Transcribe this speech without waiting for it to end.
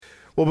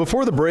Well,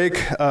 before the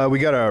break, we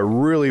got a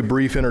really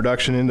brief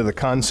introduction into the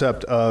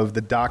concept of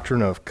the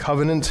doctrine of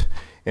covenant,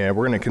 and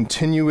we're going to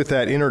continue with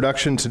that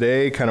introduction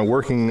today, kind of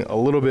working a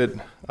little bit,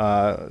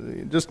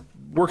 just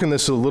working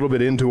this a little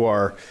bit into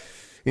our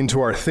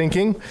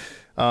thinking.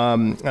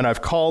 And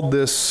I've called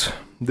this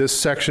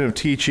section of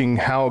teaching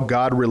how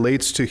God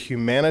relates to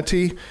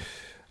humanity.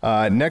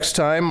 Next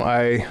time,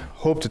 I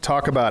hope to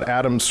talk about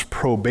Adam's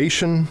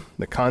probation,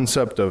 the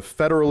concept of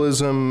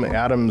federalism,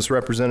 Adam's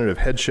representative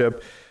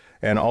headship,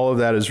 and all of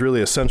that is really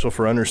essential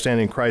for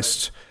understanding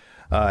Christ's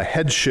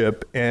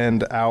headship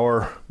and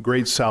our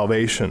great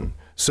salvation.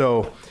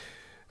 So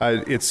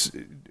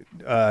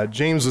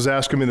James was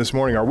asking me this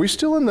morning, are we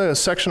still in the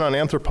section on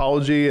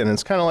anthropology? And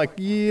it's kind of like,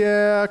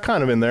 yeah,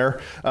 kind of in there.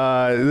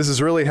 This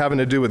is really having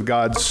to do with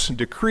God's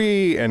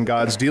decree and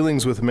God's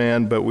dealings with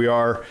man, but we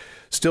are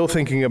still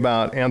thinking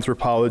about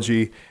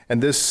anthropology.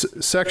 And this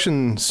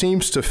section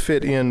seems to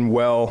fit in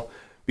well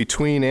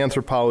between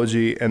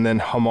anthropology and then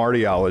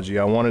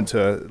hamartiology. I wanted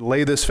to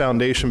lay this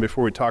foundation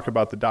before we talk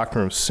about the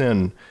doctrine of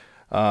sin.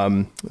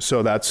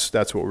 So that's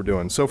what we're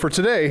doing. So for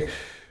today,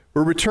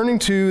 we're returning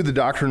to the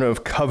doctrine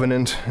of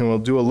covenant, and we'll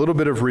do a little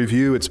bit of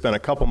review. It's been a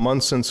couple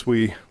months since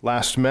we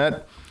last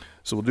met,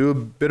 so we'll do a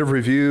bit of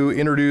review,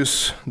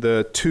 introduce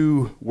the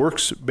two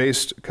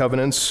works-based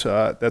covenants.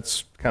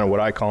 That's kind of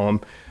what I call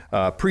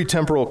them.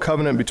 Pre-temporal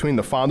covenant between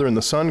the Father and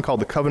the Son,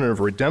 called the covenant of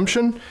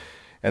redemption,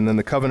 and then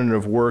the covenant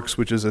of works,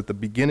 which is at the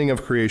beginning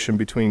of creation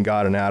between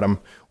God and Adam.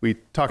 We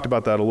talked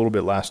about that a little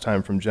bit last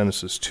time from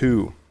Genesis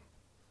 2.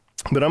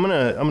 But I'm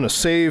gonna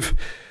save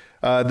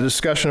the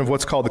discussion of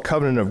what's called the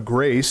covenant of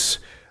grace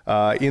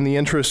in the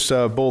interest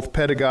of both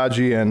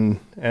pedagogy and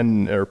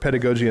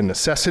pedagogy and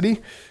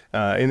necessity.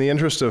 In the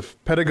interest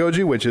of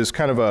pedagogy, which is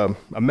kind of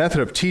a method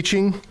of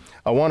teaching,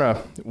 I want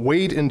to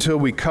wait until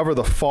we cover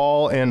the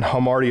fall and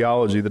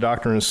hamartiology, the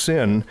doctrine of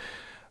sin,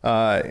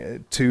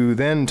 to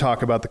then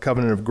talk about the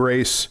covenant of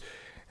grace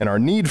and our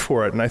need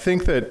for it. And I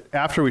think that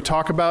after we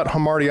talk about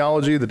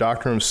hamartiology, the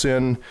doctrine of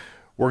sin,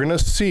 we're going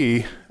to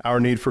see our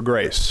need for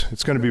grace.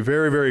 It's going to be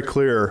very, very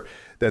clear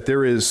that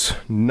there is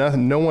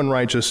no one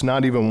righteous,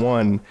 not even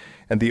one,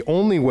 and the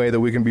only way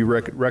that we can be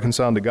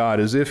reconciled to God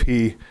is if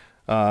he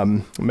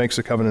makes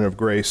a covenant of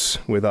grace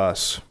with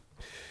us.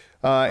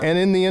 And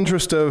in the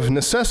interest of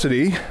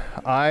necessity,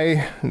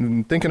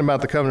 thinking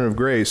about the covenant of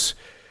grace,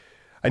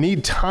 I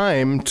need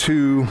time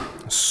to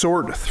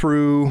sort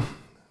through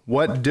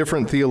what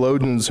different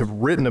theologians have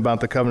written about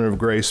the covenant of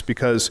grace,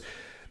 because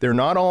they're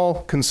not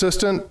all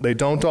consistent, they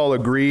don't all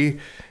agree,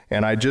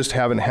 and I just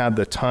haven't had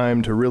the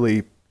time to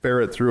really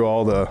ferret through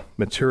all the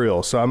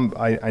material. So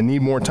I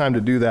need more time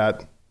to do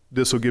that.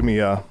 This will give me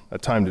a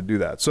time to do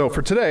that. So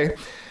for today,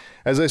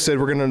 as I said,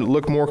 we're going to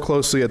look more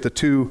closely at the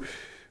two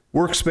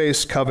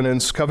works-based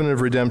covenants, covenant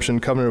of redemption,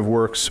 covenant of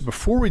works.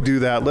 Before we do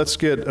that, let's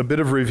get a bit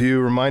of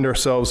review, remind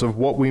ourselves of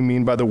what we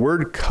mean by the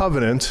word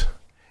covenant,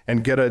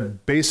 and get a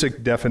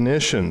basic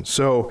definition.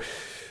 So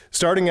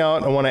starting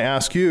out, I want to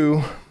ask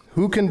you,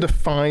 who can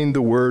define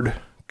the word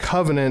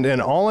covenant?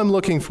 And all I'm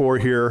looking for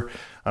here,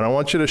 and I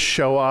want you to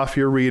show off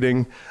your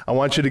reading, I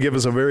want you to give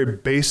us a very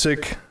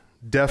basic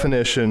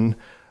definition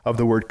of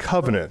the word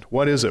covenant.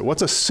 What is it?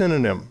 What's a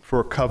synonym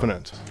for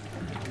covenant?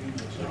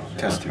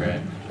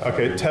 Testament.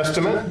 Okay,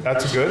 testament,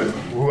 that's good.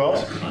 Who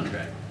else?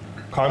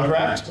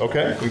 Contract,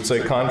 okay, we'd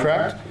say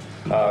contract.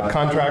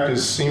 Contract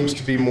seems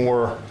to be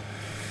more,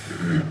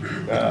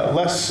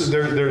 less,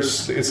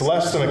 it's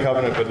less than a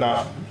covenant, but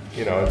not,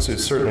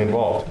 it's certainly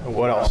involved.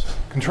 What else?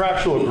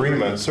 Contractual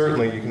agreement,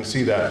 certainly you can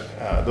see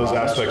that, those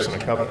aspects in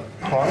a covenant.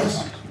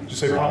 Promise? Did you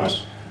say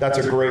promise? That's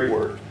a great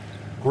word.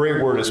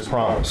 Great word is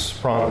promise.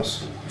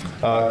 Promise.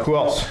 Who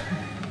else?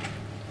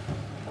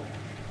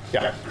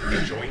 Yeah.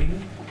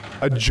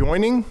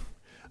 Adjoining?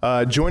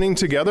 Joining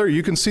together,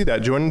 you can see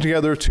that. Joining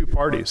together two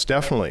parties,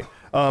 definitely.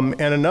 And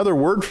another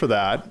word for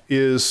that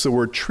is the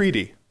word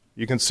treaty.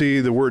 You can see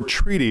the word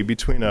treaty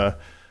between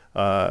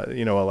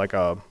like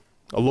a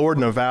lord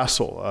and a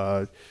vassal.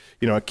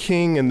 A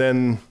king and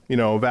then,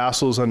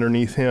 vassals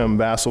underneath him,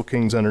 vassal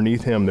kings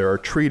underneath him. There are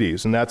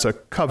treaties, and that's a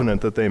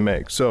covenant that they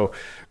make. So,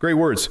 great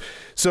words.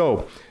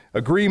 So,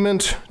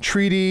 agreement,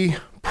 treaty,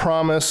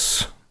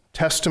 promise,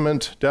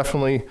 testament,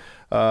 definitely.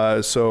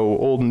 So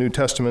Old and New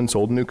Testaments,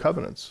 Old and New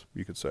Covenants,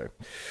 you could say.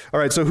 All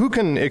right, so who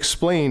can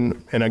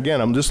explain, and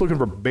again, I'm just looking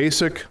for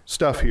basic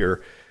stuff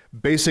here,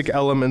 basic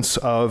elements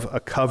of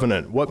a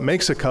covenant. What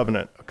makes a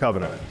covenant a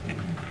covenant?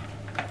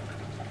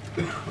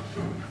 Can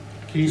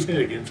you say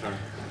it again, sorry?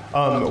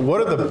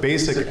 What are the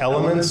basic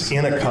elements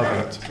in a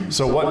covenant?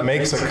 So what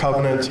makes a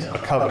covenant a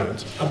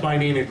covenant? A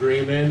binding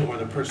agreement, or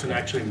the person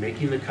actually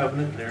making the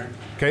covenant there.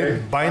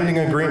 Okay, binding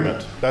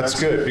agreement. That's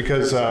good,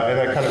 because and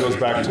that kind of goes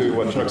back to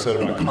what Chuck said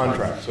about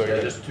contract. So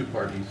just two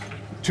parties.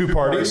 Two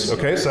parties,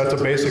 okay, so that's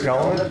a basic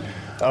element.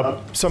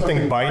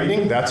 Something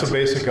binding, that's a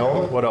basic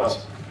element. What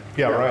else?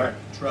 Yeah, right.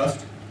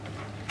 Trust.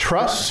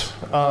 Trust?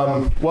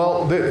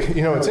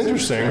 It's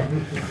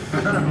interesting.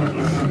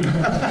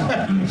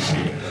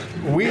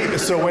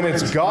 So when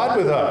it's God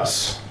with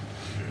us,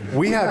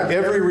 we have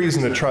every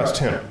reason to trust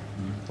him.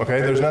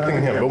 Okay, there's nothing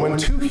in him. But when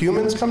two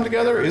humans come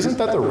together, isn't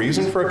that the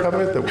reason for a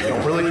covenant, that we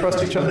don't really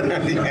trust each other?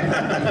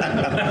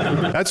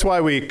 That's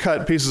why we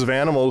cut pieces of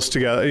animals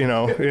together,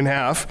 in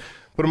half,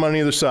 put them on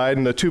either side,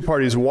 and the two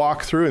parties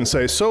walk through and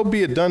say, so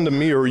be it done to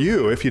me or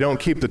you if you don't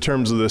keep the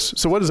terms of this.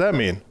 So what does that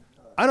mean?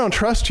 I don't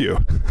trust you.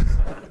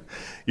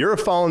 You're a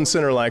fallen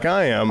sinner like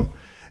I am.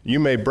 You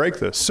may break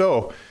this.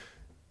 So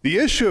the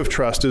issue of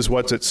trust is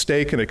what's at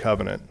stake in a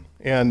covenant.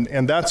 And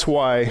that's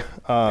why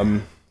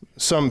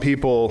some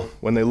people,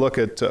 when they look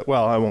at,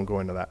 I won't go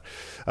into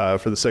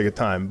that for the sake of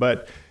time.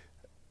 But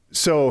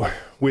so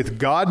with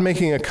God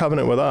making a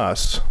covenant with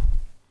us,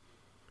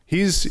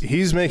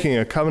 He's making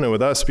a covenant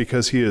with us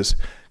because he is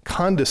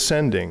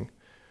condescending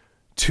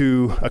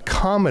to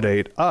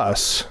accommodate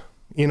us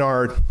in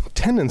our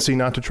tendency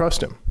not to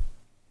trust him.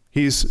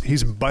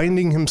 He's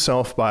binding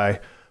himself by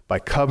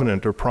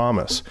covenant or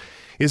promise.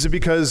 Is it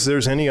because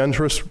there's any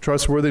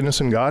untrustworthiness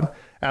in God?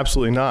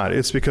 Absolutely not.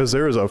 It's because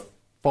there is a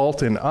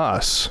fault in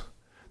us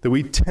that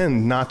we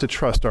tend not to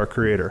trust our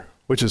Creator,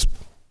 which is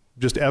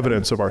just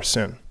evidence of our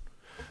sin.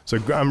 So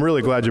I'm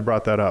really glad you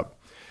brought that up,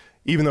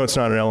 even though it's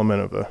not an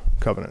element of the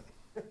covenant.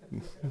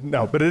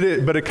 No, but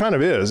it kind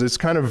of is. It's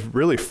kind of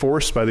really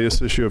forced by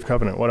this issue of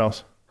covenant. What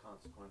else?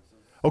 Consequences.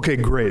 Okay,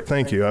 great.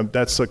 Thank you.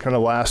 That's the kind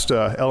of last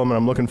element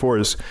I'm looking for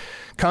is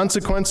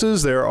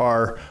consequences. There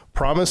are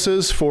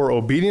promises for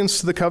obedience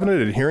to the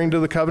covenant, adhering to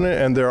the covenant,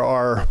 and there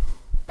are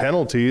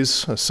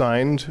penalties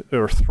assigned,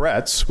 or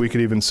threats, we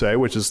could even say,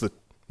 which is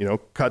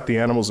cut the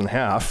animals in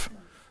half.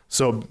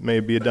 So may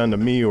it be done to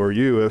me or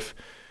you if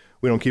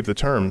we don't keep the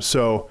terms.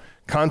 So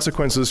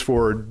consequences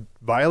for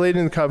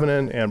violating the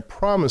covenant and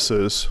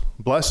promises,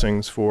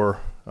 blessings for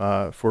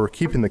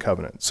keeping the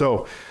covenant.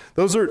 So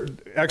those are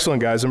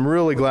excellent, guys. I'm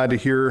really glad to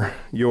hear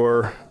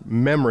your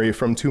memory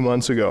from 2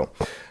 months ago.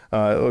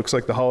 It looks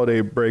like the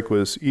holiday break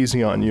was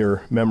easy on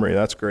your memory.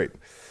 That's great.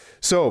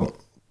 So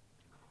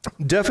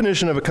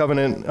definition of a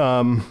covenant,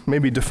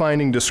 maybe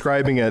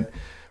describing it.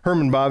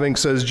 Herman Bavinck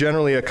says,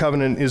 generally a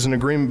covenant is an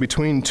agreement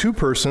between two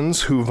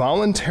persons who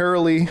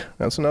voluntarily,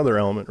 that's another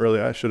element really,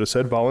 I should have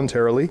said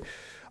voluntarily,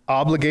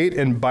 obligate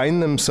and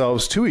bind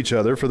themselves to each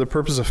other for the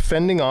purpose of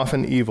fending off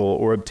an evil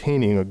or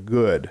obtaining a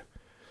good.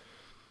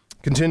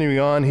 Continuing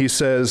on, he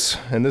says,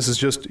 and this is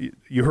just,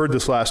 you heard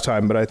this last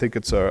time, but I think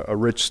it's a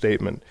rich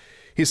statement.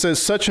 He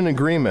says, such an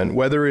agreement,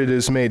 whether it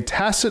is made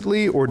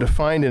tacitly or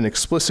defined in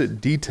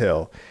explicit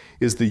detail,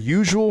 is the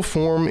usual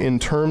form in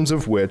terms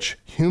of which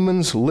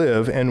humans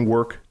live and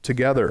work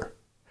together.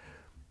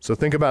 So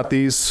think about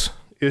these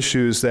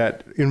issues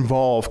that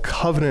involve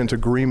covenant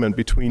agreement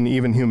between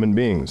even human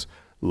beings.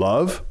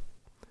 Love,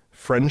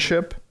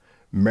 friendship,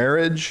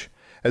 marriage,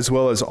 as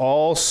well as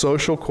all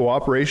social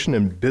cooperation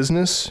in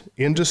business,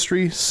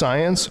 industry,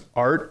 science,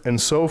 art, and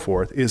so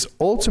forth, is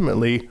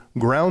ultimately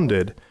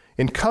grounded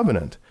in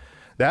covenant.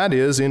 That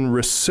is, in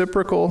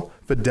reciprocal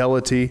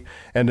fidelity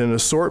and an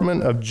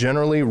assortment of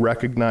generally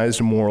recognized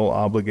moral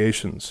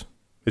obligations.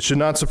 It should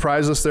not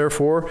surprise us,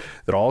 therefore,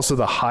 that also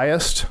the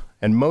highest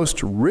and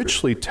most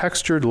richly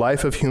textured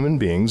life of human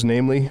beings,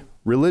 namely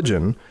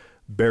religion,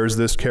 bears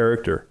this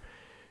character.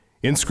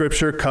 In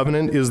Scripture,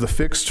 covenant is the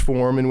fixed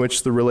form in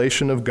which the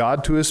relation of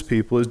God to his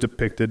people is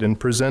depicted and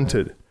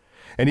presented.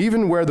 And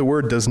even where the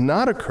word does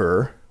not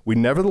occur, we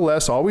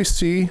nevertheless always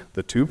see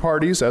the two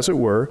parties, as it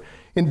were,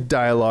 in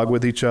dialogue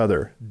with each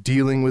other,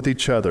 dealing with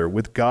each other,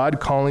 with God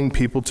calling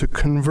people to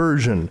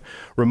conversion,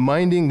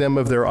 reminding them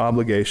of their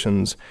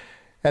obligations,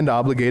 and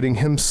obligating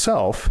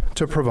himself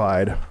to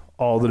provide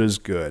all that is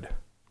good.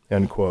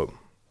 End quote.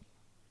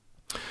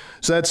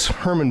 So that's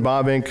Herman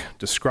Bavinck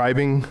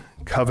describing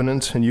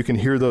covenant, and you can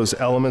hear those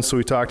elements that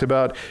we talked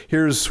about.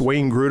 Here's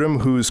Wayne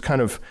Grudem, who's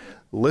kind of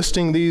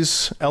listing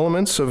these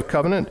elements of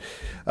covenant,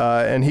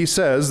 and he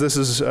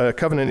says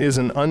covenant is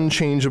an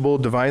unchangeable,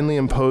 divinely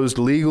imposed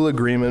legal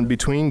agreement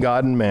between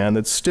God and man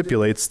that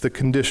stipulates the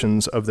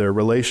conditions of their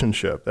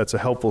relationship. That's a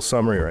helpful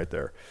summary right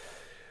there.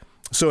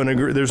 So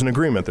there's an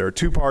agreement. There are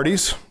two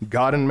parties,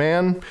 God and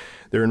man.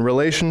 They're in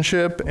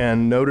relationship,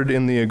 and noted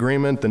in the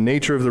agreement, the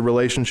nature of the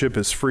relationship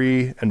is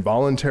free and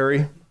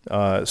voluntary.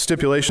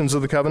 Stipulations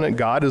of the covenant,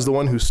 God is the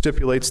one who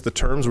stipulates the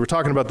terms. We're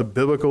talking about the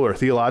biblical or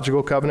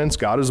theological covenants.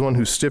 God is the one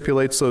who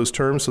stipulates those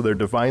terms, so they're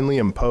divinely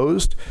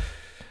imposed.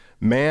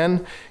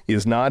 Man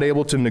is not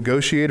able to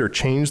negotiate or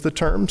change the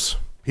terms.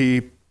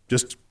 He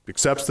just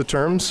accepts the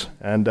terms,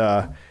 and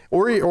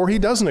or he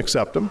doesn't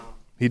accept them.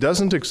 He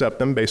doesn't accept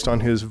them based on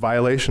his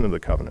violation of the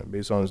covenant,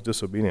 based on his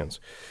disobedience.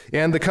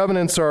 And the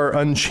covenants are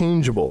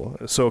unchangeable.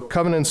 So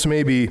covenants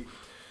may be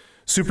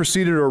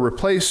superseded or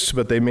replaced,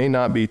 but they may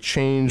not be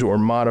changed or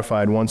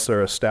modified once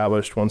they're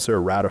established, once they're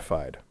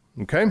ratified.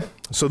 Okay?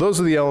 So those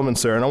are the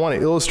elements there. And I want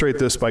to illustrate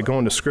this by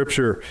going to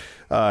Scripture.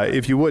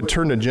 If you would,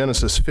 turn to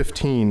Genesis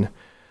 15.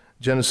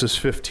 Genesis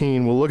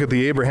 15. We'll look at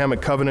the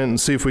Abrahamic covenant and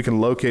see if we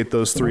can locate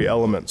those three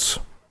elements.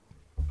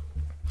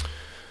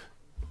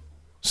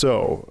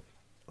 So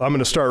I'm going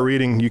to start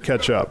reading, you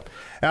catch up.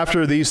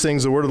 After these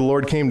things, the word of the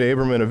Lord came to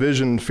Abram in a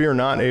vision. Fear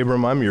not,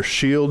 Abram, I'm your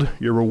shield.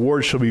 Your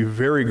reward shall be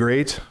very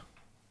great.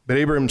 But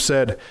Abram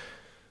said,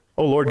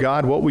 O Lord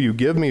God, what will you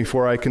give me,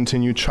 for I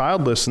continue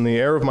childless, and the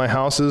heir of my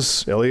house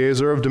is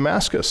Eliezer of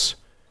Damascus?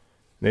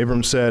 And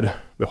Abram said,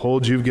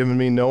 Behold, you've given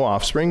me no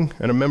offspring,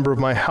 and a member of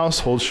my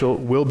household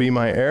will be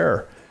my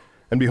heir.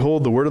 And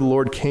behold, the word of the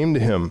Lord came to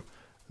him,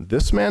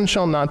 This man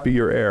shall not be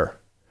your heir.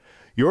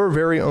 Your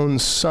very own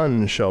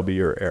son shall be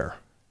your heir.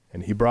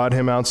 And he brought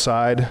him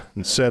outside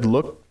and said,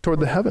 Look toward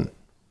the heaven.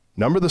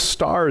 Number the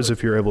stars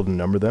if you're able to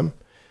number them.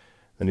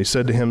 And he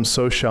said to him,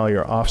 So shall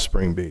your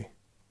offspring be.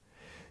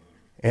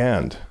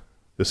 And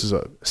this is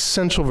an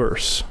essential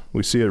verse.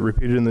 We see it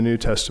repeated in the New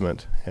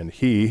Testament. And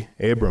he,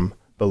 Abram,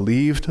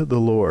 believed the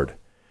Lord,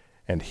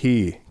 and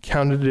he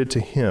counted it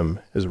to him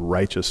as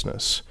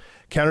righteousness.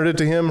 Counted it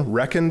to him,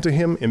 reckoned to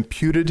him,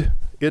 imputed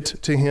it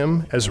to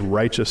him as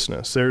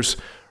righteousness.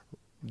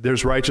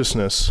 There's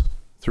righteousness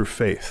through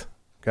faith,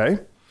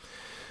 okay?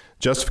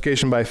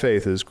 Justification by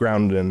faith is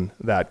grounded in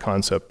that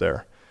concept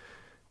there.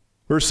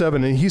 Verse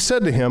 7, and he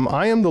said to him,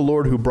 I am the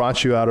Lord who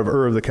brought you out of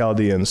Ur of the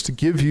Chaldeans to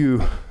give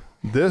you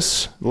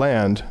this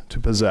land to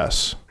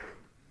possess.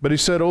 But he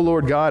said, O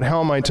Lord God,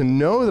 how am I to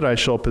know that I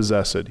shall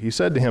possess it? He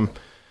said to him,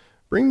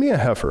 Bring me a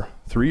heifer,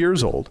 3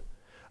 years old,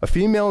 a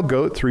female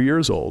goat 3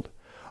 years old,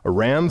 a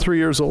ram 3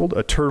 years old,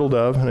 a turtle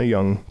dove, and a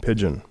young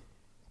pigeon.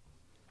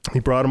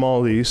 He brought him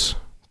all these,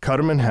 cut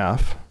them in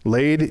half,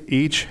 laid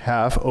each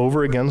half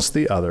over against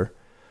the other,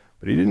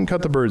 but he didn't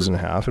cut the birds in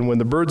half. And when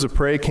the birds of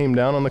prey came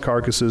down on the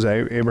carcasses,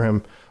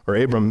 Abram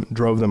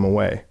drove them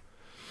away.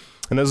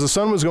 And as the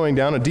sun was going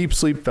down, a deep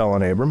sleep fell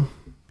on Abram.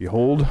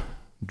 Behold,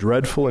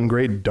 dreadful and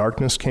great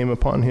darkness came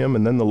upon him.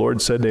 And then the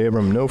Lord said to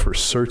Abram, Know for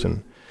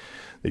certain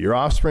that your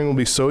offspring will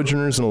be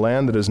sojourners in a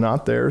land that is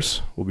not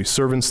theirs, will be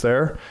servants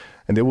there,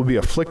 and they will be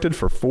afflicted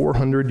for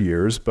 400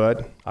 years.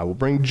 But I will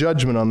bring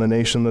judgment on the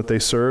nation that they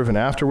serve, and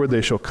afterward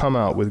they shall come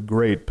out with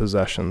great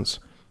possessions.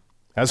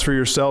 As for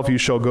yourself, you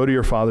shall go to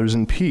your fathers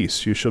in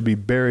peace. You shall be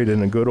buried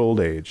in a good old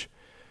age.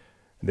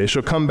 And they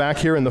shall come back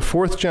here in the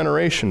 4th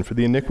generation, for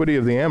the iniquity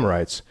of the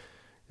Amorites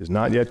is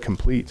not yet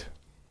complete.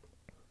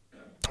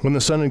 When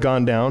the sun had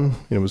gone down,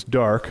 and it was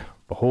dark,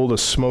 behold, a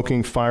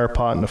smoking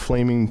firepot and a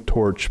flaming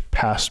torch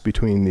passed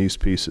between these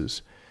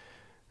pieces.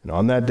 And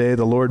on that day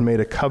the Lord made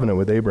a covenant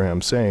with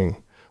Abram, saying,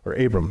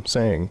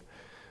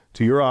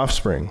 To your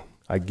offspring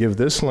I give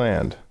this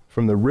land,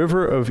 from the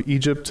river of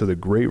Egypt to the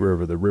great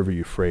river, the river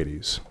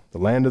Euphrates, the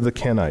land of the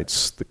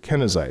Kenites, the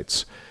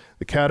Kenizzites,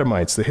 the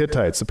Kadamites, the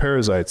Hittites, the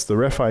Perizzites, the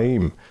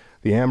Rephaim,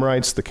 the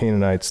Amorites, the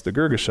Canaanites, the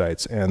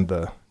Girgashites, and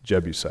the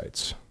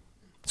Jebusites.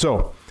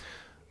 So,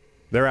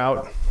 they're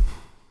out.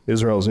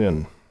 Israel's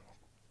in.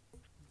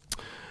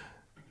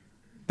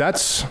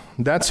 That's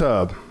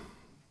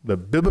the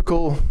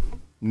biblical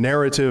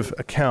narrative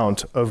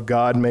account of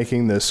God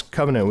making this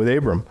covenant with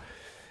Abram.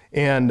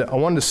 And I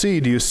wanted to see,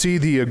 do you see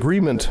the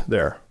agreement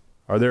there?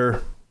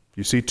 Do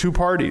you see two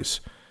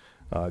parties?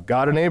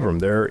 God and Abram,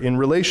 they're in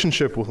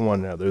relationship with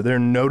one another. They're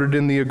noted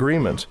in the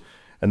agreement.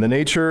 And the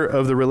nature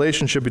of the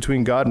relationship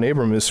between God and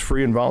Abram is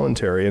free and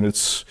voluntary. And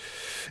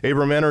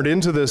Abram entered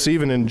into this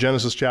even in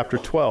Genesis chapter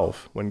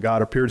 12, when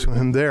God appeared to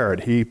him there.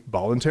 And he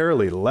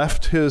voluntarily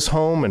left his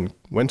home and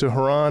went to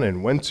Haran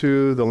and went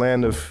to the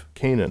land of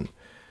Canaan,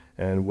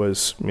 and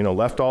was,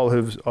 left all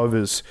of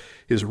his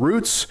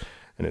roots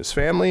and his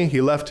family. He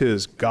left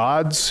his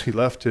gods. He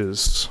left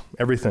his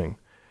everything.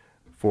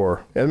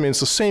 It's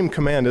the same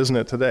command, isn't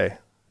it, today?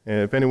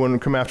 If anyone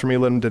would come after me,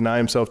 let him deny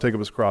himself, take up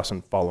his cross,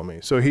 and follow me.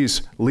 So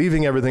he's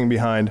leaving everything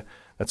behind.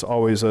 That's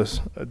always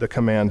the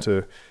command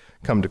to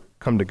come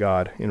to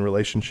God in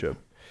relationship.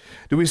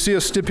 Do we see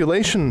a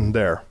stipulation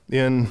there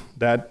in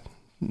that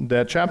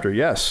chapter?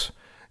 Yes.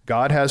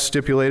 God has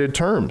stipulated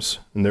terms,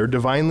 and they're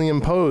divinely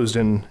imposed,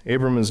 and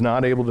Abram is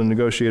not able to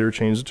negotiate or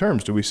change the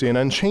terms. Do we see an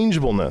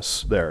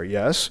unchangeableness there?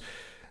 Yes.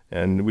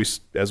 And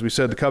as we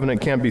said, the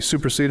covenant can't be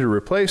superseded or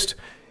replaced.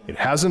 It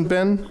hasn't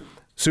been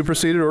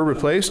superseded or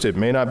replaced. It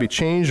may not be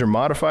changed or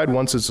modified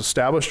once it's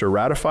established or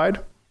ratified.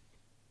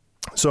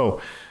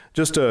 So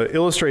just to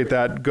illustrate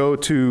that, go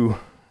to,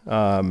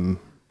 on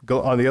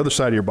the other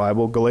side of your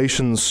Bible,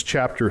 Galatians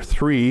chapter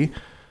 3,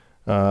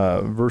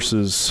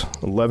 verses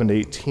 11 to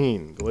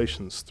 18.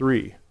 Galatians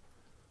 3.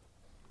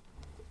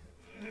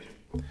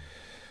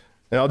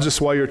 And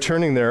while you're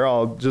turning there,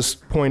 I'll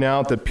just point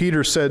out that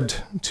Peter said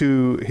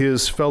to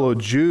his fellow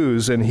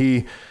Jews, and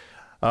he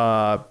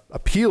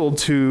appealed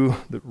to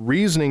the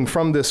reasoning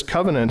from this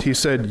covenant. He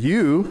said,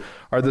 you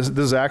are this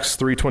is Acts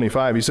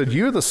 3:25. He said,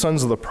 you are the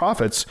sons of the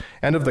prophets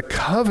and of the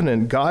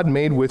covenant God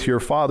made with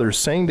your fathers,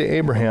 saying to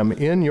Abraham,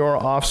 in your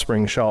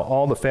offspring shall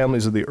all the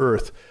families of the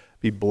earth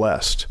be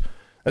blessed.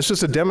 That's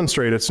just to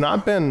demonstrate it's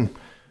not been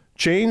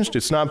changed,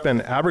 it's not been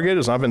abrogated,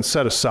 it's not been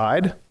set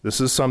aside. This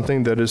is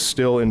something that is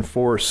still in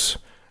force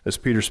as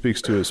Peter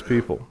speaks to his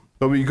people.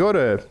 But we go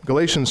to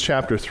Galatians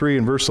chapter 3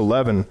 and verse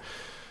 11.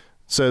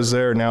 Says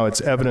there, now it's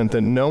evident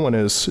that no one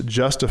is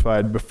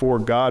justified before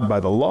God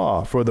by the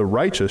law, for the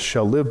righteous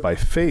shall live by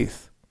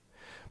faith.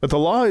 But the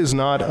law is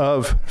not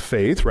of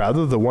faith,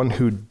 rather the one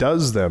who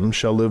does them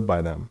shall live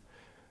by them.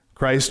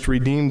 Christ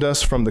redeemed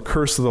us from the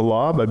curse of the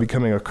law by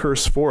becoming a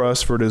curse for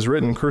us, for it is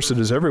written, "Cursed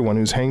is everyone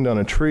who's hanged on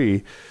a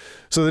tree,"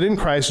 so that in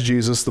Christ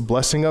Jesus the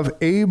blessing of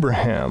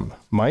Abraham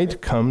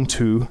might come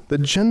to the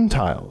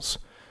Gentiles,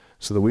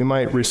 so that we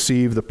might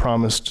receive the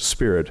promised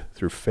Spirit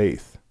through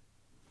faith.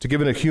 To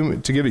give a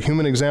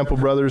human example,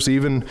 brothers,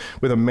 even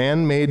with a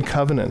man-made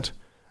covenant,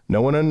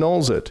 no one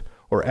annuls it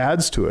or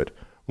adds to it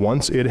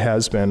once it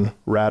has been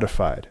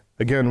ratified.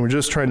 Again, we're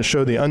just trying to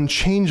show the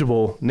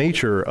unchangeable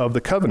nature of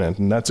the covenant,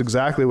 and that's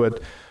exactly what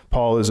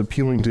Paul is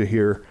appealing to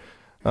here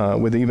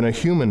with even a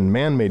human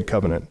man-made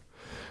covenant.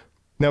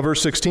 Now,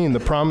 verse 16, the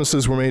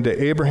promises were made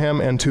to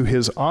Abraham and to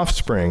his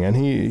offspring, and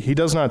it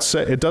does not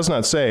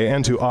say,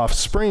 and to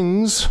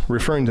offsprings,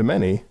 referring to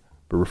many,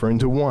 but referring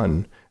to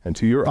one, and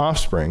to your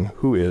offspring,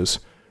 who is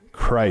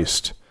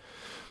Christ.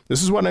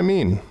 This is what I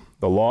mean.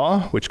 The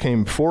law, which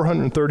came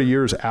 430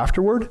 years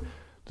afterward,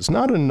 does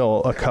not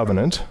annul a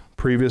covenant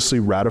previously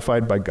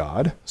ratified by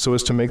God, so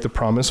as to make the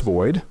promise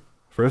void.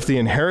 For if the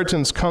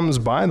inheritance comes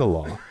by the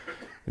law,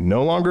 it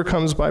no longer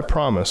comes by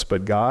promise,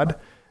 but God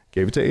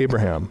gave it to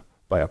Abraham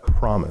by a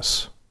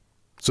promise.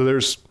 So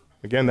there's,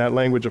 again, that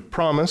language of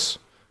promise,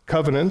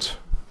 covenant,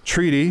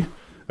 treaty,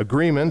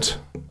 agreement,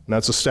 and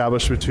that's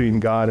established between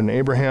God and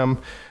Abraham,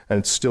 and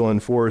it's still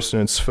enforced,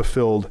 and it's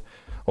fulfilled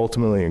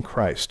ultimately in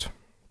Christ.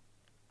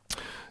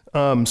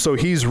 So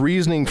he's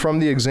reasoning from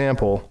the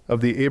example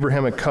of the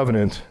Abrahamic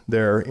covenant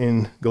there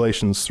in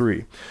Galatians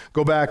 3.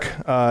 Go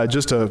back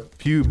just a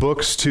few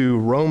books to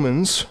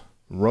Romans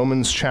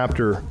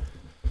chapter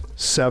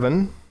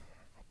 7.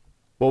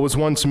 What was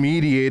once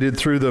mediated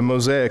through the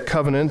Mosaic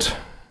covenant,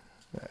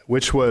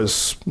 which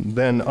was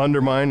then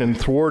undermined and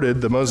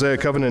thwarted, the Mosaic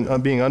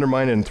covenant being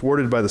undermined and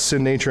thwarted by the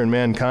sin nature in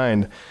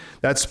mankind,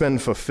 that's been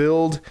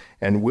fulfilled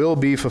and will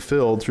be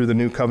fulfilled through the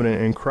new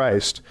covenant in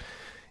Christ.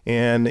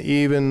 And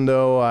even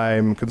though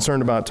I'm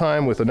concerned about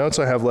time, with the notes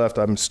I have left,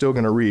 I'm still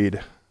going to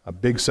read a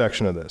big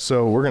section of this.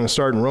 So we're going to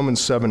start in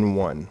Romans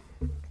 7:1.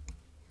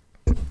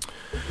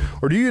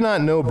 Or do you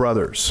not know,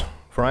 brothers,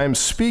 for I am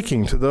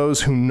speaking to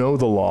those who know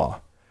the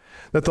law,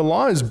 that the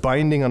law is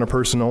binding on a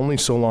person only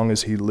so long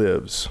as he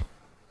lives.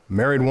 A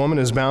married woman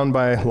is bound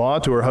by law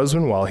to her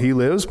husband while he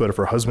lives, but if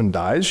her husband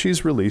dies, she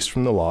is released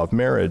from the law of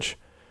marriage.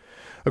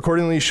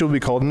 Accordingly, she will be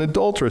called an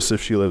adulteress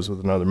if she lives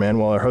with another man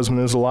while her husband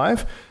is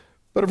alive.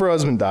 But if her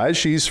husband dies,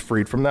 she's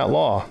freed from that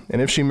law.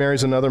 And if she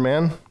marries another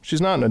man,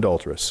 she's not an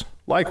adulteress.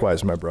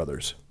 Likewise, my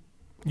brothers,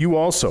 you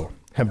also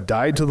have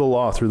died to the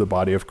law through the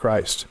body of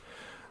Christ,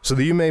 so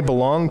that you may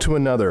belong to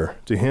another,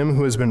 to him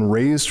who has been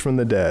raised from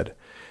the dead,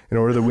 in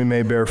order that we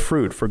may bear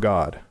fruit for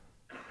God.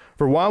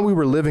 For while we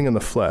were living in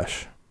the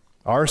flesh,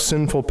 our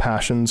sinful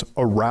passions,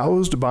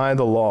 aroused by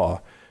the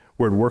law,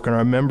 were at work in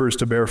our members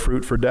to bear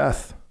fruit for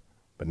death.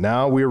 But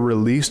now we are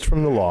released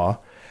from the law,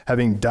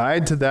 having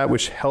died to that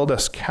which held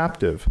us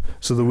captive,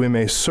 so that we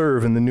may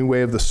serve in the new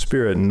way of the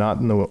Spirit and not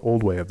in the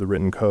old way of the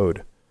written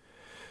code.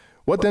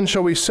 What then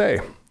shall we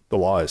say? The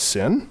law is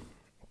sin?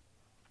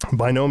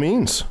 By no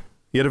means.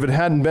 Yet if it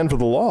hadn't been for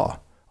the law,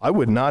 I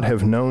would not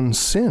have known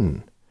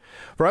sin.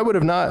 For I would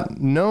have not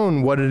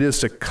known what it is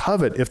to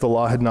covet if the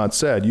law had not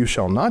said, you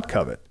shall not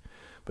covet.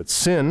 But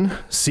sin,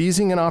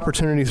 seizing an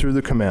opportunity through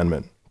the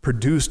commandment,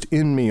 produced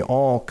in me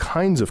all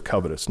kinds of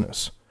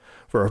covetousness.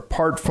 For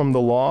apart from the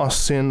law,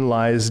 sin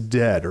lies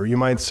dead. Or you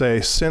might say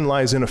sin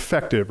lies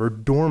ineffective or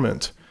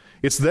dormant.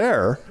 It's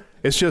there,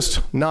 it's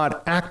just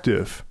not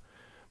active.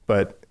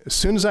 But as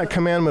soon as that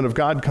commandment of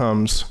God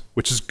comes,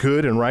 which is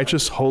good and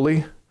righteous,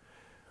 holy,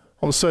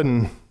 all of a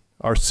sudden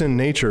our sin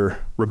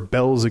nature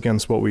rebels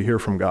against what we hear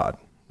from God.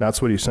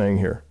 That's what he's saying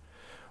here.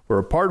 For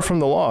apart from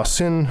the law,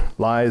 sin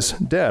lies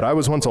dead. I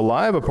was once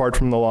alive apart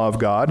from the law of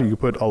God. You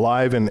put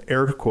alive in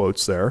air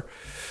quotes there.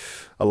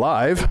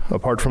 Alive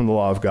apart from the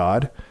law of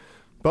God.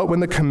 But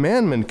when the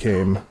commandment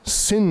came,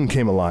 sin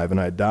came alive and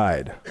I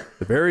died.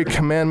 The very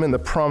commandment that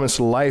promised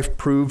life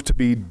proved to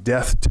be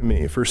death to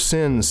me. For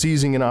sin,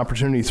 seizing an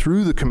opportunity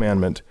through the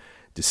commandment,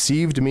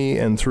 deceived me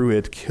and through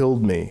it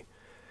killed me.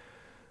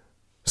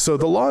 So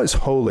the law is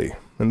holy,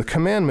 and the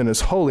commandment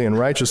is holy and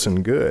righteous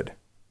and good.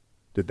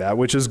 Did that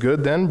which is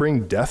good then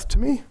bring death to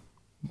me?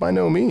 By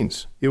no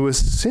means. It was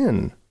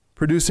sin,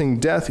 producing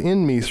death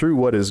in me through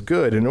what is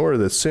good, in order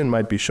that sin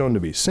might be shown to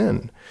be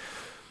sin,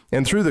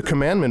 and through the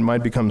commandment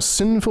might become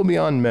sinful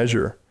beyond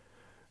measure.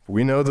 For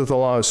we know that the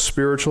law is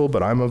spiritual,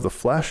 but I'm of the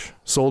flesh,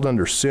 sold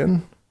under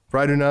sin. For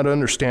I do not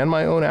understand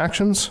my own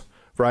actions.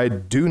 For I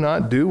do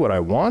not do what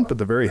I want, but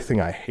the very thing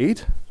I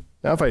hate.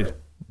 Now if I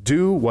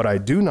do what I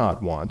do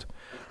not want,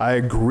 I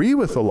agree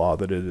with the law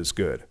that it is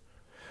good.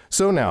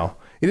 So now,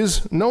 it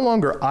is no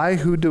longer I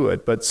who do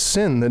it, but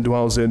sin that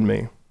dwells in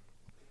me.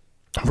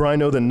 For I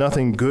know that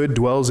nothing good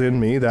dwells in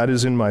me, that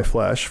is in my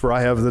flesh. For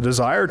I have the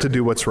desire to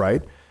do what's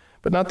right,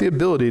 but not the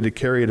ability to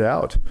carry it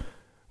out.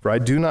 For I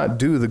do not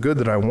do the good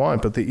that I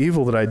want, but the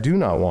evil that I do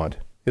not want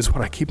is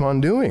what I keep on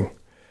doing.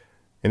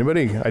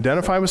 Anybody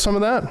identify with some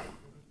of that?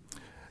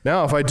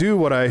 Now, if I do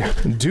what I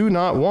do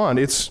not want,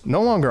 it's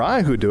no longer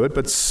I who do it,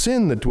 but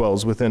sin that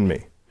dwells within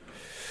me.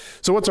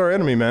 So what's our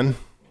enemy, men?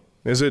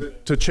 Is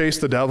it to chase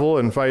the devil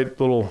and fight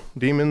little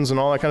demons and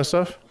all that kind of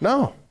stuff?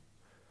 No.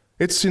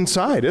 It's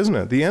inside, isn't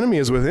it? The enemy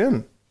is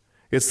within.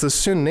 It's the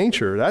sin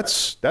nature.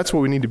 That's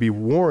what we need to be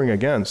warring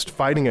against,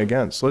 fighting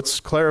against. Let's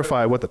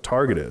clarify what the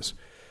target is.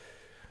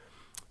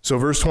 So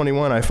verse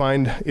 21, I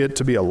find it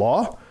to be a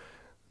law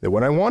that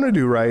when I want to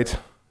do right,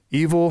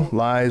 evil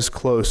lies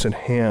close at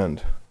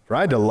hand. For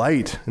I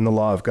delight in the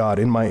law of God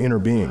in my inner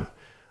being.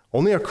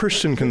 Only a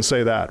Christian can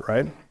say that,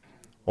 right?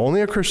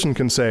 Only a Christian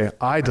can say,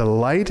 I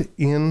delight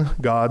in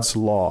God's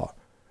law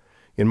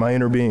in my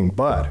inner being.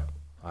 But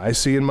I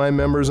see in my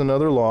members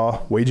another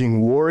law,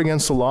 waging war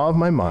against the law of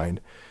my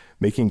mind,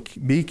 making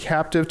me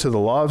captive to the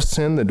law of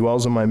sin that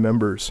dwells in my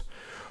members.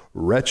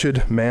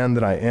 Wretched man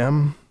that I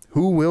am,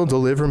 who will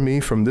deliver me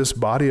from this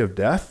body of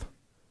death?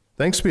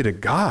 Thanks be to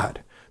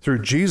God,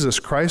 through Jesus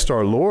Christ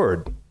our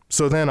Lord.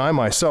 So then I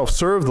myself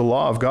serve the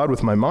law of God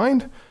with my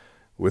mind.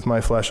 With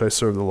my flesh I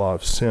serve the law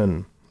of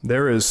sin.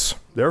 There is,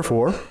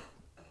 therefore,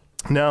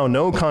 now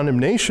no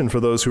condemnation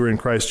for those who are in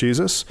Christ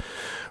Jesus.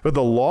 But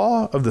the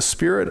law of the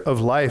Spirit of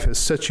life has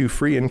set you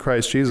free in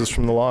Christ Jesus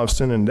from the law of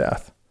sin and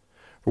death.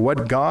 For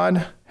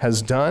God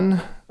has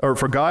done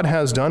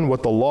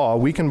what the law,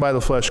 weakened by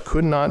the flesh,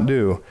 could not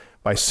do.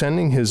 By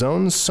sending his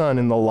own Son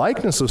in the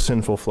likeness of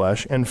sinful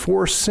flesh, and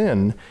for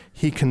sin,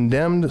 he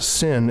condemned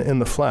sin in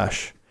the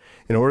flesh,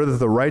 in order that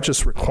the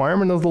righteous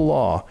requirement of the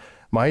law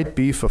might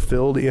be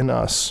fulfilled in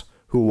us,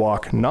 who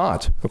walk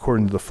not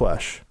according to the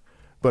flesh,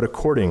 but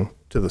according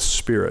to the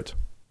Spirit.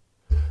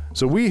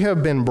 So we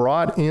have been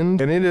brought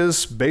in, and it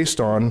is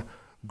based on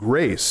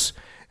grace.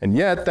 And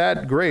yet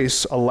that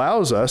grace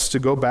allows us to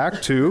go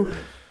back to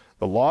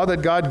the law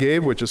that God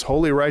gave, which is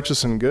holy,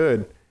 righteous, and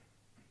good,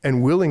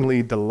 and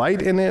willingly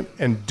delight in it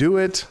and do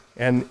it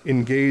and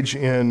engage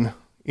in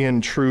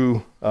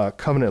true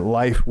covenant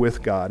life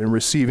with God and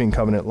receiving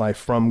covenant life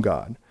from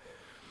God.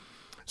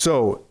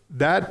 So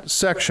that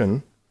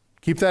section,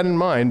 keep that in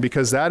mind,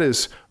 because that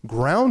is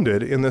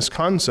grounded in this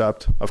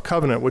concept of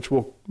covenant, which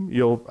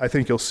I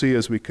think you'll see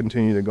as we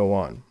continue to go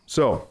on.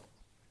 So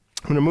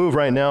I'm going to move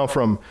right now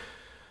from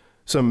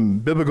some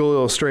biblical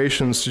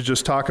illustrations to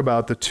just talk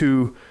about the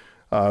two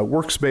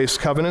works-based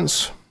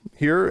covenants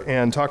here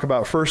and talk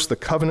about first the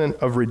covenant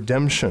of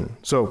redemption.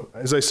 So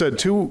as I said,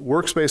 two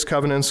works-based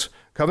covenants,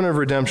 covenant of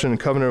redemption and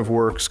covenant of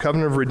works.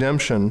 Covenant of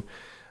redemption,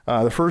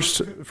 the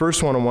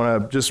first one I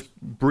want to just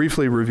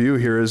briefly review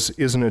here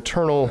is an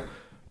eternal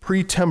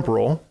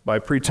pre-temporal. By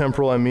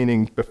pre-temporal, I'm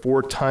meaning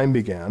before time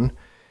began.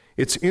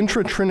 It's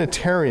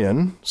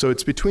intra-Trinitarian, so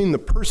it's between the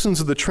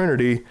persons of the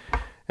Trinity,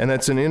 and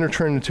that's an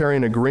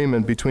inter-Trinitarian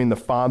agreement between the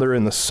Father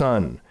and the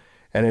Son.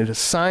 And it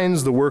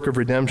assigns the work of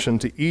redemption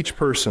to each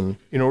person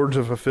in order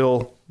to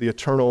fulfill the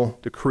eternal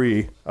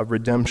decree of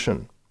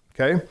redemption.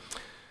 Okay?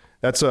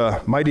 That's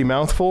a mighty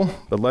mouthful,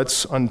 but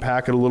let's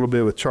unpack it a little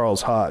bit with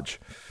Charles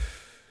Hodge.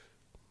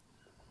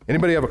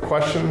 Anybody have a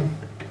question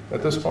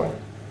at this point?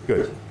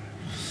 Good.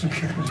 The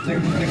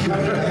covenant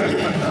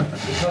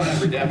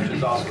of redemption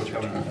is also a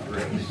covenant of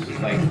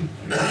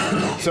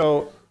grace.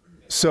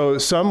 So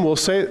some will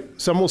say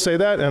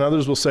that, and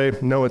others will say,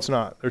 no, it's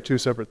not. They're two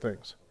separate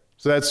things.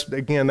 So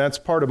that's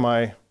part of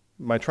my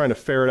trying to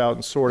ferret out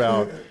and sort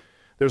out.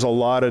 There's a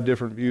lot of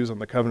different views on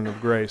the covenant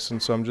of grace,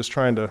 and so I'm just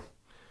trying to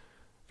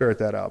ferret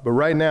that out. But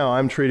right now,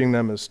 I'm treating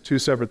them as two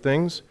separate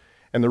things,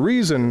 and the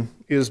reason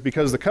is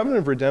because the covenant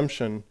of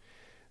redemption,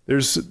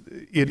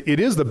 it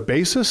is the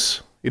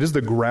basis, it is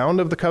the ground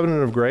of the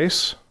covenant of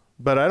grace,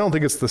 but I don't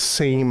think it's the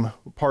same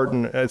part,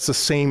 it's the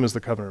same as the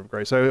covenant of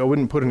grace. I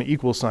wouldn't put an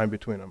equal sign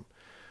between them.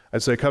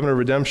 I'd say covenant of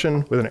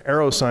redemption with an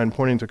arrow sign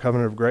pointing to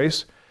covenant of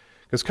grace.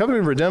 Because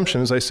covenant of redemption,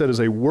 as I said, is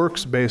a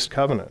works-based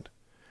covenant.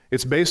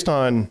 It's based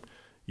on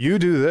you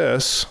do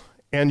this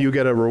and you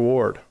get a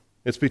reward.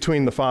 It's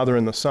between the Father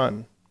and the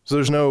Son. So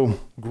there's no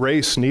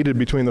grace needed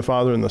between the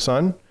Father and the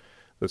Son.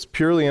 It's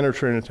purely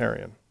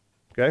inter-Trinitarian.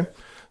 Okay?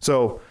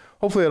 So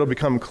hopefully that'll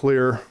become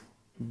clear.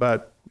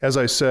 But as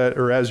I said,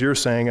 or as you're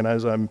saying, and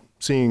as I'm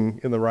seeing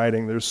in the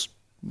writing, there's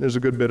a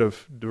good bit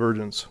of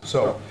divergence.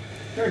 So,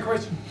 Got a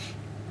question.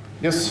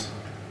 yes?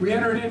 We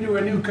entered into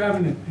a new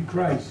covenant in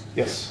Christ.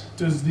 Yes.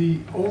 Does the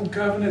old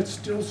covenant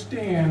still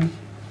stand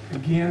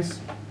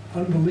against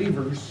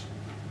unbelievers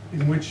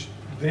in which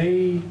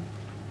they,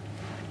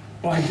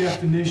 by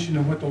definition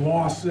of what the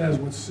law says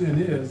what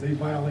sin is, they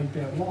violate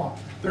that law?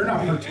 They're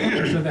not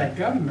partakers of that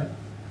covenant,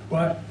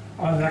 but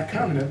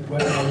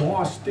the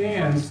law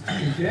stands to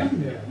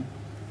condemn them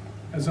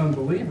as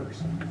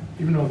unbelievers,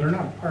 even though they're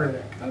not part of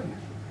that covenant.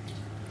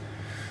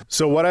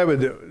 So what I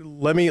would do,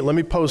 let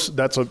me post,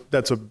 that's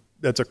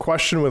a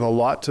question with a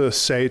lot to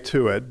say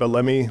to it, but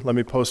let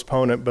me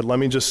postpone it. But let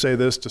me just say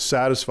this to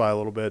satisfy a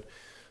little bit.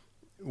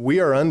 We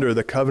are under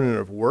the covenant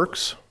of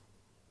works,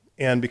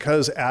 and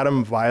because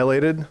Adam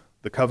violated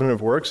the covenant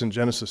of works in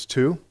Genesis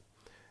 2,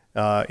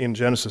 in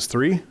Genesis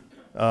 3,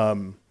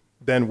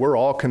 then we're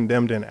all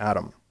condemned in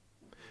Adam.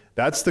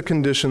 That's the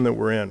condition that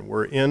we're in.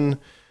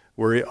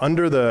 We're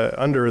under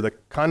the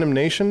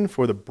condemnation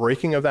for the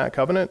breaking of that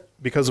covenant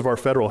because of our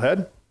federal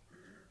head.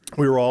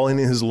 We were all in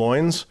his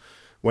loins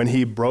when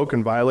he broke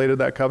and violated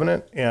that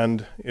covenant.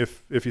 And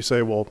if you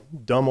say, well,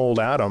 dumb old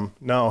Adam,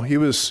 no,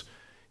 there's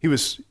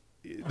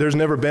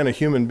never been a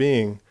human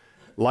being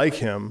like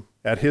him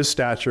at his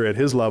stature, at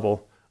his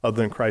level,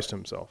 other than Christ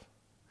himself.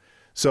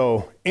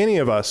 So any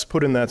of us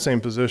put in that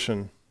same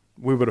position,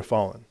 we would have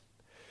fallen.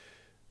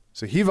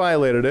 So he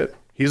violated it.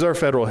 He's our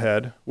federal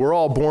head. We're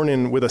all born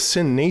in with a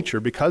sin nature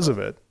because of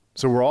it.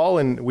 So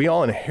we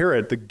all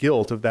inherit the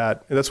guilt of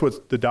that. That's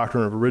what the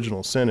doctrine of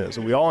original sin is.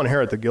 And we all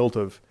inherit the guilt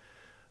of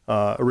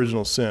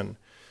original sin.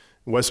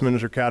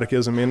 Westminster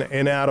Catechism,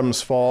 in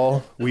Adam's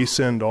fall, we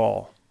sinned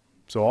all.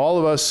 So all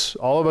of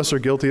us are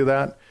guilty of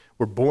that.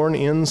 We're born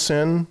in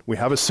sin. We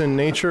have a sin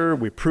nature.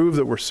 We prove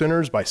that we're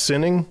sinners by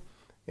sinning.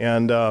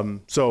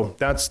 And so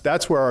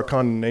that's where our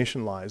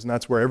condemnation lies, and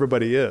that's where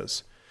everybody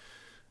is.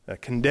 A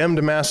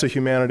condemned mass of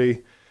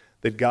humanity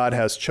that God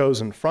has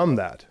chosen from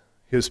that,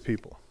 his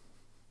people.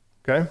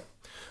 Okay?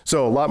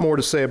 So a lot more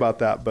to say about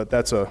that, but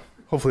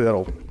hopefully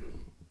that'll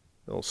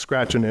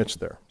scratch an itch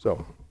there.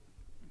 So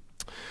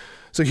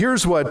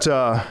here's what,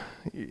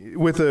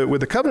 with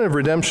the covenant of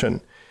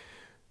redemption,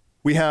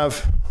 we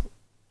have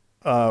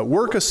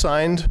work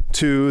assigned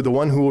to the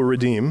one who will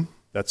redeem.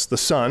 That's the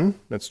Son.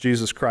 That's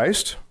Jesus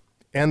Christ.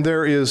 And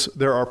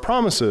there are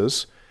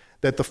promises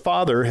that the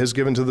Father has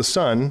given to the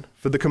Son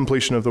for the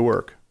completion of the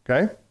work.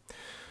 Okay?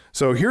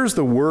 So here's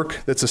the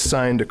work that's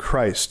assigned to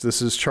Christ.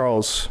 This is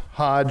Charles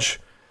Hodge,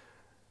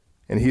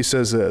 and he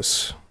says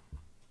this.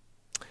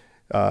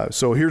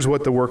 So here's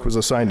what the work was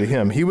assigned to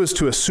him. He was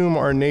to assume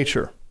our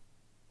nature,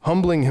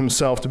 humbling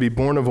himself to be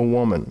born of a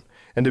woman,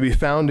 and to be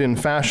found in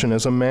fashion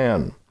as a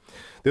man.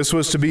 This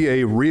was to be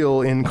a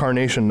real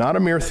incarnation, not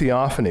a mere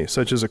theophany,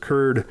 such as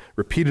occurred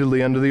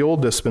repeatedly under the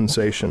old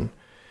dispensation.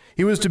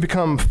 He was to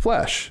become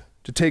flesh,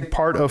 to take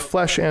part of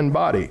flesh and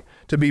body,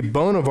 to be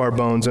bone of our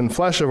bones and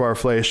flesh of our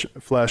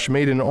flesh,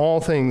 made in all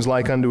things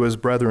like unto his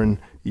brethren,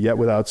 yet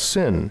without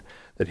sin,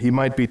 that he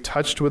might be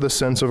touched with a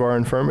sense of our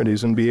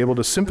infirmities and be able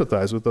to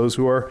sympathize with those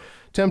who are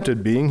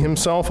tempted, being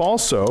himself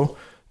also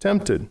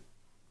tempted.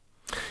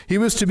 He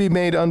was to be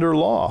made under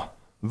law,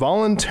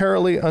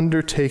 voluntarily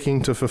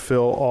undertaking to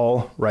fulfill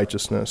all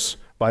righteousness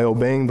by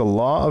obeying the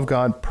law of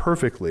God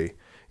perfectly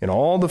in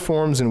all the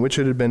forms in which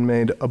it had been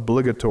made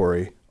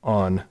obligatory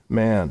on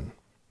man.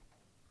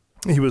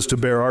 He was to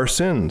bear our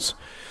sins,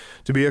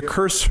 to be a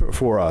curse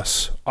for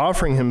us,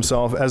 offering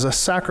himself as a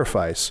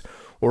sacrifice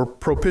or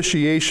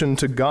propitiation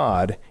to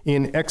God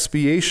in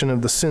expiation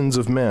of the sins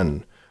of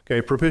men.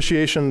 Okay,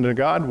 propitiation to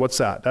God, what's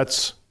that?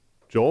 That's,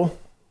 Joel,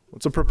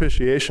 what's a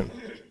propitiation?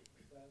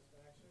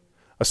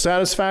 A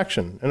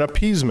satisfaction, an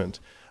appeasement,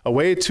 a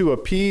way to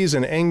appease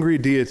an angry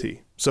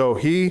deity. So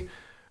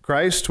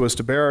Christ, was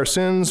to bear our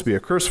sins, be a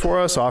curse for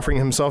us, offering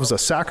himself as a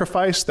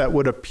sacrifice that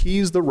would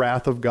appease the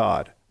wrath of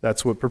God.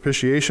 That's what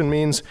propitiation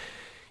means.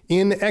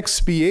 In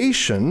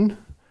expiation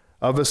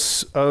of the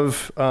sins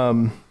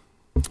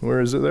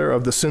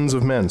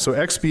of men. So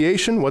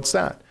expiation, what's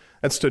that?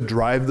 That's to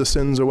drive the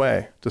sins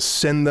away, to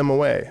send them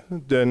away.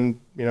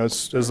 Then,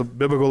 it's as a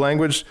biblical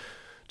language,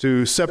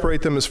 to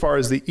separate them as far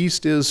as the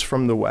east is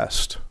from the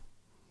west,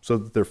 so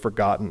that they're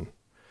forgotten.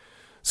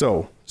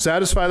 So,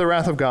 satisfy the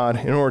wrath of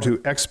God in order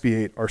to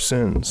expiate our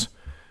sins.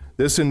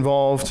 This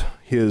involved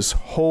his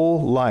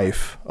whole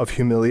life of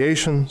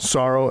humiliation,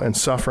 sorrow, and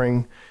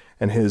suffering,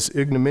 and his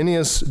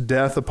ignominious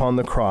death upon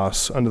the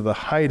cross under the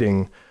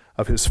hiding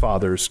of his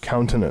Father's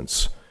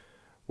countenance.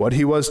 What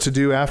he was to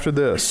do after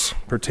this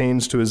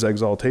pertains to his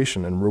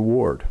exaltation and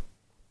reward.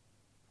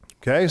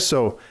 Okay,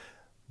 so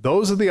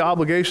those are the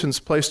obligations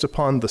placed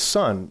upon the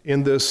Son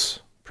in this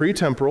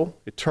pre-temporal,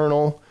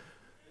 eternal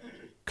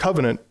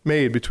covenant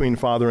made between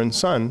Father and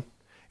Son.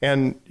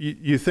 And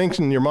you think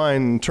in your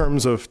mind in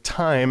terms of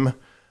time,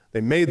 they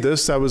made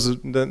this,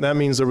 that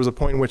means there was a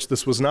point in which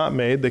this was not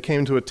made. They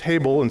came to a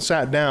table and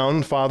sat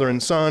down, Father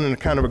and Son, and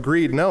kind of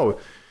agreed. No,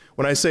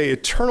 when I say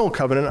eternal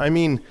covenant, I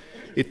mean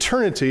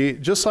eternity,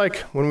 just like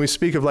when we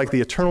speak of like the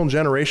eternal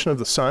generation of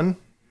the Son.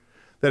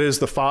 That is,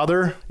 the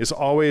Father is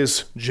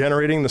always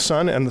generating the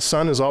Son, and the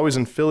Son is always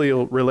in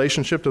filial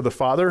relationship to the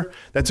Father.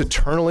 That's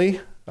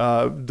eternally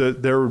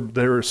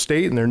their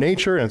state and their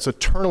nature, and it's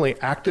eternally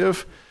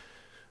active.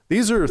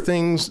 These are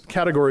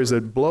categories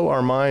that blow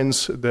our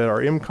minds, that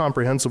are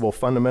incomprehensible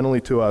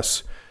fundamentally to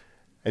us,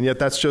 and yet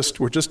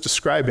we're just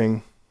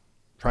describing,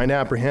 trying to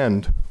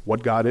apprehend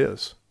what God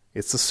is.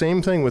 It's the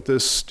same thing with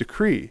this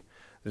decree.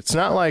 It's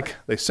not like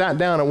they sat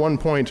down at one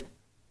point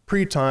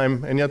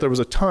pre-time, and yet there was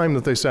a time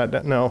that they sat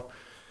down. No.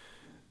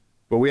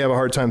 But we have a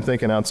hard time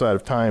thinking outside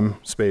of time,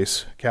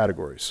 space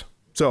categories.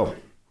 So,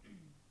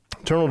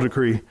 eternal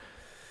decree,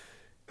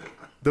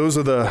 those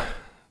are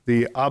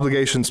the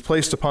obligations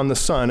placed upon the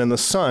Son, and the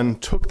Son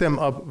took them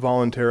up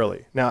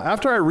voluntarily. Now,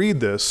 after I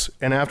read this,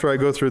 and after I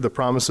go through the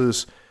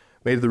promises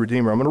made to the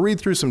Redeemer, I'm going to read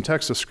through some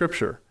text of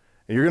Scripture,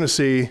 and you're going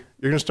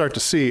to start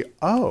to see,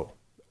 oh,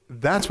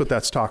 that's what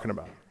that's talking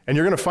about. And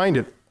you're going to find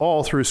it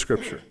all through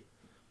Scripture.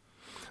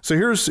 So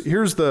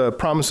here's the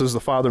promises the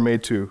Father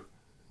made to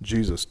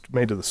Jesus,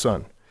 made to the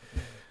Son.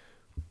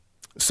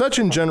 Such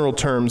in general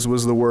terms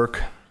was the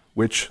work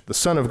which the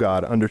Son of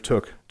God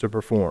undertook to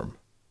perform.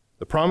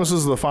 The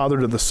promises of the Father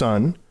to the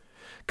Son,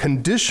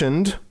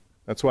 conditioned,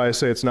 that's why I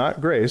say it's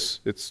not grace,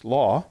 it's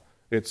law,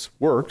 it's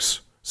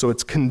works, so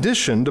it's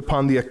conditioned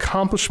upon the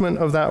accomplishment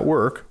of that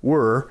work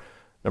were,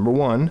 number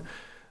one,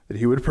 that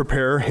he would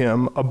prepare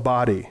him a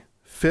body,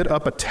 fit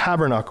up a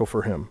tabernacle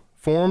for him,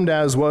 formed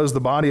as was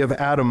the body of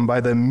Adam by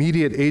the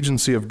immediate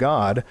agency of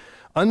God,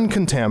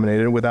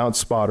 uncontaminated, without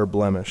spot or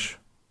blemish.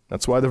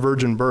 That's why the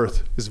virgin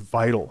birth is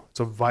vital. It's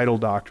a vital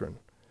doctrine.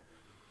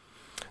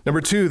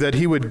 Number two, that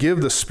he would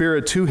give the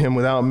Spirit to him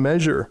without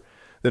measure,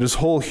 that his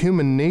whole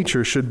human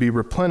nature should be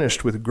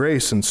replenished with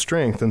grace and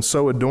strength, and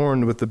so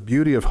adorned with the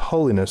beauty of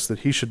holiness that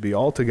he should be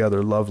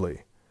altogether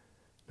lovely.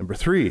 Number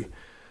three,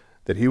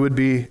 that he would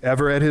be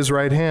ever at his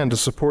right hand to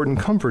support and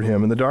comfort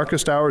him in the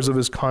darkest hours of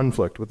his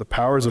conflict with the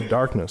powers of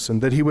darkness,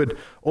 and that he would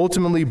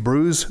ultimately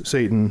bruise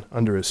Satan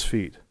under his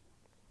feet.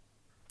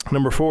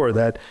 Number four,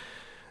 that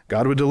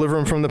God would deliver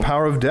him from the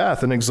power of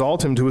death and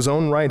exalt him to his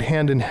own right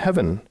hand in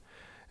heaven,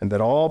 and that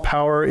all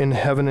power in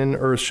heaven and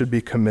earth should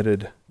be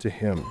committed to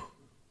him.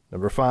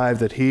 Number five,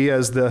 that he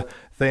as the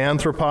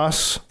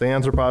theanthropos,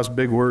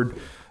 big word,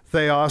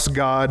 theos,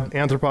 God,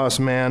 anthropos,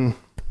 man,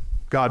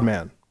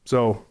 God-man.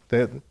 So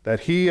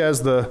that he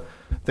as the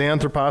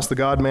theanthropos, the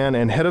God-man,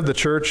 and head of the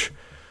church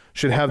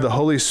should have the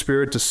Holy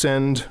Spirit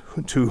descend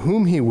to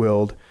whom he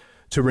willed,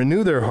 to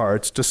renew their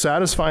hearts, to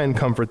satisfy and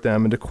comfort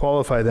them, and to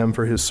qualify them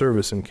for his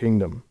service and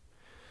kingdom.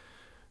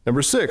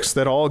 Number six,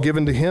 that all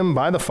given to him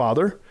by the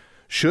Father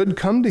should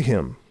come to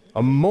him,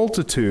 a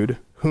multitude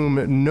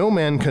whom no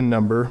man can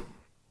number,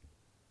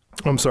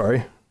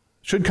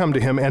 should come to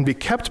him and be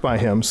kept by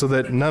him so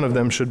that none of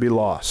them should be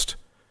lost.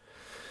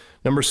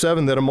 Number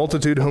seven, that a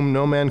multitude whom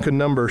no man could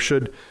number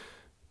should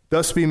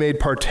thus be made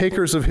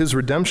partakers of his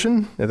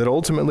redemption, and that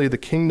ultimately the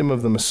kingdom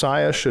of the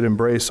Messiah should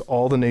embrace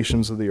all the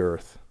nations of the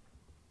earth.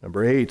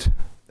 Number eight,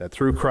 that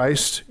through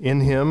Christ,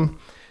 in him,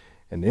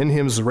 and in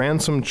his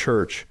ransomed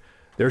church,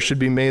 there should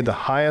be made the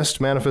highest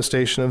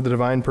manifestation of the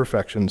divine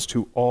perfections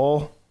to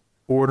all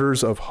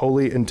orders of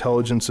holy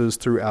intelligences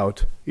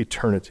throughout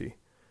eternity.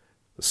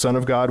 The Son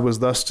of God was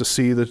thus to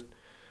see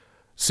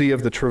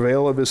of the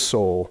travail of his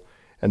soul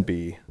and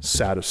be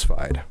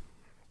satisfied.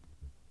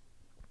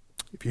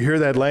 If you hear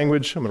that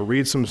language, I'm going to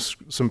read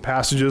some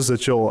passages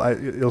that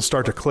you'll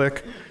start to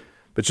click,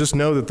 but just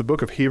know that the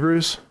book of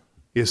Hebrews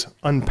is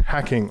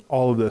unpacking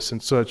all of this in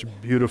such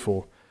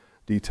beautiful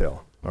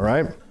detail. All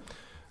right?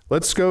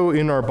 Let's go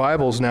in our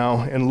Bibles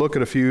now and look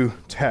at a few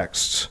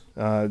texts,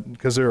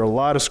 because there are a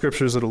lot of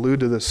scriptures that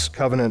allude to this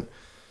covenant.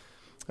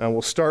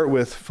 We'll start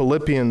with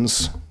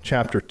Philippians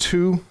chapter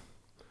 2,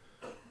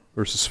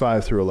 verses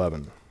 5 through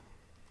 11.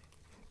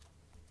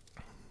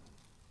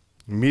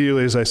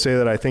 Immediately as I say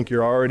that, I think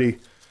you're already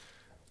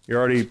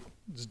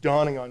it's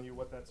dawning on you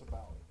what that's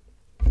about.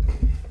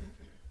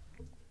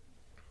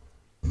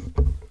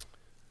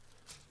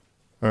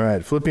 All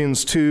right,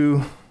 Philippians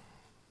 2,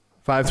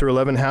 5 through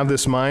 11, have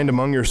this mind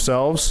among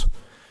yourselves,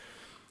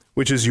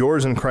 which is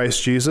yours in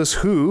Christ Jesus,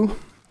 who,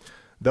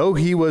 though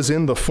he was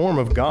in the form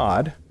of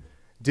God,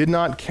 did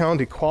not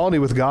count equality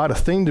with God a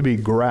thing to be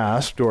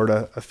grasped or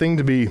a thing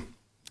to be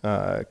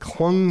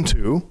clung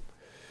to,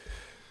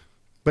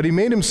 but he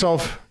made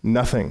himself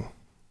nothing,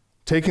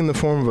 taking the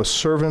form of a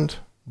servant,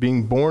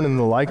 being born in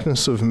the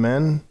likeness of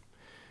men,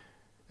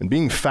 and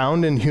being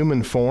found in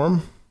human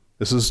form.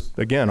 This is,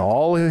 again,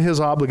 all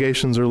his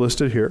obligations are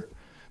listed here.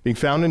 Being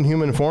found in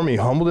human form, he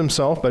humbled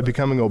himself by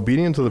becoming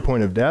obedient to the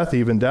point of death,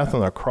 even death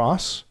on a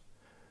cross.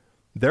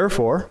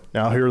 Therefore,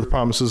 now here are the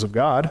promises of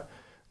God.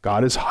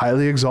 God has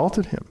highly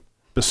exalted him,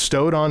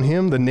 bestowed on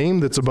him the name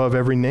that's above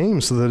every name,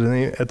 so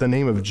that at the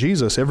name of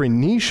Jesus, every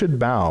knee should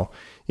bow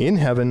in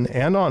heaven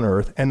and on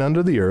earth and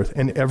under the earth,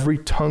 and every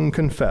tongue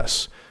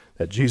confess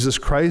that Jesus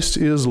Christ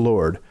is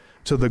Lord,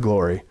 to the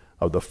glory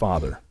of the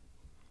Father.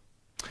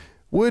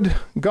 Would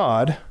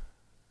God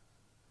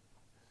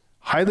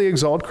highly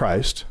exalt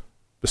Christ,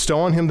 bestow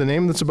on him the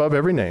name that's above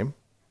every name,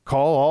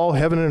 call all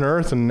heaven and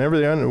earth and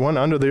everyone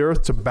under the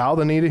earth to bow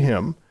the knee to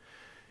him,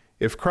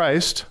 if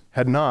Christ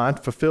had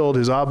not fulfilled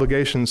his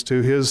obligations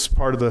to his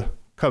part of the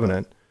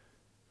covenant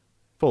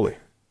fully?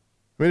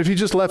 I mean, if he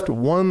just left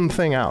one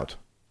thing out,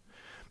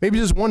 maybe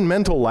just one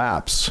mental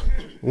lapse,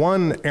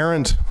 one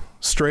errant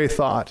stray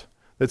thought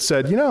that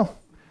said,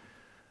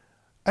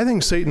 I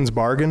think Satan's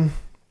bargain,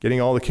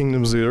 getting all the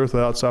kingdoms of the earth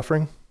without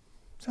suffering,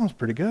 sounds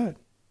pretty good.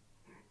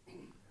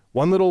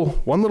 One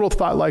little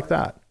thought like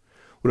that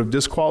would have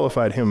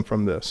disqualified him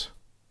from this.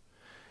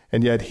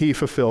 And yet he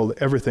fulfilled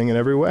everything in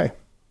every way.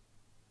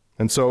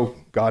 And so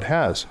God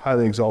has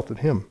highly exalted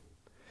him.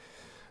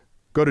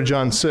 Go to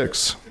John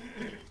 6.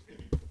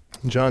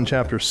 John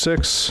chapter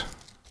 6,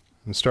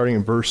 and starting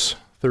in verse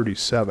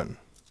 37.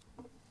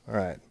 All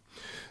right.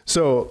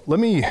 So let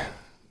me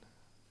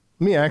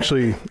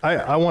actually,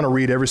 I want to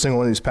read every single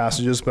one of these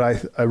passages,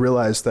 but I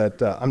realize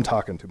that I'm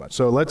talking too much.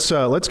 So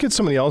let's get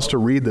somebody else to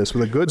read this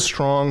with a good,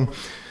 strong,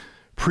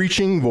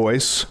 preaching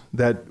voice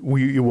that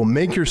you will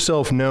make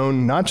yourself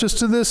known, not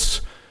just in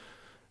this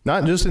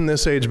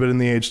age, but in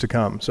the age to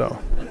come. So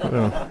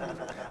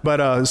But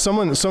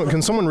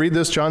can someone read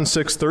this? John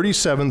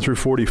 6:37 through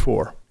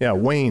 44. Yeah,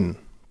 Wayne.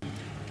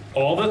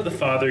 All that the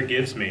Father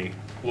gives me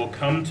will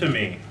come to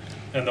me,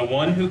 and the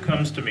one who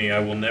comes to me I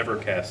will never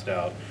cast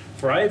out.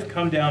 For I have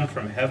come down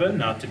from heaven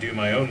not to do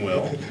my own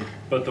will,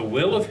 but the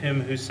will of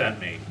him who sent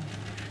me.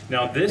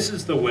 Now this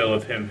is the will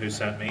of him who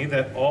sent me,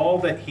 that all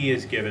that he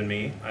has given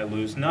me I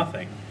lose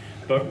nothing,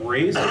 but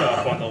raise it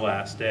up on the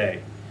last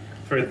day.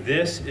 For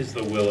this is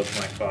the will of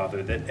my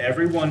Father, that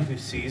everyone who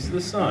sees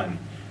the Son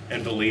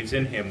and believes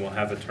in him will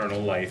have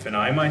eternal life, and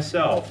I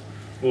myself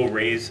will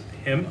raise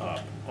him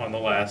up on the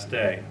last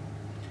day.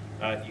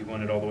 You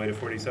want it all the way to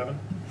 47?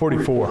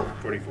 44.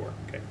 44,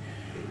 okay.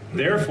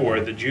 Therefore,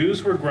 the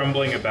Jews were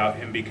grumbling about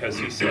him because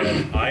he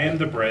said, I am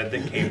the bread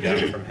that came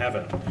down from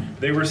heaven.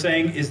 They were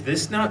saying, is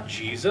this not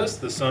Jesus,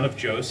 the son of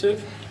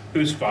Joseph,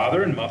 whose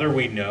father and mother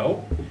we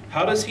know?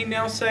 How does he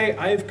now say,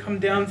 I have come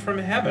down from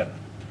heaven?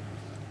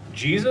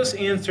 Jesus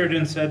answered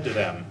and said to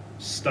them,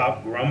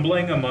 stop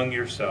grumbling among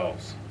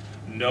yourselves.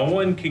 No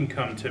one can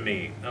come to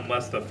me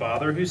unless the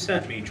Father who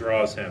sent me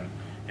draws him,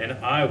 and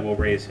I will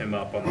raise him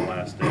up on the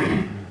last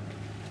day.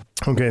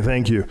 Okay,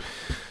 thank you.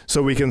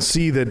 So we can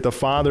see that the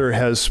Father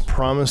has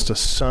promised a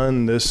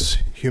Son this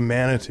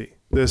humanity,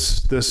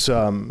 this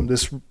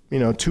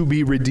to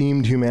be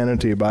redeemed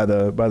humanity by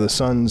the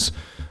Son's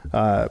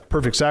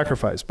perfect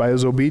sacrifice, by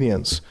his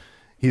obedience.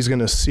 He's going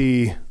to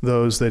see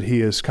those that he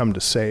has come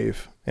to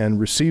save and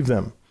receive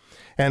them.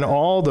 And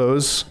all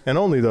those, and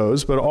only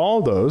those, but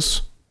all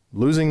those,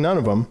 losing none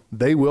of them,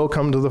 they will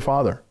come to the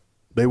Father.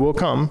 They will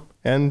come,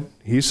 and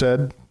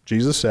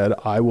Jesus said,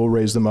 I will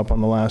raise them up on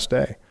the last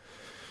day.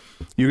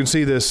 You can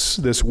see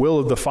this will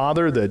of the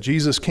Father that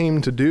Jesus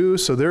came to do.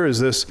 So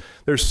there's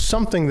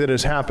something that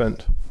has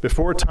happened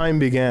before time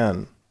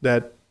began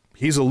that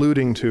he's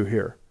alluding to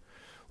here.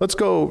 Let's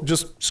go,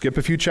 just skip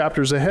a few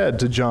chapters ahead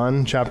to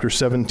John chapter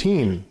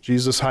 17,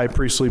 Jesus' high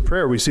priestly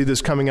prayer. We see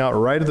this coming out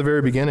right at the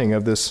very beginning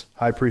of this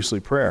high priestly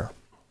prayer.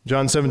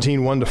 John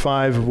 17,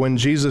 1-5, when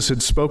Jesus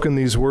had spoken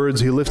these words,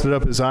 he lifted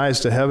up his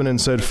eyes to heaven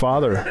and said,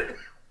 Father,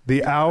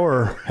 the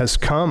hour has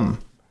come.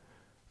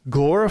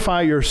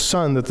 Glorify your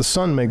Son, that the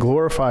Son may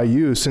glorify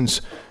you,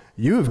 since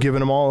you have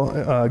given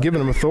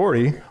him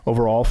authority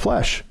over all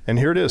flesh. And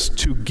here it is,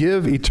 to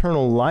give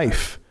eternal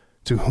life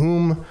to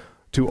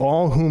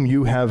all whom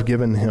you have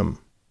given him.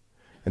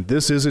 And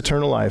this is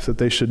eternal life, that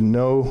they should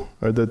know,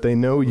 or that they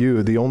know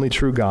you, the only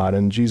true God,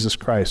 and Jesus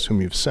Christ,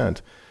 whom you've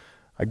sent.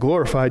 I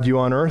glorified you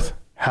on earth,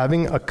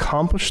 having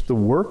accomplished the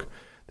work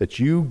that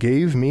you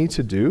gave me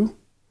to do.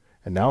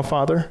 And now,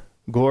 Father,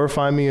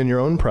 glorify me in your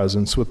own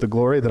presence with the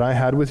glory that I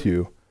had with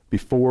you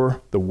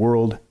before the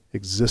world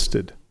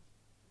existed.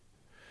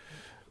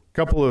 A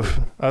couple of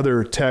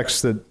other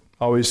texts that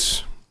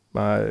always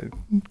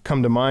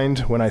come to mind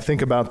when I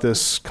think about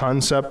this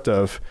concept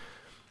of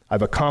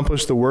I've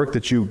accomplished the work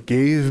that you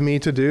gave me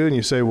to do. And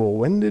you say, well,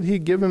 when did he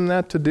give him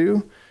that to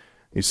do?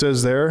 He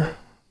says there,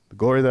 the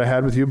glory that I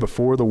had with you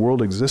before the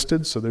world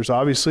existed. So there's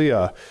obviously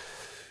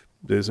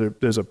there's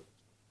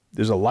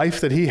a life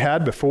that he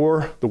had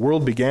before the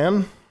world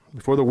began,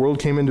 before the world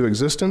came into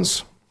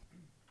existence.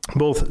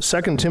 Both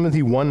 2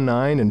 Timothy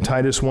 1:9 and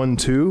Titus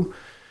 1:2,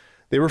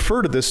 they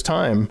refer to this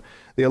time.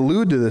 They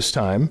allude to this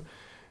time.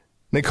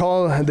 They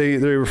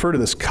refer to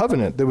this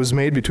covenant that was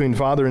made between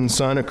Father and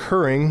Son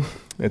occurring.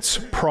 It's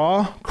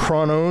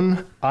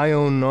chronon,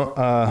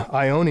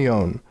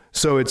 ionion.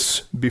 So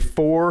it's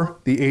before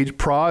the age.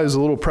 Is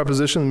a little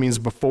preposition that means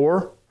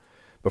before,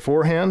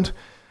 beforehand.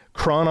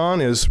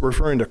 Chronon is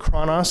referring to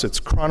chronos. It's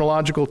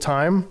chronological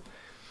time.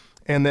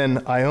 And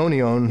then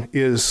ionion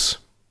is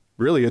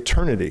really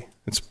eternity.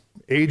 It's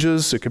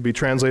ages. It could be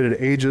translated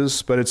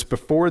ages, but it's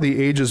before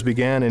the ages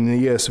began in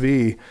the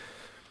ESV.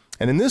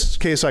 And in this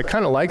case, I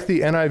kind of like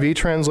the NIV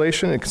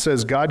translation. It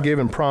says God gave,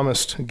 2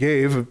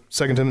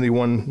 Timothy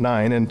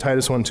 1:9, and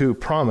Titus 1:2,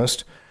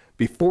 promised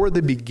before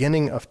the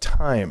beginning of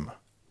time.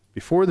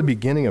 Before the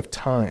beginning of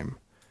time.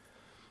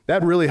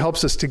 That really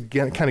helps us to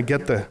get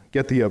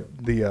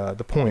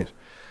the point.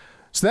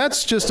 So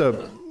that's just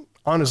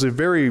honestly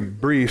very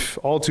brief,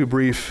 all too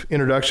brief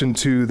introduction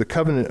to the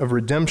covenant of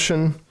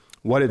redemption,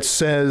 what it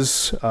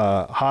says.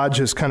 Hodge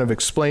has kind of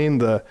explained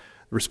the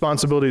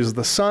responsibilities of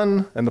the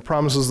Son and the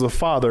promises of the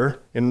Father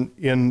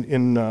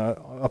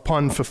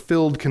upon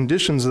fulfilled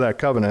conditions of that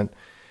covenant.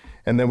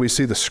 And then we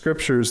see the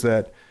scriptures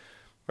that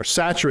are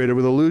saturated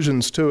with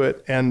allusions to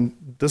it. And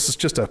this is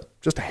just a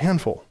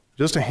handful.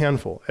 Just a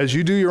handful. As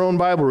you do your own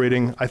Bible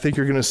reading, I think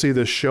you're going to see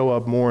this show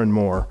up more and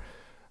more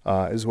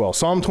as well.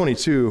 Psalm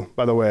 22,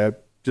 by the way,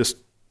 that's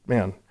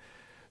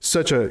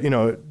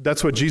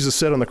what Jesus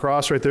said on the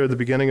cross right there at the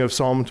beginning of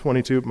Psalm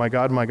 22. My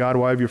God,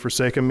 why have you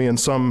forsaken me? And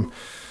some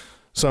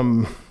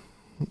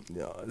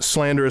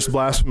slanderous,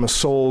 blasphemous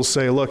souls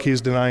say, look,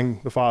 he's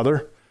denying the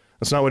Father.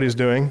 That's not what he's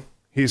doing.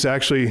 He's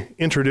actually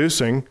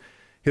introducing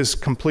his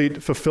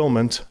complete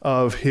fulfillment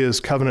of his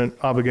covenant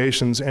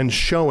obligations and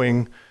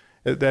showing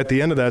at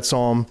the end of that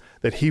psalm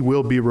that he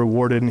will be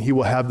rewarded and he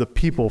will have the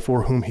people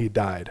for whom he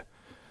died.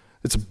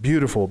 It's a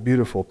beautiful,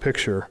 beautiful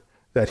picture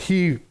that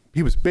he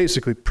He was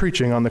basically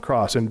preaching on the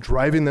cross and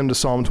driving them to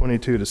Psalm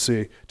 22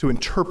 to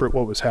interpret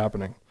what was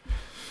happening.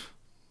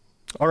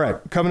 All right,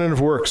 covenant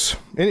of works.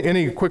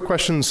 Any quick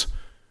questions?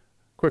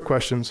 Quick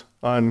questions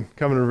on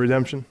covenant of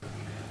redemption?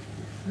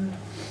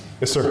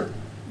 Yes, sir.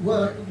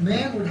 Well,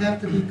 man would have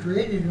to be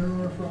created in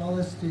order for all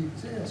this to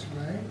exist,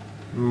 right?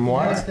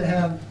 Why? He has to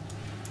have,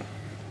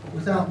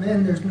 without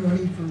men, there's no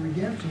need for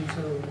redemption,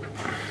 so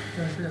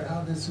trying to figure out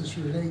how this is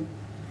relate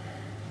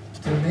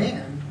to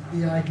man,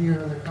 the idea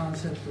or the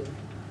concept of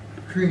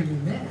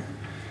creating man.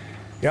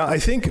 Yeah, I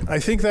think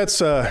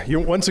that's,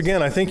 once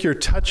again, I think you're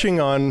touching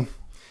on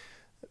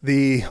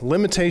the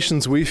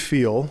limitations we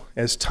feel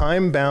as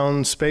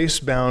time-bound,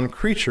 space-bound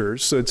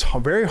creatures. So it's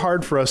very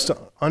hard for us to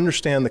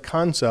understand the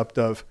concept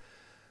of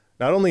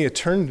not only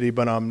eternity,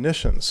 but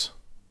omniscience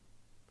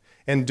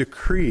and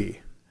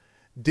decree.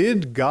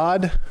 Did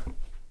God,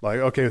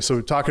 so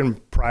we're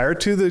talking prior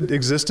to the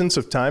existence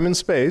of time and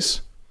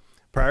space,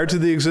 prior to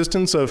the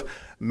existence of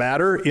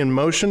matter in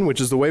motion, which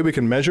is the way we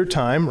can measure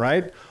time,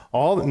 right?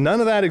 None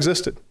of that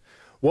existed.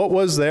 What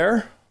was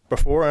there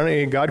before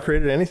God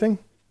created anything?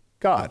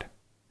 God.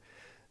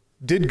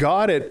 Did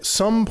God at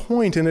some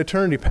point in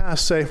eternity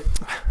past say,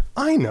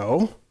 I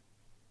know,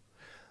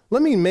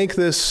 let me make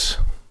this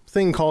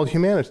thing called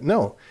humanity?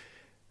 No.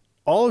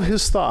 All of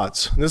his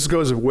thoughts, and this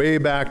goes way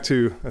back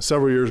to,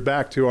 several years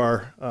back to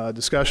our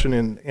discussion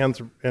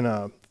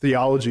in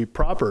theology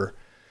proper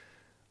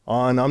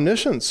on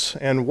omniscience.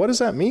 And what does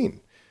that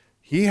mean?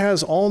 He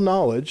has all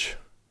knowledge,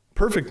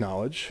 perfect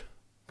knowledge,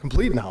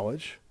 complete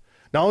knowledge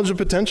of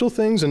potential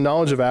things and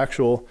knowledge of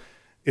actual.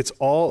 It's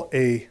all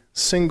a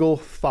single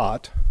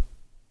thought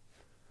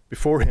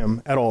before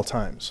him at all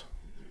times.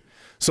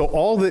 So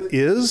all that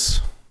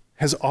is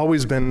has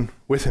always been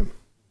with him.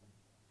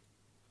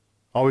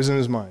 Always in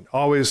his mind.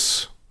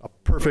 Always a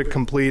perfect,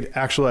 complete,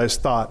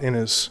 actualized thought in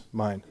his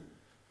mind.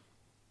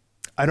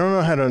 I don't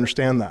know how to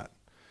understand that.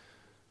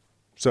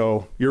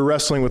 So you're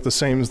wrestling with the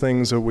same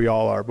things that we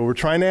all are, but we're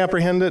trying to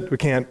apprehend it. We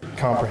can't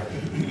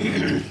comprehend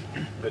it.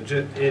 But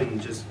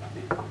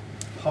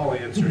Paul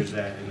answers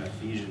that in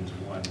Ephesians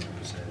 1, where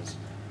he says,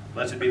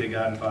 "Blessed be the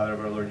God and Father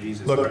of our Lord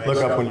Jesus Christ."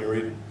 Look up when you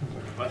read.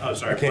 Oh,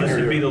 sorry.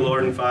 Blessed be the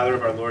Lord and Father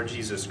of our Lord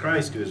Jesus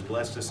Christ, who has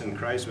blessed us in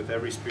Christ with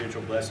every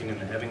spiritual blessing in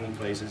the heavenly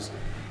places,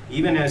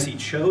 even as he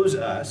chose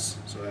us,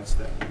 so that's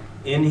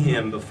in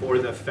him before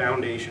the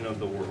foundation of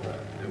the world,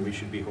 that we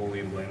should be holy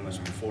and blameless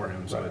before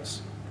him. So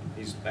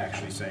he's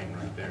actually saying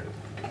right there.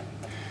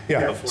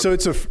 Yeah, so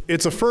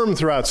it's affirmed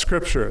throughout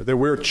Scripture that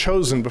we're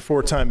chosen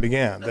before time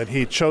began, that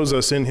he chose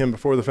us in him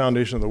before the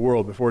foundation of the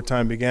world, before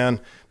time began,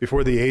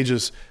 before the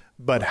ages.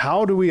 But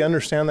how do we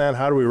understand that?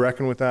 How do we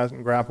reckon with that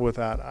and grapple with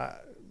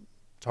that?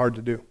 It's hard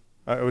to do.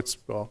 It's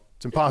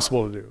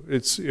impossible to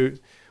do.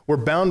 We're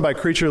bound by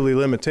creaturely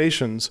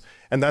limitations,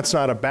 and that's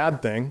not a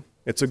bad thing.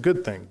 It's a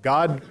good thing.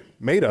 God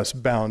made us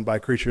bound by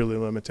creaturely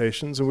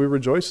limitations, and we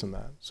rejoice in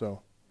that.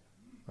 So,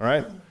 all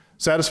right.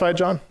 Satisfied,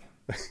 John?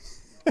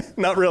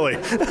 Not really.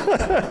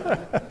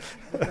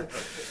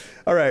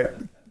 All right.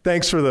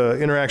 Thanks for the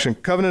interaction.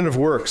 Covenant of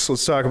works.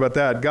 Let's talk about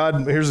that.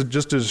 God, here's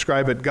just to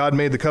describe it. God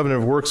made the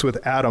covenant of works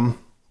with Adam.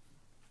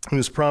 He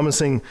was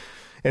promising,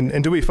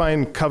 and do we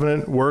find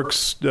covenant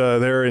works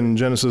there in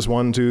Genesis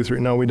 1, 2, 3?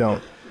 No, we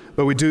don't.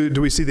 But we do.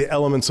 Do we see the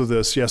elements of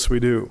this? Yes, we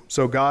do.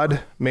 So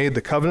God made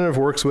the covenant of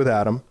works with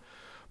Adam,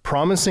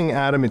 promising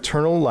Adam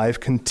eternal life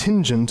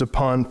contingent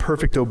upon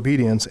perfect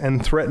obedience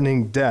and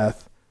threatening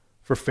death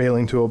for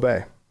failing to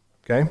obey.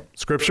 Okay?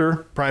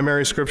 Scripture,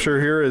 primary scripture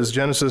here is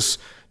Genesis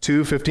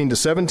 2, 15 to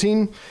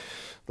 17.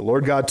 The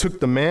Lord God took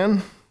the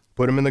man,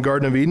 put him in the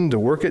Garden of Eden to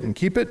work it and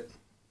keep it.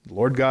 The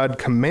Lord God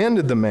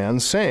commanded the man,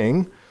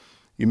 saying,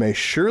 "You may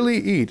surely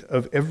eat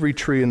of every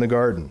tree in the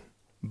garden,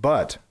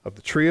 but of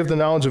the tree of the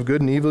knowledge of good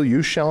and evil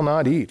you shall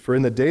not eat, for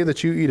in the day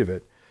that you eat of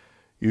it,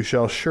 you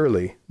shall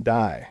surely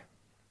die."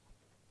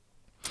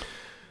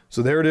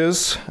 So there it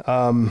is.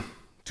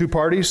 Two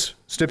parties,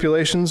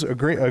 stipulations,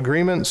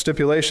 agreement,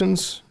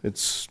 stipulations.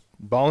 It's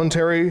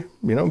voluntary.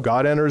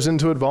 God enters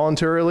into it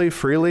voluntarily,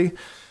 freely.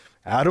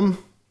 Adam,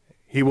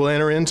 he will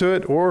enter into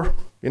it, or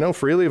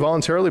freely,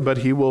 voluntarily, but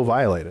he will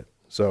violate it.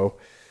 So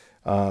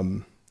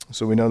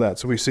we know that.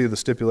 So we see the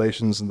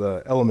stipulations and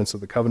the elements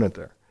of the covenant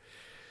there.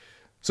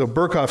 So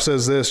Berkhoff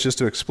says this, just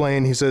to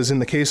explain. He says, in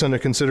the case under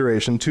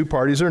consideration, two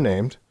parties are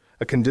named,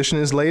 a condition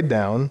is laid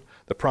down,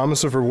 the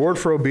promise of reward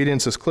for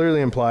obedience is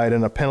clearly implied,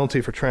 and a penalty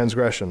for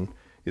transgression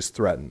is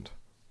threatened.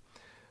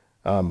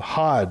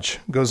 Hodge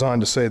goes on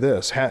to say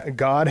this,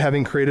 God,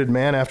 having created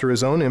man after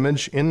his own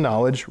image, in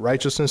knowledge,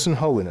 righteousness, and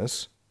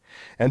holiness,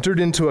 entered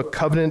into a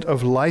covenant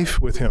of life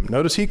with him.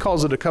 Notice he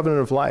calls it a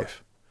covenant of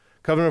life.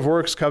 Covenant of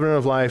works, covenant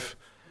of life.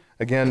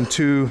 Again,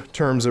 two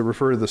terms that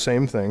refer to the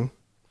same thing.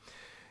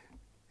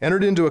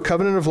 Entered into a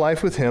covenant of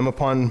life with him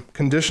upon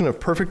condition of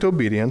perfect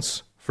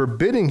obedience,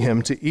 forbidding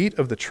him to eat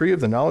of the tree of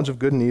the knowledge of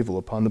good and evil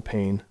upon the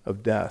pain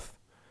of death.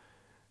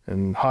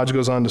 And Hodge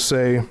goes on to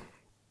say,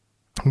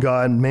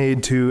 God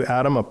made to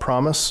Adam a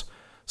promise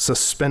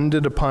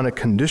suspended upon a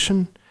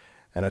condition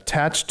and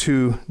attached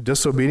to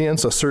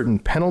disobedience a certain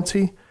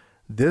penalty.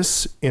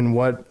 This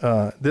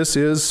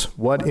is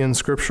what in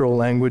scriptural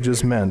language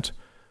is meant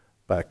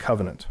by a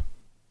covenant.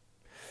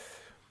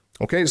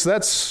 Okay, so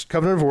that's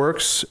covenant of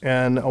works,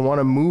 and I want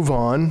to move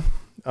on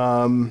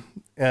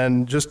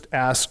and just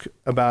ask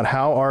about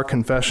how our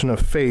confession of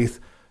faith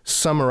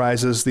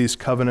summarizes these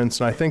covenants,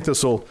 and I think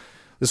this will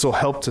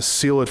help to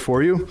seal it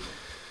for you.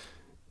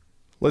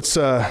 Let's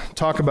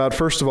talk about,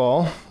 first of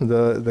all,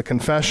 the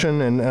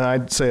confession, and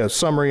I'd say a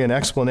summary and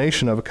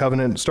explanation of a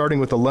covenant, starting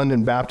with the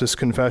London Baptist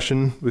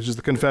Confession, which is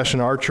the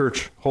confession our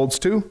church holds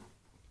to.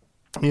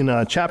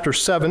 In chapter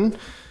 7,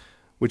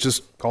 which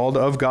is called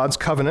Of God's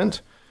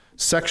Covenant,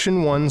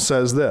 section 1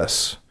 says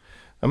this.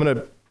 I'm going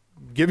to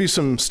give you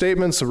some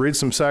statements, I'll read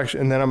some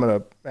section, and then I'm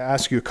going to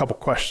ask you a couple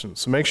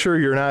questions. So make sure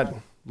you're not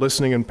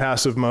listening in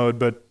passive mode,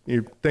 but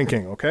you're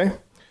thinking, okay?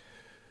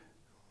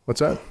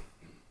 What's that?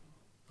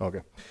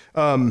 Okay.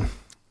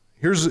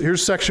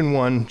 Here's section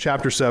 1,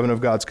 chapter 7 of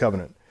God's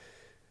Covenant.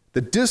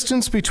 The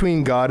distance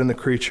between God and the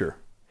creature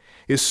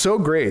is so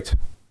great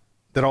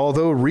that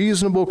although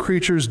reasonable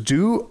creatures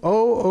do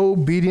owe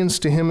obedience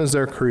to him as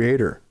their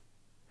creator,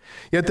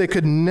 yet they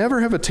could never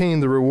have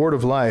attained the reward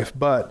of life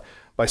but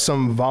by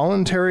some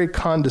voluntary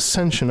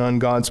condescension on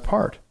God's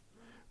part,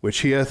 which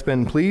he hath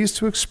been pleased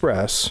to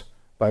express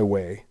by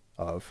way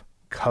of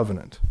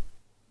covenant.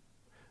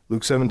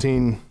 Luke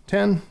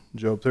 17:10,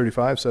 Job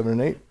 35:7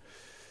 and 8.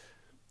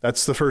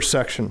 That's the first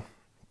section.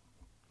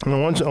 And I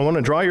want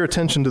to draw your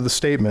attention to the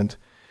statement,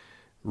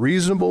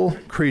 reasonable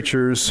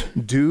creatures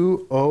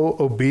do owe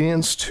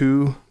obedience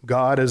to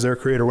God as their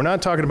creator. We're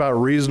not talking about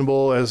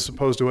reasonable as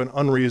opposed to an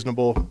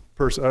unreasonable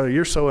person.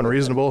 You're so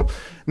unreasonable.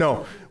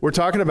 No, we're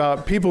talking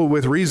about people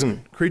with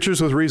reason,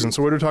 creatures with reason.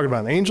 So what are we talking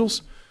about?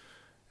 Angels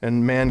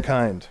and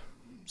mankind.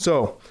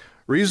 So,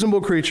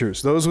 reasonable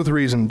creatures, those with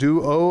reason,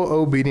 do owe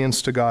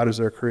obedience to God as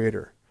their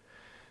creator.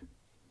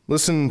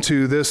 Listen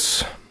to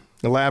this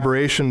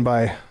elaboration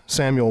by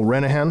Samuel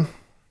Renahan.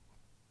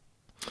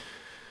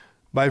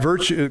 By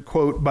virtue,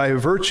 quote, by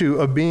virtue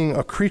of being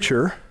a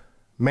creature,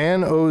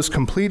 man owes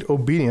complete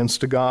obedience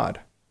to God.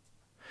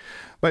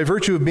 By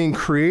virtue of being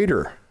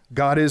creator,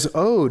 God is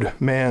owed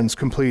man's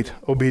complete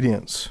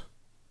obedience.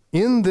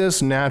 In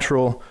this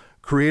natural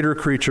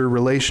creator-creature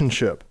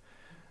relationship,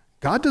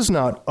 God does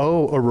not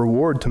owe a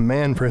reward to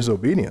man for his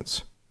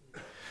obedience.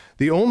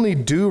 The only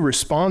due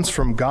response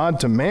from God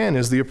to man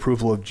is the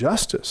approval of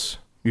justice.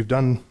 You've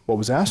done what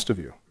was asked of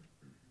you.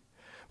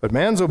 But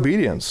man's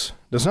obedience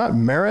does not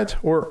merit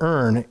or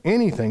earn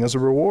anything as a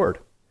reward.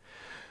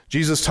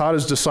 Jesus taught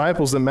his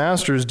disciples that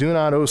masters do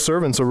not owe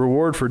servants a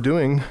reward for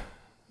doing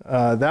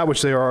that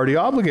which they are already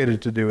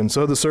obligated to do. And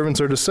so the servants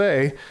are to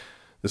say,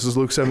 this is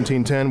Luke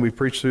 17:10, we've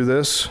preached through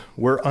this,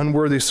 we're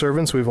unworthy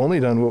servants, we've only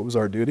done what was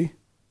our duty.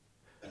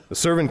 The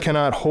servant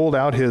cannot hold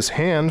out his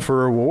hand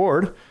for a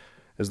reward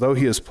as though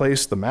he has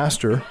placed the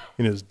master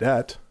in his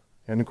debt,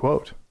 end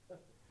quote.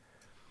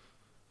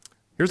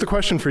 Here's the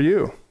question for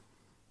you,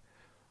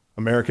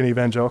 American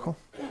evangelical.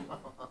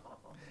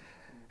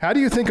 How do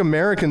you think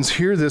Americans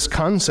hear this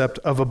concept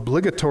of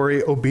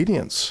obligatory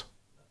obedience,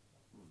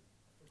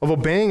 of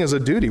obeying as a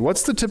duty?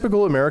 What's the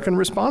typical American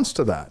response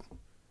to that?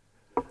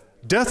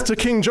 Death to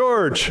King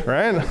George,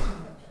 right?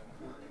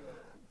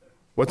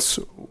 What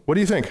do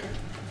you think?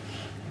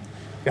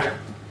 Yeah.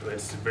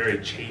 It's a very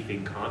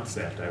chafing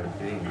concept, I would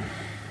think.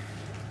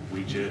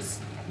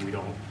 We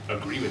don't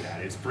agree with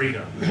that. It's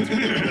freedom. That's the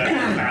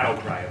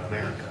battle cry of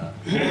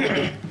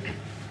America.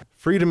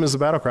 Freedom is the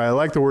battle cry. I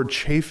like the word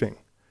chafing.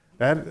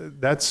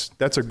 That's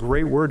a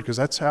great word because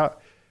that's how.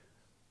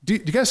 Do you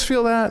guys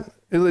feel that?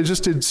 It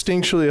just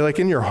instinctually, like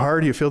in your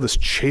heart, you feel this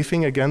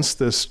chafing against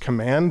this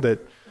command that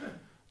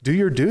do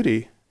your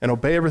duty and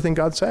obey everything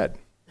God said.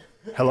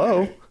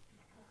 Hello?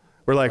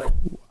 We're like,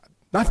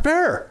 not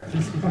fair.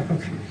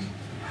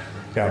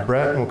 Yeah,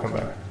 Brett, we'll come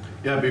back.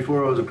 Yeah,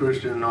 before I was a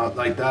Christian,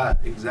 like that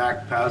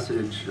exact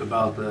passage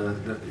about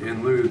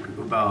in Luke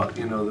about,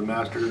 the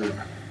master,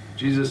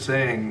 Jesus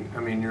saying,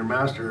 your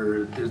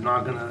master is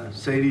not going to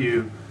say to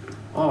you,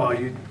 oh,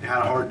 you had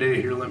a hard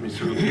day, here, let me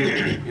serve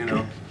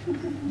you,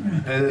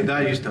 And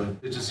that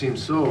it just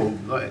seems so,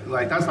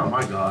 like that's not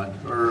my God,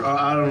 or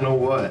I don't know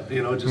what,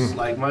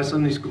 like my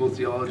Sunday school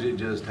theology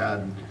just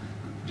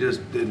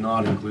did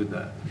not include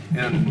that.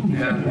 And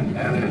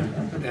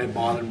it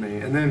bothered me.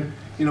 And then,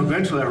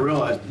 eventually I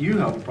realized you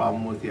have a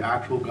problem with the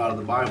actual God of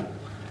the Bible.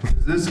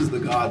 This is the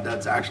God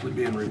that's actually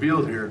being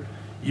revealed here.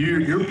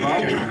 Your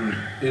problem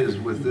is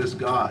with this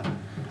God.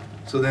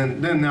 So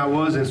then that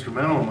was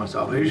instrumental in my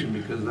salvation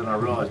because then I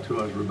realized who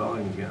I was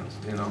rebelling against,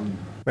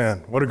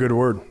 Man, what a good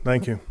word.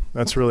 Thank you.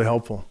 That's really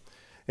helpful.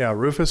 Yeah,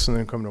 Rufus, and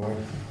then come to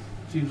Wayne.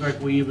 Seems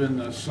like we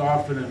even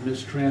soften and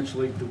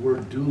mistranslate the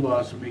word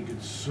doulos and make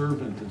it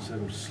servant instead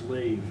of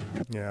slave.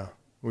 Yeah,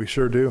 we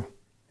sure do.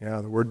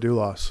 Yeah, the word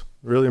doulos.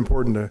 Really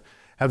important to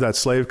have that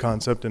slave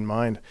concept in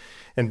mind.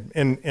 And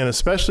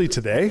especially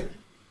today,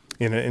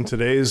 in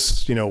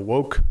today's,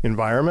 woke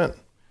environment,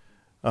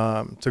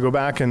 to go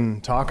back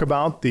and talk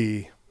about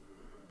there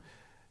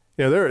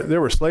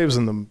were slaves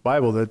in the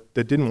Bible that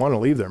didn't want to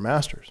leave their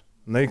masters.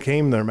 And they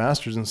came to their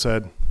masters and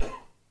said,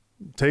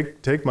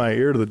 take my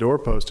ear to the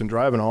doorpost and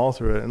drive an awl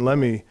through it, and let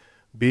me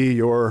be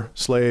your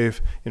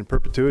slave in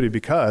perpetuity,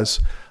 because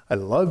I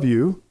love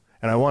you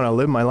and I want to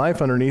live my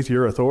life underneath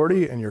your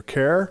authority and your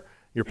care,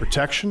 your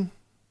protection,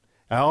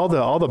 all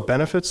the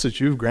benefits that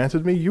you've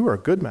granted me. You are a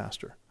good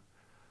master.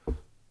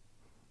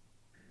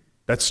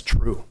 That's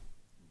true.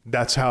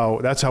 That's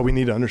how we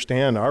need to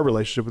understand our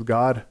relationship with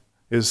God,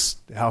 is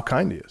how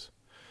kind he is.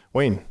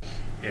 Wayne.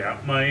 Yeah,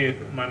 my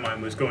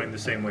mind was going the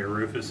same way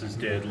Rufus's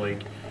did.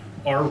 Like,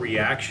 our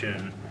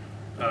reaction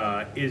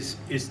is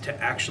to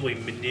actually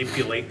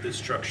manipulate the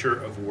structure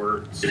of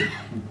words.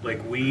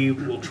 Like, we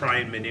will try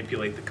and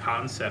manipulate the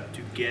concept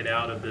to get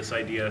out of this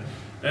idea.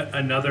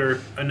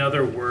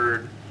 Another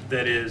word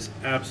that is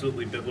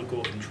absolutely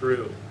biblical and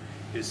true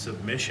is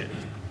submission,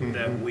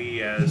 that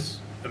we as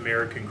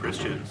American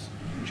Christians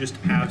just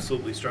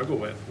absolutely struggle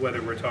with, whether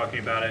we're talking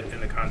about it in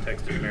the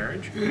context of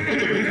marriage, or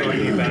we're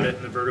talking about it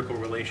in the vertical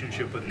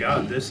relationship with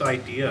God. This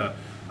idea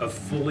of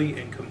fully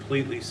and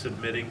completely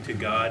submitting to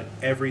God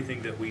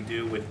everything that we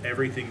do, with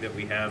everything that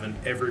we have and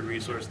every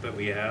resource that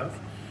we have,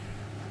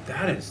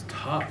 that is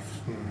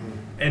tough.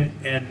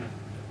 And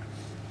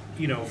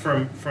you know,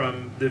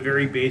 from the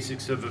very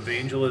basics of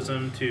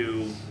evangelism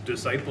to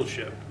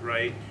discipleship,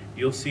 right?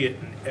 You'll see it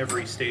in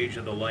every stage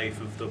of the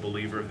life of the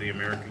believer, of the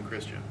American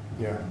Christian.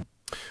 Yeah.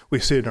 We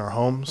see it in our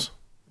homes.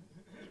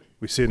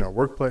 We see it in our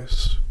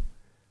workplace.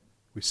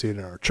 We see it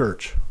in our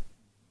church.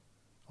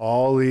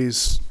 All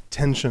these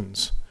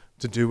tensions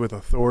to do with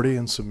authority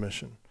and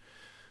submission,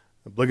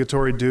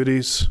 obligatory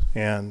duties,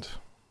 and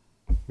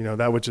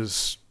that which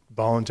is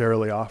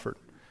voluntarily offered.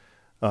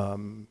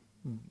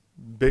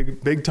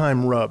 Big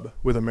time rub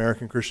with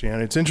American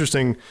Christianity. It's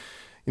interesting.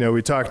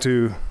 We talk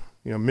to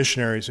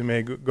missionaries who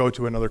may go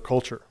to another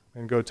culture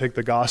and go take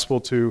the gospel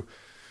to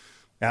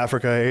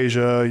Africa,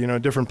 Asia,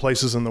 different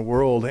places in the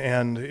world,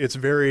 and it's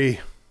very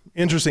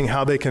interesting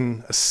how they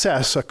can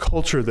assess a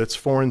culture that's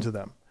foreign to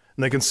them.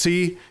 And they can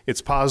see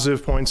its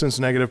positive points and its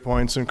negative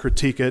points and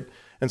critique it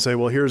and say,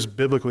 well, here's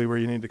biblically where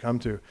you need to come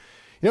to.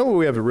 What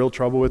we have a real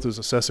trouble with is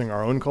assessing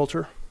our own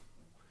culture.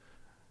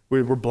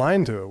 We're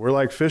blind to it. We're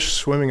like fish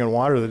swimming in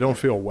water that don't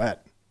feel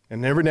wet.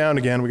 And every now and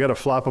again, we got to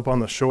flop up on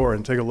the shore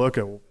and take a look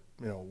at,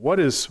 what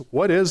is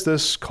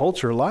this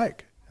culture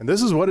like? And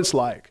this is what it's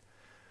like.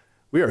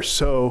 We are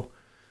so...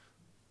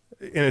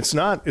 And it's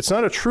not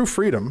a true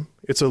freedom.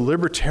 It's a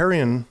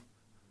libertarian,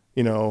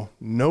 no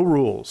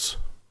rules,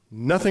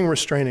 nothing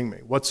restraining me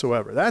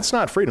whatsoever. That's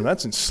not freedom.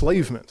 That's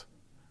enslavement.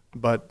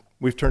 But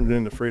we've turned it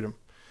into freedom.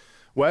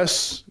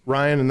 Wes,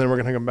 Ryan, and then we're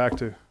going to come back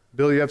to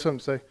Bill. You have something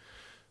to say?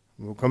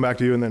 We'll come back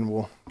to you, and then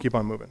we'll keep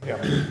on moving.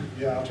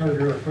 Yeah, I'll try to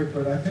be real quick.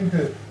 But I think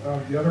that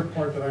the other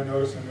part that I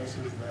notice in this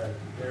is that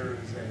there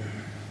is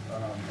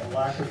a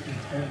lack of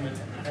contentment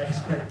and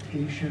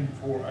expectation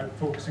for. I'm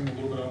focusing a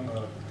little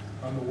bit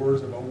on the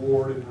words of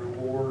award and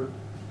reward,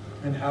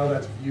 and how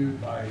that's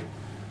viewed by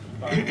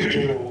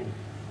the world,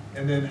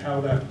 and then how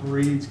that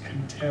breeds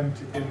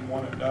contempt in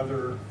one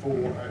another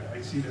for,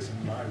 I see this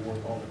in my work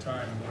all the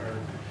time, where,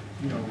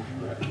 you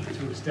have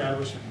to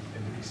establish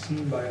and to be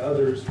seen by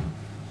others,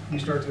 you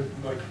start to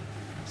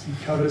see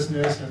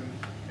covetousness and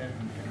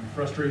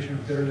frustration,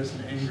 bitterness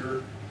and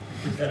anger,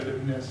 and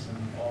competitiveness, and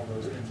all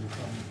those things that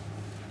come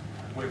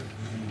with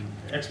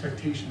the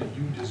expectation that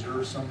you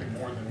deserve something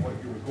more than what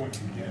you were going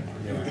to get for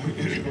doing what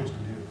you're supposed to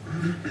do.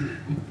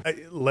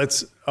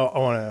 I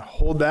want to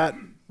hold that,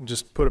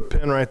 just put a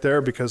pin right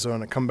there, because I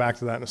want to come back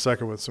to that in a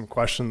second with some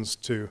questions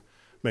to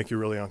make you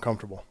really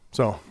uncomfortable.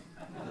 So,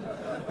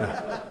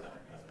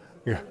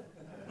 yeah.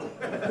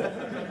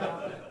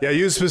 Yeah,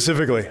 you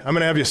specifically. I'm going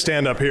to have you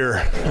stand up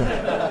here.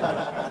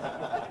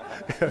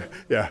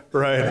 Yeah,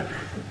 right.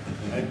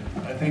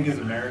 I think as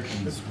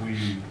Americans,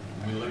 we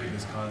look at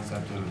this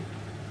concept of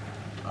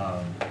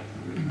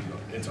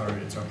it's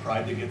our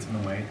pride that gets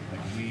in the way.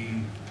 Like,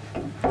 we,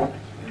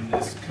 in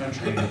this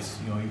country, it's,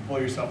 you pull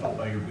yourself up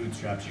by your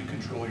bootstraps, you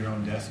control your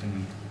own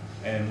destiny.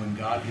 And when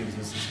God gives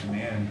us this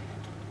command,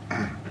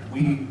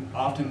 we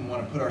often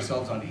want to put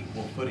ourselves on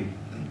equal footing,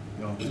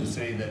 to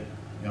say that,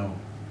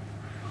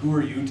 who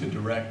are you to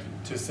direct,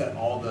 to set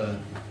all the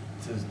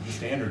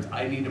standards?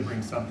 I need to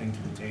bring something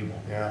to the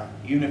table. Yeah.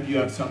 Even if you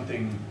have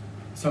something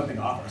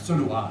offer, so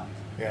do I.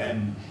 Yeah.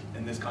 And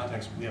in this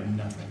context, we have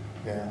nothing.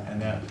 Yeah.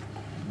 And that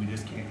we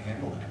just can't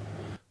handle that.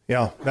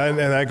 Yeah, and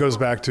that goes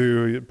back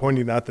to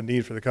pointing out the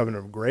need for the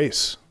covenant of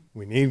grace.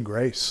 We need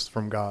grace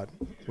from God.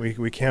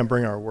 We can't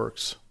bring our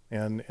works.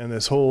 And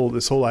this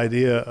whole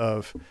idea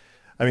of,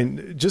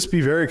 just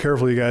be very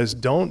careful, you guys.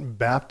 Don't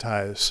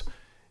baptize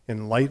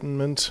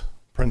Enlightenment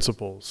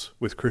principles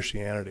with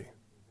Christianity.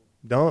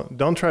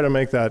 Don't try to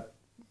make that,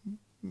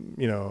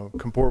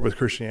 comport with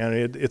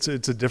Christianity. It's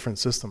a different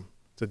system.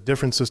 It's a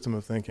different system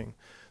of thinking.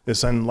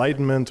 This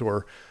Enlightenment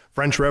or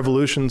French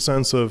Revolution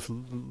sense of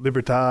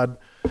libertad,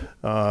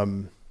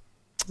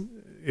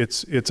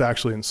 it's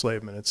actually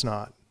enslavement. It's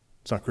not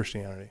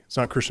Christianity. It's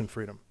not Christian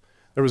freedom.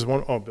 There was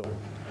one. Oh, Bill.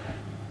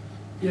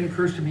 It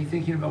occurs to me,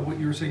 thinking about what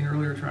you were saying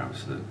earlier,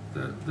 Travis,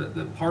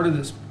 that part of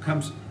this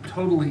becomes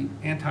totally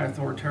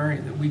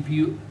anti-authoritarian, that we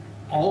view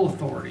all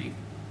authority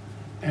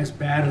as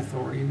bad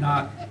authority,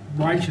 not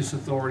righteous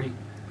authority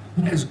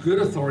as good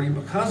authority. And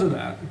because of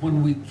that,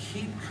 when we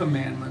keep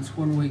commandments,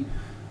 when we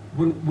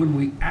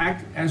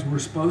act as we're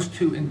supposed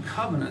to in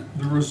covenant,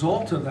 the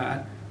result of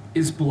that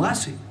is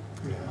blessing.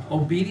 Yeah.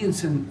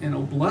 Obedience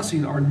and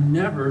blessing are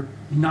never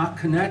not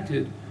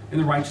connected in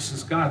the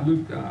righteousness of God.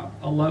 Luke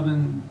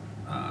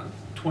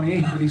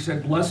 11:28, but he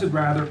said, "Blessed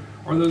rather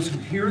are those who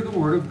hear the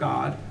word of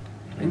God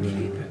and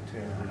keep it."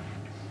 Yeah.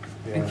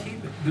 And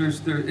keep it.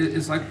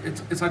 It's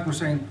like we're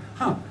saying,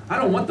 I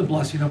don't want the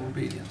blessing of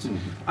obedience.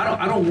 Mm-hmm.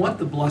 I don't want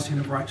the blessing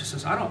of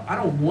righteousness. I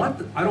don't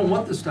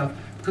want this stuff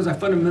because I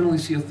fundamentally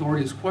see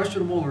authority as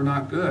questionable or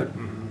not good.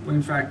 Mm-hmm. When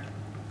in fact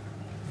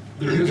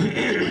there is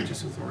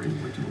righteous authority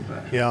we're to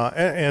obey. Yeah,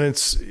 and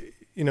it's,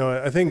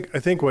 I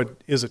think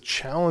what is a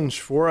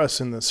challenge for us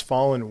in this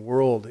fallen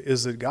world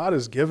is that God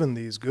has given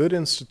these good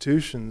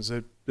institutions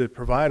that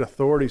provide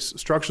authority,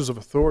 structures of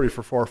authority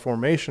for our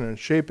formation and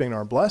shaping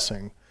our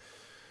blessing.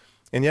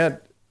 And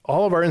yet,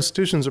 all of our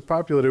institutions are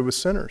populated with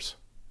sinners.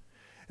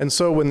 And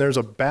so when there's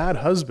a bad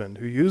husband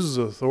who uses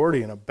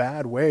authority in a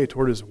bad way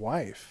toward his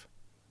wife,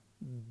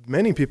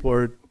 many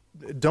people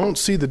don't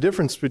see the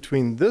difference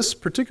between this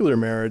particular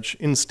marriage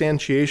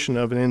instantiation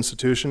of an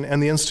institution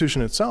and the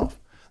institution itself.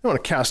 They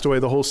want to cast away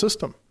the whole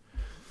system.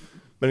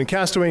 But in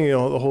casting away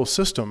the whole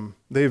system,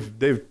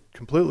 they've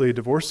completely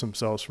divorced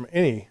themselves from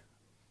any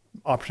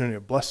opportunity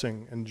of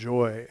blessing and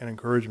joy and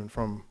encouragement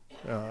from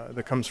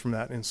that comes from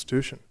that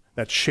institution.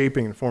 That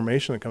shaping and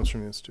formation that comes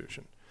from the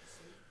institution.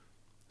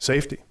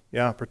 Safety,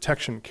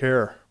 protection,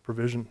 care,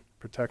 provision,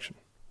 protection.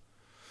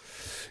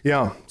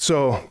 Yeah,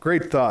 so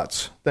great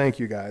thoughts. Thank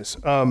you, guys.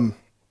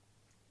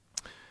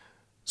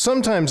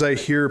 Sometimes I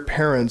hear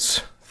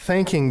parents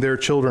thanking their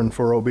children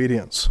for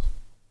obedience.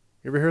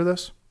 You ever hear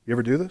this? You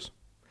ever do this?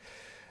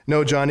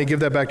 No, Johnny,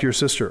 give that back to your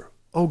sister.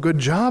 Oh, good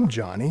job,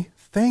 Johnny.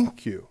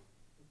 Thank you.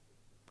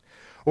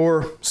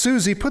 Or,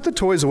 Susie, put the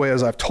toys away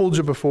as I've told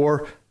you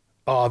before.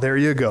 Oh, there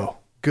you go.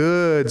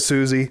 Good,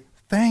 Susie.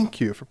 Thank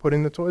you for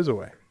putting the toys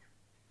away.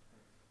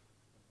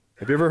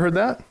 Have you ever heard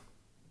that?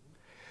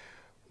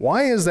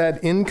 Why is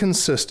that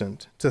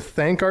inconsistent to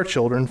thank our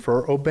children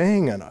for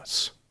obeying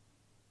us?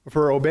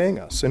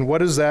 And what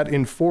does that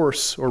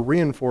enforce or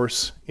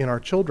reinforce in our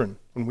children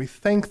when we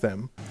thank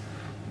them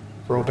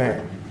for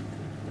obeying?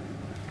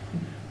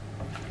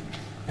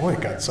 Boy,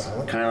 it got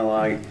silent. Kind of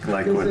like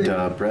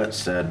what Brett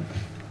said,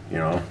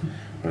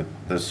 with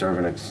the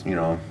servant,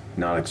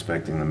 not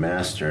expecting the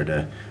master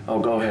to,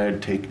 go ahead,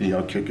 kick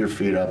your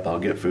feet up, I'll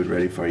get food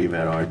ready for you, you've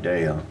had a hard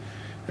day.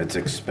 It's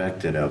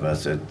expected of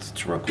us,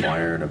 it's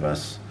required of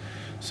us.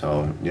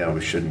 So,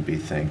 we shouldn't be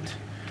thanked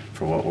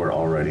for what we're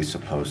already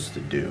supposed to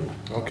do.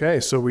 Okay,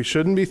 so we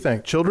shouldn't be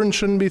thanked. Children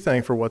shouldn't be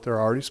thanked for what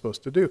they're already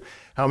supposed to do.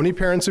 How many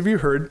parents have you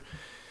heard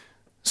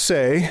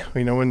say,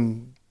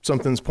 when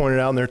something's pointed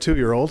out in their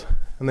 2-year-old,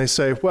 and they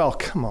say, well,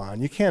 come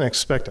on, you can't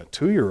expect a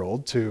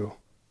 2-year-old to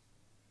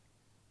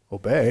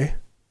obey.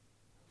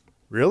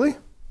 Really?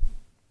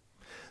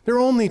 They're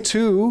only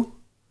 2.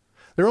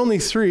 They're only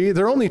 3.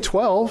 They're only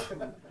 12.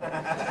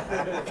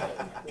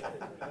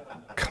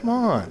 Come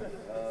on.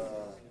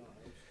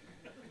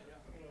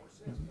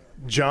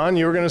 John,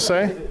 you were going to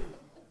say?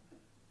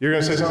 You're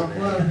going to say something?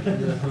 Well,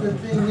 the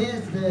thing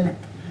is that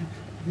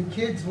the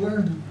kids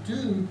learn to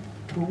do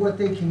for what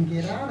they can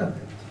get out of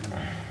it.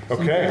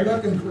 Okay. They're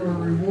looking for a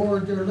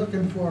reward. They're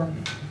looking for,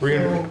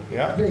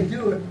 they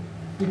do it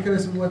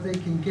because of what they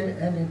can get,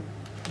 and it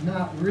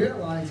not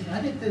realizing.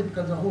 I think that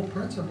because the whole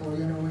principle, we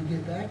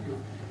get back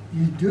to,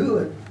 you do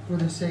it for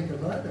the sake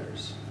of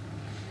others.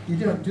 You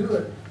don't do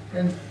it,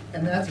 and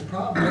that's a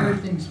problem.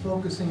 Everything's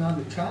focusing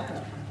on the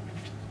child.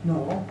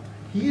 No,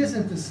 he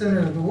isn't the center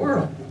of the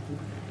world.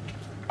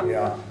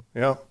 Yeah.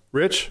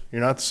 Rich,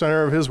 you're not the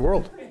center of his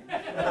world.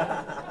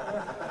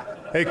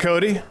 Hey,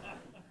 Cody,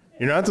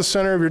 you're not the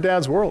center of your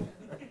dad's world.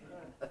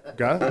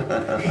 Got it?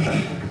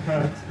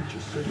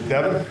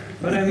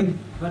 Devin?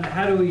 But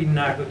how do we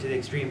not go to the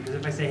extreme? Because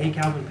if I say, hey,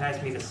 Calvin,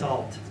 pass me the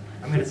salt,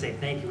 I'm going to say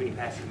thank you when he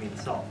passes me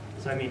the salt.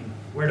 So,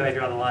 where do I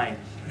draw the line?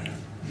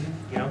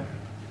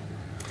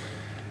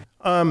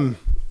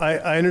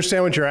 I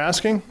understand what you're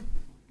asking,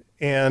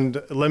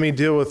 and let me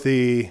deal with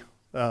the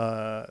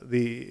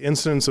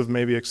incidents of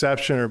maybe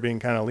exception or being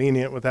kind of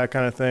lenient with that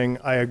kind of thing.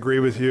 I agree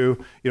with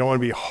you. You don't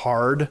want to be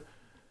hard,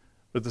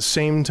 but at the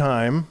same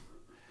time,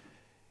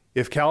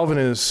 if Calvin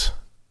is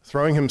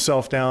throwing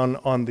himself down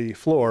on the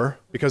floor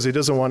because he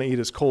doesn't want to eat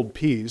his cold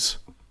peas,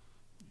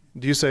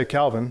 do you say,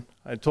 Calvin,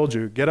 I told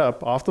you, get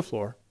up off the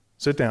floor,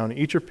 sit down,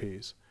 eat your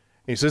peas.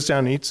 And he sits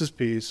down and eats his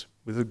peas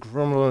with a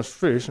grumble on his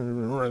face,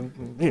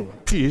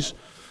 and peas.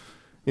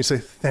 You say,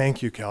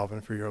 thank you,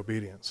 Calvin, for your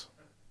obedience.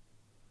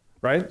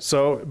 Right?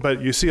 So,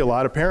 but you see a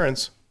lot of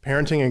parents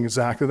parenting in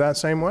exactly that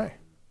same way.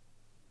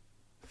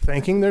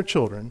 Thanking their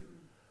children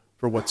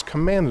for what's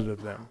commanded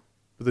of them,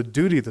 for the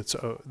duty that's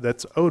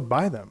owed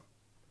by them.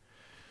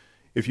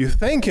 If you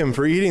thank him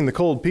for eating the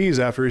cold peas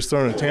after he's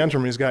thrown a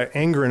tantrum and he's got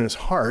anger in his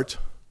heart,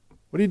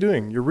 what are you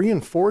doing? You're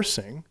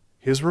reinforcing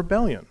his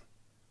rebellion.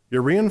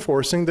 You're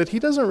reinforcing that he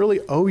doesn't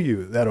really owe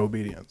you that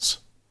obedience.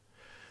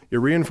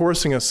 You're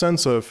reinforcing a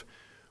sense of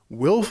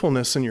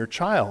willfulness in your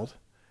child.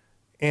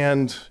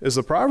 And as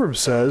the proverb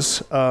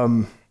says,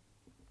 I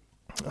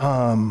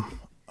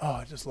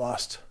just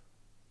lost.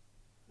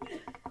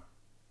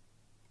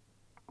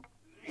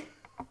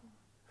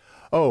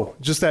 Oh,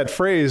 just that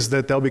phrase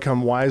that they'll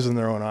become wise in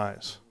their own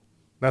eyes.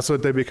 That's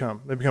what they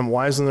become. They become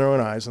wise in their own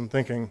eyes and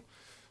thinking,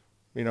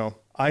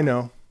 I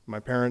know my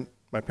parent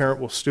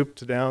will stoop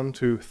down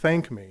to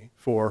thank me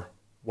for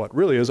what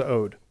really is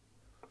owed.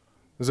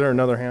 Is there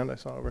another hand I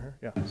saw over here?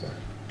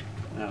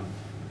 Yeah.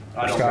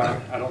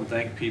 I don't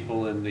thank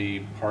people in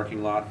the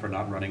parking lot for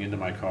not running into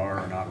my car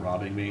or not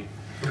robbing me.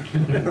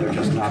 They're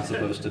just not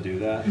supposed to do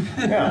that.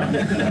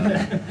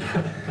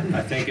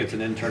 I think it's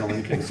an internal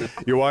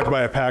inconsistency. You walk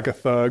by a pack of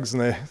thugs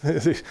and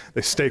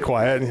they stay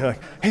quiet and you're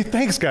like, hey,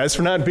 thanks guys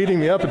for not beating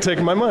me up and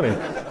taking my money.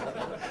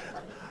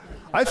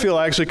 I feel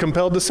actually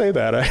compelled to say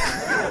that.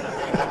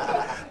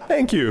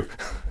 Thank you.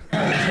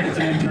 It's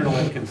an internal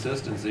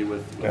inconsistency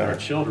with our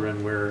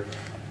children where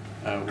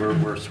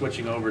we're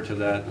switching over to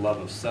that love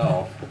of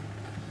self,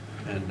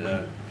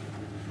 and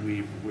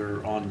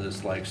we're on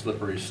this like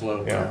slippery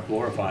slope of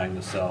glorifying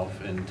the self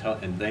and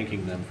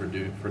thanking them for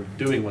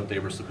doing what they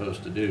were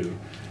supposed to do,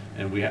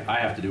 and I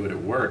have to do it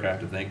at work. I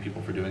have to thank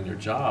people for doing their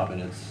job,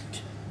 and it's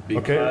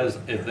because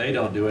if they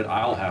don't do it,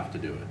 I'll have to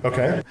do it.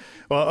 Okay.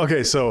 Well,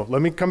 okay, so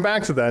let me come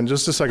back to that in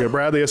just a second.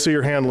 Bradley, I see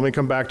your hand. Let me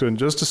come back to it in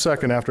just a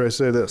second after I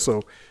say this.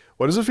 So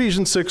what does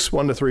Ephesians 6,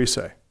 1-3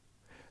 say?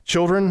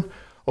 Children,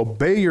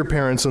 obey your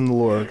parents in the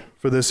Lord,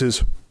 for this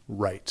is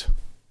right.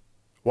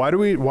 Why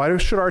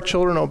should our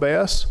children obey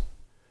us?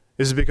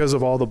 Is it because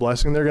of all the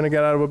blessing they're going to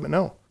get out of it?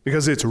 No,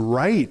 because it's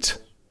right.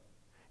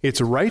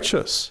 It's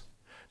righteous.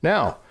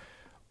 Now,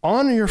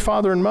 honor your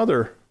father and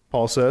mother,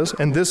 Paul says,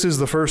 and this is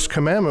the first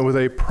commandment with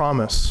a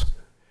promise,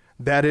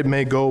 that it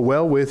may go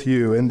well with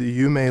you and that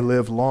you may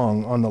live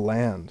long on the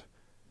land.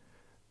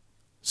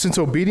 Since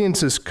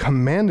obedience is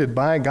commanded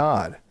by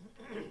God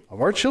of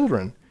our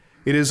children,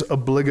 it is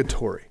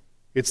obligatory.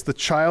 It's the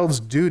child's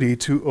duty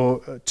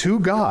to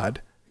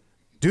God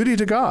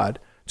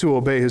to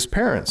obey his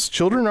parents.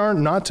 Children are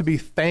not to be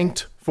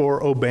thanked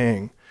for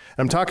obeying.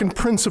 I'm talking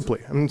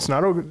principally. I mean, it's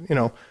not,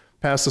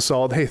 pass the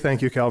salt. Hey,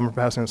 thank you, Calvin, for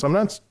passing this. I'm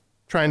not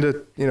trying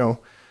to,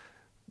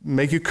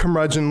 make you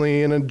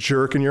curmudgeonly and a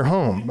jerk in your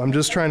home. I'm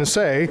just trying to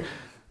say,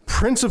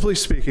 principally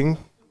speaking,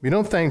 you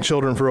don't thank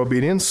children for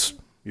obedience.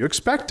 You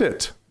expect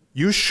it.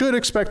 You should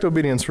expect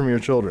obedience from your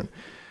children.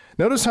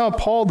 Notice how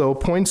Paul, though,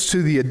 points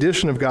to the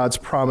addition of God's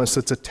promise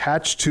that's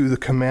attached to the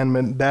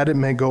commandment that it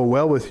may go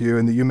well with you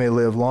and that you may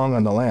live long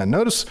on the land.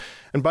 Notice,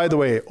 and by the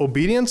way,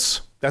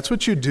 obedience, that's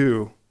what you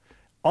do.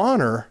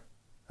 Honor,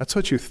 that's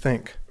what you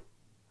think.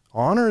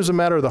 Honor is a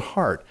matter of the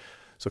heart.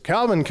 So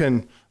Calvin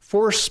can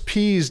force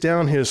peas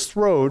down his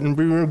throat and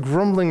be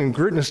grumbling and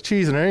gritting his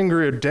teeth and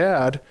angry at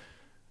dad.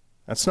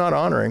 That's not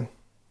honoring.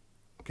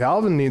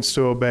 Calvin needs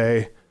to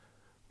obey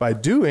by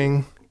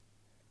doing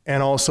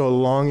and also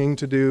longing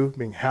to do,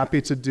 being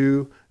happy to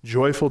do,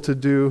 joyful to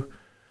do.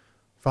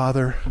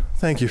 Father,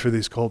 thank you for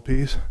these cold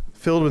peas,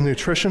 filled with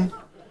nutrition.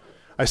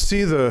 I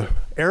see the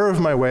error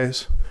of my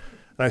ways,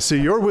 and I see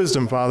your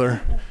wisdom,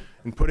 Father,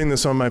 in putting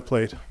this on my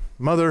plate.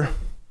 Mother,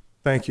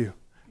 thank you.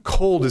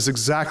 Cold is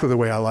exactly the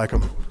way I like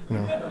them.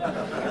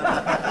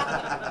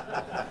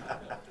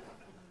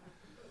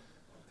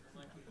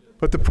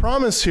 But the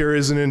promise here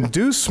is an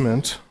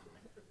inducement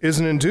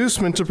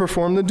to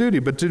perform the duty.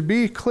 But to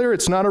be clear,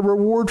 it's not a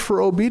reward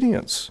for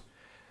obedience.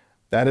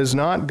 That is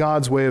not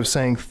God's way of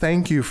saying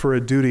thank you for a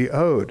duty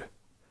owed.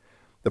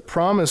 The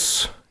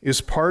promise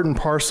is part and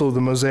parcel of the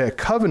Mosaic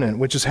covenant,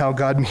 which is how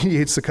God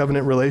mediates the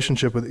covenant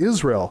relationship with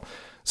Israel.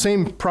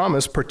 Same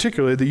promise,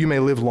 particularly that you may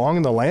live long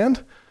in the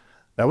land.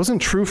 That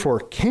wasn't true for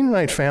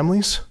Canaanite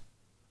families,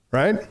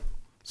 right?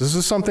 This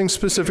is something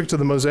specific to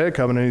the Mosaic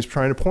covenant. He's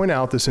trying to point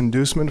out this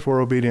inducement for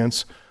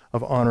obedience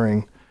of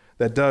honoring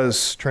that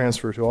does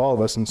transfer to all of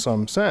us in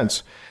some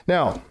sense.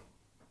 Now,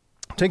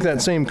 take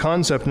that same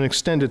concept and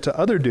extend it to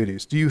other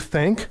duties. Do you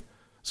thank,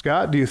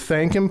 Scott,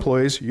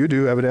 employees, you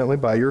do evidently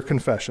by your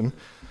confession,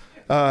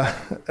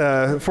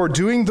 for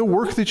doing the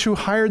work that you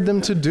hired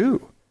them to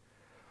do?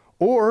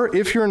 Or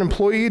if you're an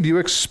employee, do you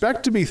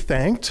expect to be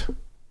thanked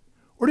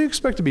or do you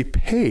expect to be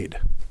paid?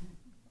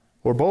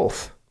 Or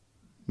both?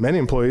 Many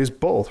employees,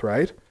 both,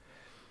 right?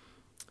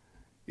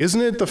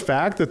 Isn't it the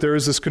fact that there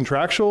is this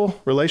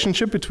contractual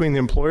relationship between the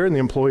employer and the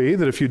employee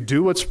that if you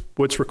do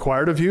what's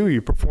required of you,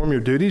 you perform your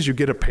duties, you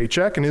get a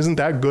paycheck, and isn't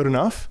that good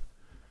enough?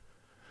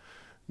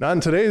 Not in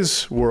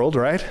today's world,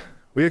 right?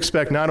 We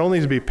expect not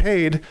only to be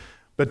paid,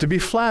 but to be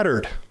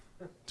flattered,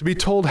 to be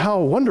told how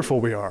wonderful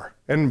we are.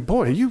 And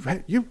boy,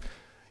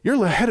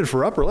 you're headed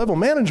for upper level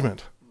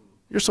management.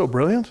 You're so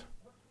brilliant.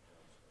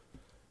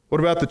 What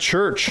about the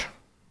church?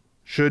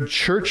 Should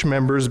church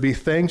members be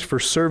thanked for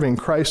serving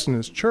Christ in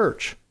his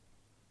church?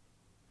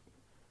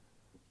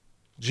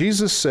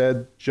 Jesus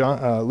said,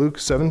 Luke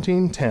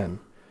 17:10,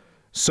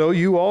 so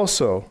you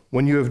also,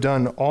 when you have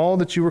done all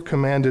that you were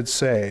commanded,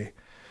 say,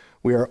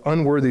 we are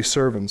unworthy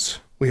servants.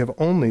 we have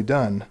only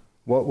done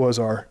what was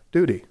our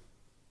duty.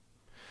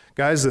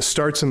 Guys, this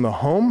starts in the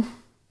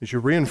home. As you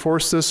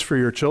reinforce this for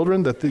your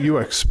children, that you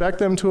expect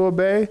them to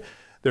obey.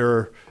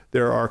 There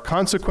are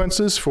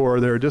consequences for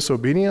their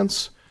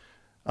disobedience.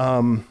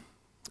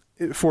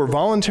 For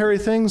voluntary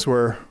things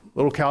where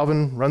little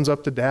Calvin runs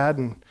up to Dad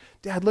and,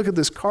 Dad, look at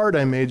this card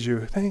I made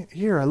you.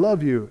 Here, I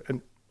love you.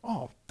 And,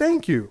 oh,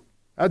 thank you.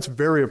 That's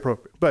very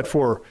appropriate. But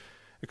for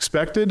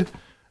expected,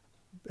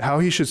 how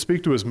he should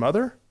speak to his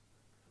mother,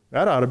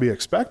 that ought to be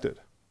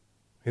expected.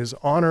 His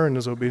honor and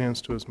his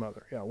obedience to his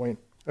mother. Yeah, Wayne.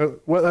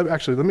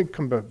 Actually, let me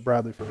come back to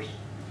Bradley first.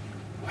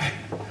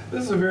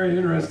 This is a very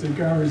interesting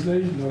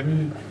conversation. I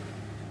mean,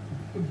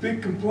 a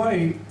big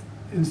complaint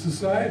in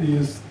society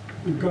is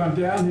we've gone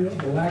downhill,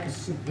 the lack of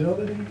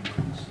civility,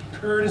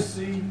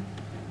 courtesy,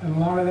 and a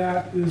lot of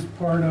that is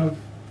part of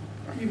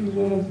even the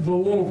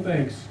little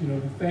things, the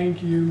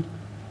thank you.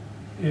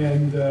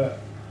 And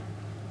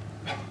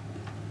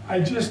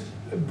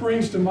it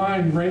brings to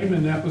mind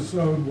Raymond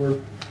episode where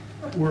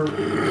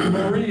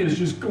Marie is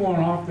just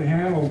going off the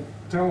handle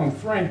telling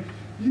Frank,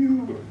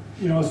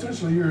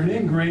 essentially you're an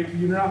ingrate,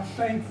 you're not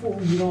thankful,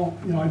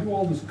 I do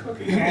all this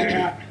cooking and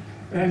all that.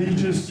 And he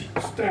just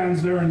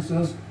stands there and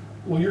says,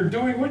 well, you're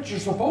doing what you're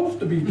supposed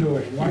to be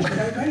doing. Why should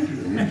I thank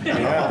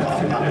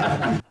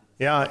you?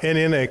 Yeah, and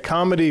in a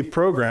comedy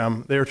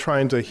program, they're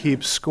trying to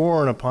heap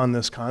scorn upon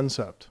this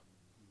concept.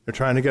 They're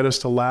trying to get us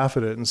to laugh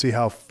at it and see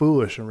how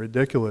foolish and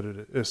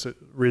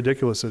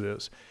ridiculous it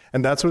is.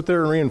 And that's what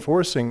they're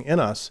reinforcing in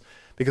us,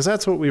 because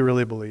that's what we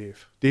really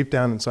believe deep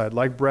down inside.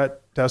 Like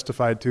Brett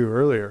testified to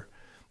earlier,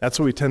 that's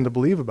what we tend to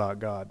believe about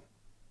God.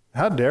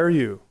 How dare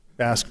you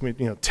ask me,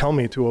 tell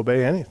me to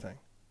obey anything?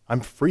 I'm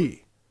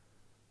free.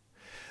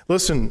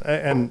 Listen,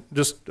 and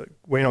just,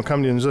 Wayne, I'll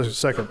come to you in just a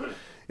second.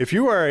 If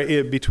you are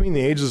between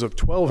the ages of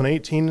 12 and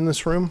 18 in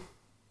this room,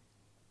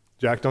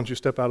 Jack, don't you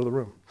step out of the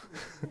room.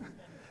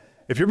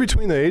 If you're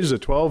between the ages of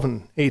 12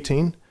 and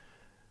 18,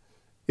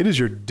 it is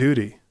your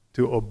duty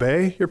to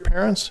obey your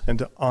parents and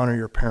to honor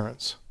your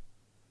parents.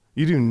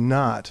 You do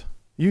not,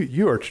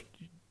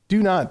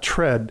 do not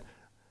tread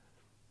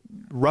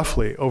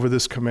roughly over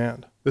this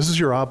command. This is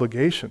your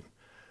obligation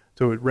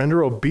to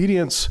render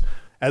obedience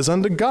as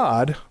unto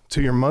God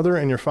to your mother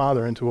and your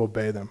father and to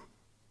obey them,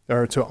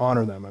 or to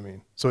honor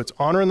them, So it's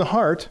honor in the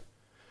heart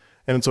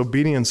and it's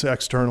obedience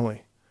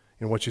externally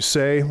in what you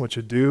say, what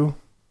you do,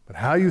 but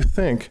how you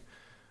think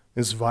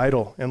is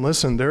vital. And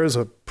listen, there is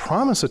a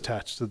promise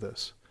attached to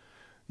this.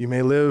 You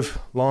may live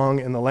long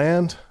in the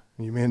land,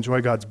 and you may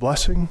enjoy God's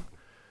blessing.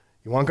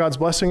 You want God's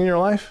blessing in your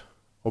life?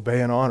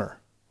 Obey and honor.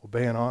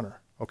 Obey and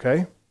honor,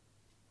 okay?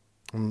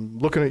 I'm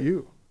looking at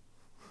you.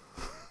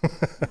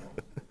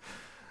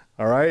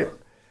 All right?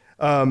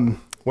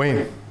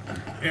 Wayne.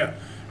 Yeah,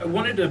 I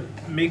wanted to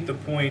make the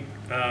point,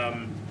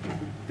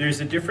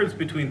 there's a difference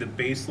between the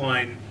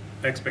baseline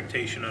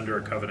expectation under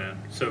a covenant.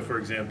 So, for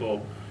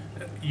example,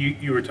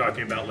 you were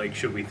talking about,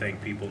 should we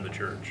thank people in the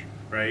church,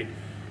 right?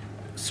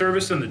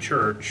 Service in the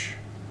church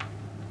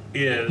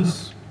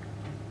is,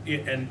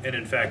 and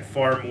in fact,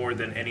 far more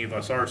than any of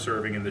us are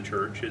serving in the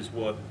church, is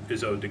what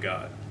is owed to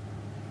God,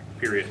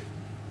 period,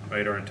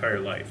 right? Our entire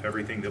life,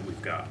 everything that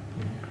we've got.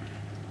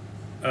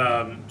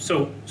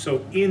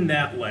 So in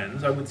that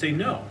lens, I would say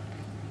no.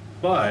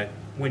 But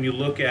when you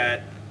look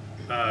at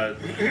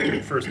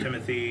 1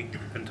 Timothy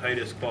and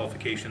Titus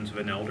qualifications of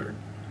an elder,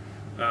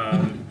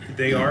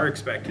 they are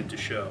expected to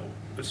show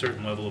a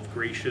certain level of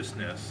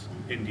graciousness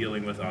in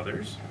dealing with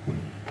others.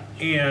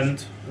 And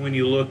when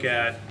you look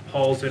at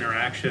Paul's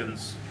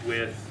interactions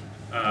with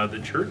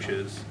the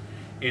churches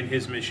in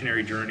his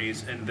missionary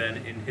journeys and then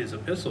in his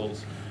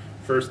epistles,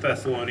 1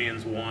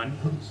 Thessalonians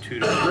 1,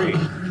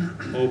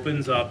 2-3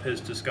 opens up his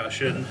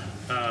discussion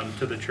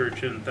to the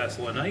church in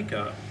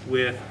Thessalonica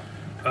with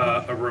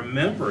a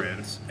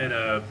remembrance and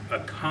a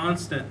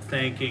constant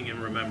thanking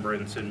and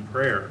remembrance in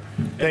prayer.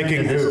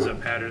 Thanking This who? is a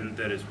pattern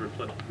that is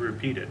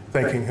repeated.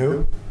 Thanking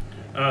who?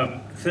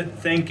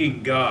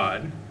 Thanking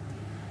God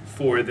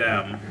for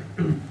them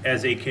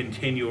as a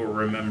continual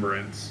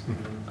remembrance,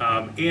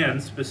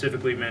 and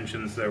specifically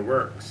mentions their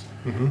works.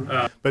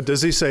 Mm-hmm. But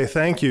does he say,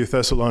 thank you,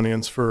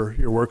 Thessalonians, for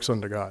your works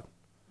unto God?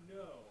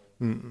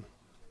 No. Mm-mm.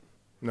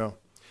 No.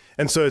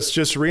 And so it's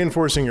just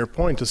reinforcing your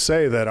point to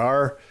say that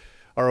our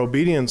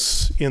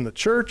obedience in the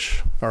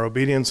church, our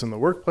obedience in the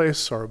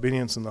workplace, our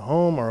obedience in the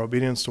home, our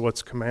obedience to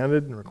what's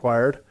commanded and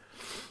required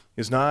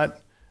it's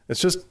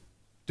just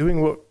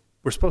doing what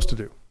we're supposed to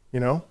do,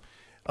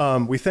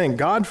 We thank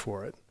God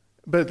for it.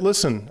 But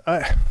listen,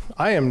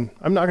 I'm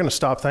not going to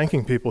stop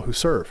thanking people who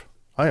serve.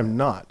 I am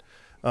not.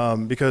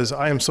 Because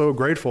I am so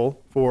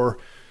grateful for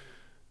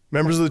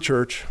members of the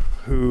church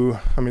who,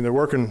 they're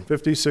working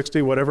 50,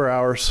 60, whatever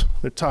hours.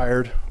 They're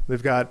tired.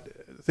 They've got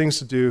things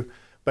to do.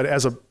 But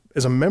as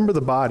a member of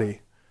the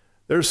body,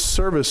 their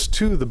service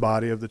to the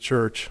body of the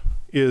church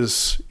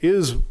is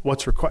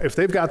what's required. If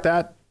they've got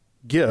that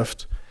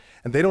gift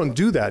and they don't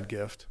do that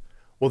gift,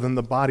 well, then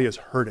the body is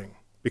hurting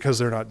because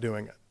they're not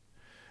doing it.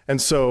 And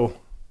so,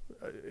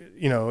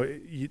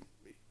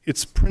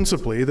 it's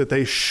principally that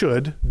they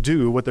should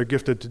do what they're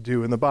gifted to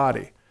do in the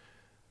body.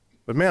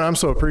 But man, I'm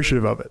so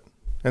appreciative of it.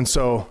 And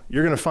so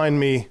you're going to find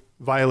me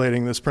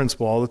violating this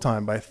principle all the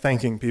time by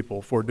thanking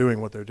people for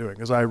doing what they're doing,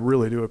 because I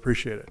really do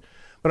appreciate it.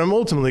 But I'm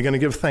ultimately going to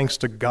give thanks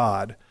to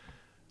God,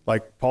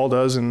 like Paul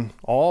does in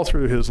all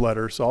through his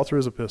letters, all through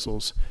his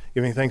epistles,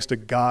 giving thanks to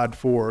God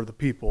for the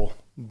people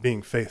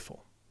being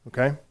faithful,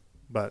 okay?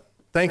 But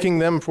thanking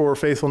them for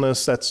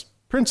faithfulness, that's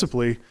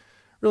principally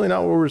really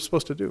not what we're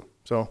supposed to do.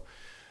 So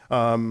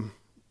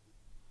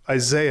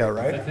Isaiah,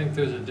 right? I think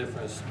there's a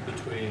difference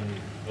between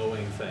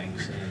owing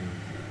things and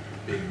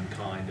being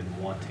kind and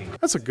wanting.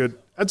 That's a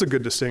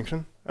good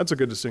distinction. That's a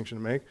good distinction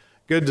to make.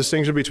 Good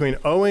distinction between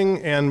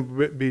owing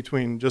and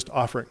between just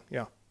offering.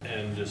 Yeah.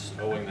 And just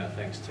owing that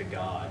thanks to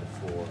God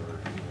for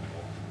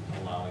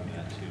allowing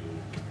that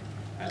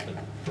to happen,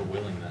 for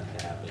willing that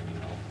to happen.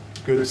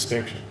 Good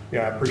distinction.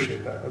 Yeah, I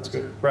appreciate that. That's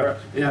good. Brett.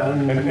 Yeah,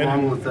 and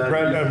along with that,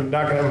 Brett, I'm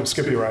not going to have him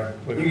skip you right.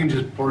 You can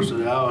just parse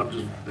it out,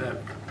 just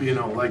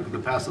like the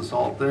pass the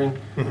salt thing.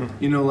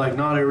 Mm-hmm. Like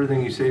not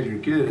everything you say to your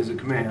kid is a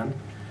command.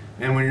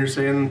 And when you're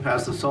saying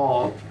pass the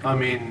salt, I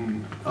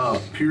mean,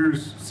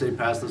 peers say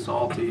pass the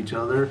salt to each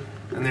other,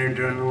 and they're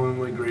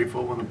genuinely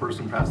grateful when the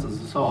person passes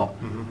the salt.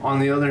 Mm-hmm. On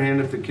the other hand,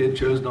 if the kid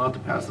chose not to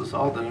pass the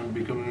salt, then it would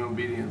become an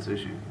obedience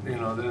issue.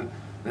 Then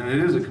it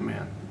is a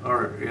command.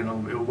 Or,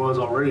 it was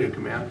already a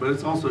command, but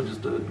it's also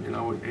just a,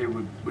 hey,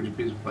 would you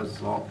please pass the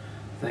salt?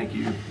 Thank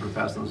you for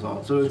passing the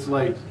salt. So it's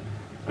like,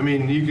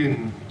 you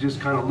can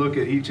just kind of look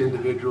at each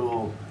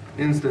individual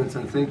instance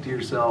and think to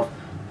yourself,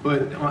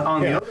 but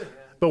on the other hand.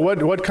 But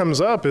what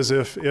comes up is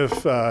if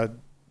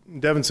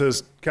Devin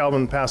says,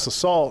 Calvin, pass the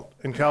salt,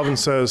 and Calvin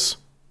says,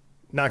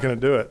 not going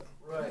to do it.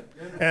 Right.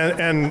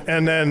 And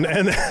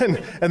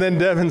then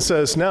Devin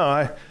says,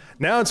 now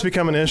it's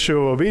become an issue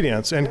of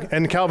obedience.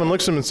 And Calvin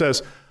looks at him and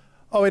says,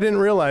 oh, I didn't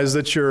realize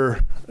that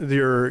your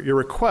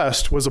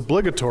request was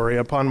obligatory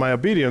upon my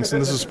obedience,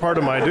 and this is part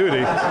of my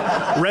duty,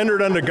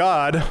 rendered unto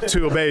God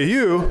to obey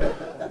you.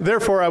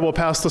 Therefore, I will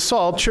pass the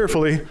salt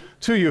cheerfully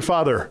to you,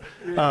 Father.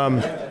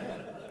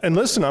 And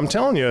listen, I'm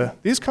telling you,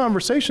 these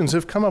conversations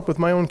have come up with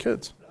my own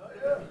kids.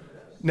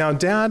 Now,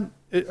 Dad,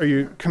 are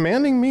you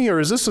commanding me, or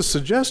is this a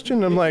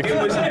suggestion? I'm like,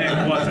 wasn't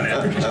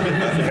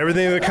it?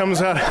 Everything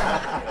comes out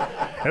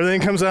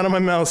of my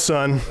mouth,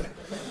 son,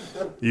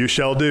 you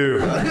shall do.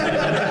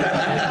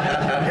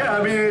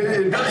 Yeah,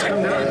 it does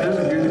come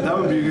down. That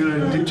would be a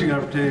good teaching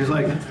opportunity. It's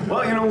like,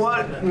 well, you know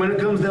what? When it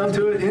comes down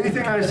to it,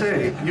 anything I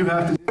say, you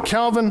have to.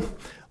 Calvin,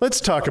 let's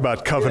talk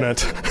about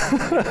covenant.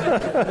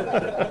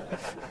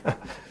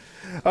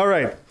 All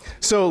right,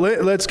 so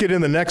let's get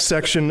in the next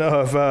section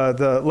of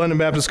the London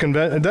Baptist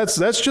Convention.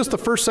 That's just the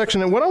first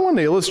section, and what I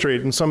wanted to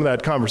illustrate in some of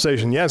that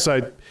conversation. Yes,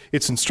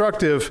 it's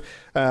instructive,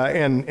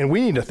 and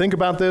we need to think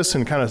about this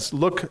and kind of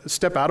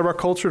step out of our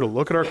culture to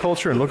look at our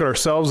culture and look at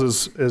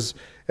ourselves as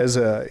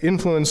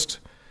influenced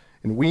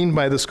and weaned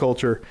by this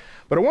culture.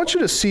 But I want you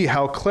to see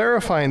how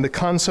clarifying the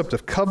concept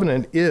of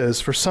covenant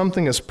is for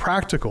something as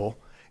practical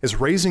as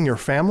raising your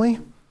family,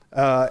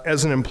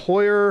 as an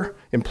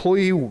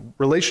employer-employee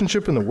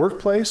relationship in the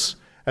workplace,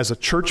 as a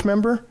church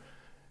member.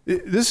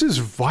 This is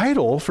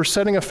vital for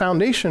setting a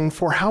foundation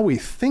for how we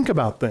think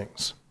about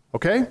things,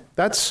 okay?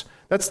 That's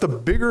the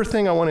bigger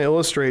thing I want to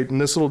illustrate in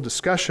this little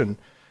discussion,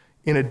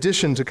 in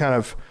addition to kind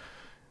of,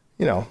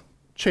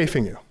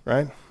 chafing you,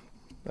 right?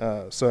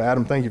 So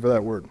Adam, thank you for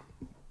that word.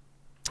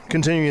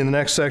 Continuing in the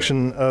next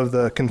section of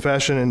the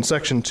confession, in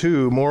section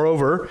 2,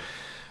 moreover,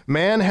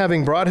 man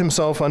having brought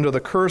himself under the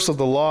curse of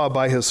the law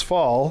by his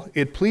fall,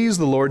 it pleased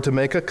the Lord to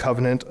make a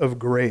covenant of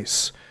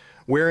grace,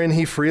 wherein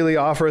he freely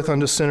offereth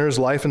unto sinners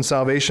life and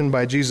salvation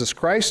by Jesus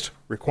Christ,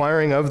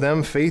 requiring of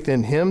them faith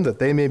in him that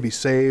they may be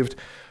saved,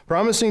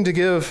 promising to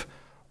give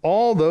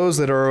all those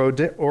that are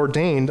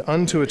ordained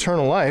unto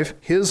eternal life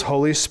his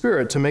Holy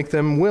Spirit to make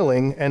them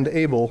willing and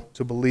able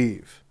to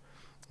believe.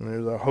 And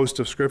there's a host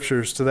of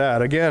scriptures to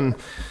that. Again,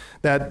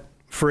 that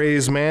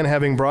phrase, man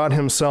having brought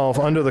himself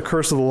under the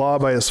curse of the law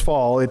by his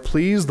fall, it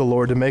pleased the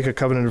Lord to make a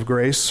covenant of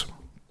grace.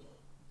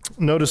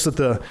 Notice that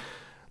the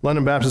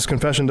London Baptist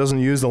Confession doesn't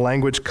use the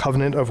language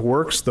covenant of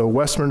works. The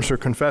Westminster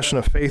Confession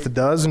of Faith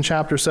does in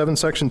chapter 7,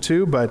 section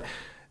 2, but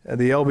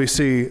the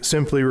LBC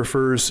simply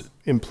refers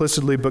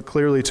implicitly but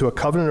clearly to a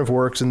covenant of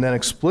works and then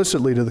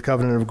explicitly to the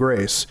covenant of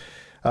grace.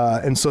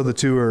 And so the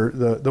two are,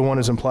 the one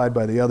is implied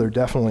by the other,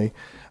 definitely.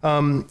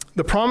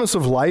 The promise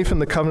of life in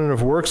the covenant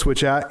of works,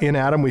 which in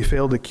Adam we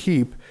failed to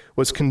keep,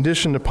 was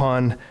conditioned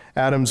upon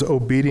Adam's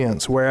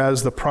obedience,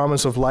 whereas the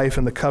promise of life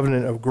in the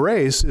covenant of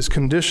grace is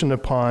conditioned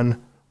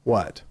upon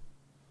what?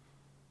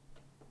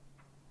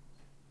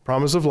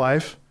 Promise of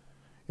life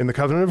in the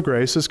covenant of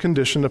grace is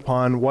conditioned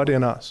upon what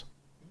in us?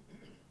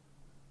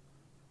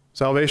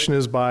 Salvation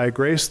is by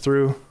grace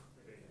through.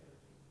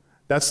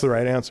 That's the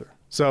right answer.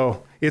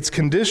 So it's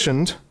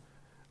conditioned,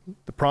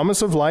 the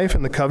promise of life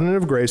and the covenant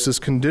of grace is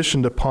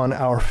conditioned upon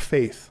our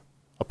faith,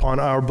 upon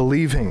our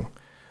believing,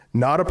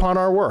 not upon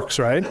our works,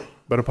 right?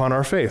 But upon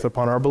our faith,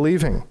 upon our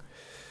believing.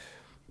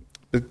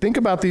 But think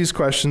about these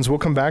questions. We'll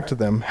come back to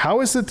them.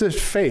 How is it that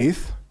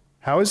faith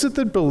How is it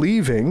that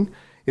believing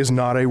is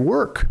not a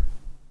work?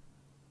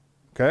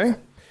 Okay?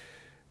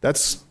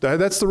 That's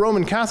the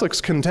Roman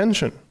Catholics'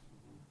 contention.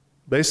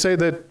 They say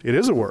that it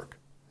is a work,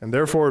 and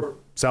therefore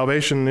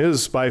salvation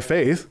is by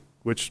faith,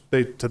 which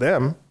to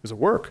them is a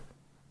work.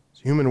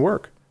 It's human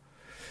work.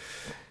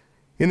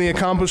 In the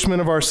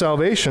accomplishment of our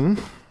salvation,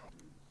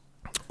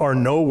 are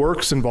no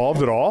works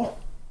involved at all?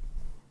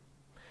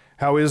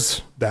 How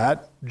is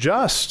that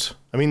just?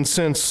 I mean,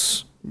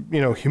 since,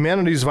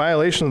 humanity's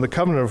violation of the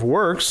covenant of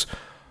works,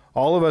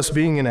 all of us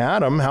being in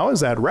Adam, how is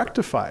that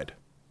rectified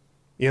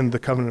in the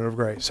covenant of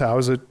grace? How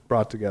is it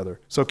brought together?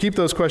 So keep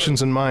those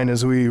questions in mind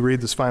as we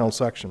read this final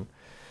section.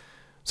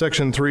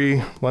 Section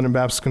 3, London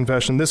Baptist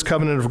Confession. This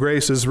covenant of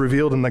grace is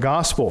revealed in the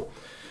gospel.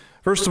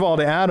 First of all,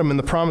 to Adam in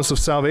the promise of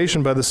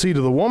salvation by the seed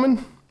of the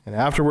woman, and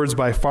afterwards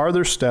by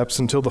farther steps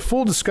until the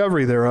full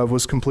discovery thereof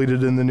was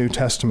completed in the New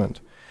Testament.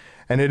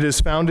 And it is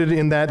founded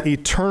in that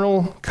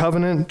eternal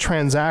covenant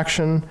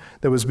transaction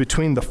that was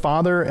between the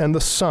Father and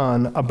the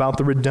Son about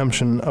the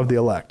redemption of the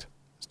elect.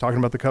 It's talking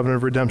about the covenant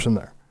of redemption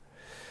there.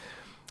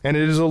 And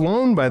it is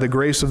alone by the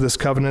grace of this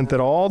covenant that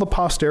all the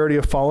posterity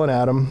of fallen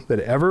Adam that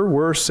ever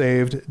were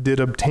saved did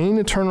obtain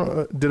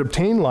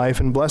life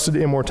and blessed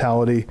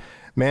immortality,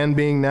 man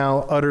being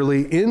now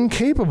utterly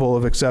incapable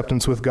of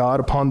acceptance with God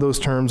upon those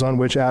terms on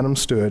which Adam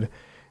stood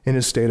in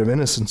his state of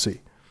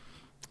innocency.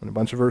 And a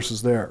bunch of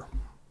verses there.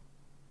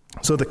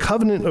 So the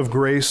covenant of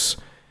grace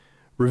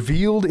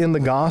revealed in the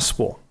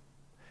gospel,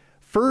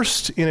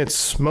 first in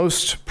its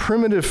most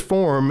primitive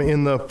form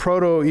in the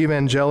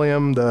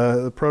proto-evangelium,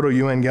 the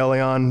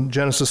proto-evangelion,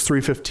 Genesis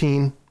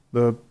 3:15,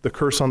 the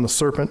curse on the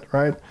serpent,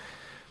 right?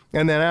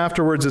 And then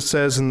afterwards it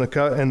says in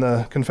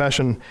the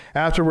confession,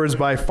 afterwards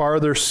by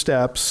farther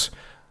steps,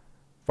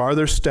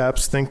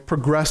 think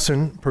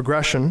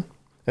progression,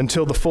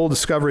 until the full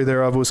discovery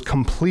thereof was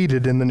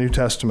completed in the New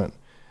Testament.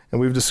 And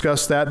we've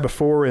discussed that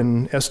before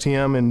in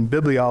STM and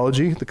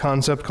bibliology, the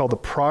concept called the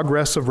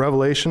progress of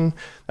revelation.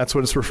 That's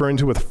what it's referring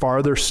to with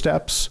farther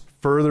steps,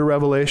 further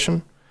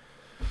revelation.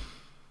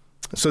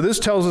 So this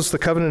tells us the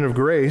covenant of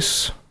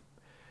grace,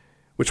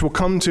 which we'll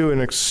come to and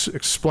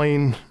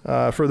explain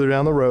further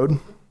down the road.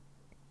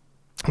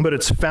 But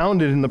it's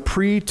founded in the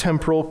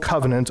pre-temporal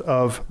covenant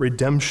of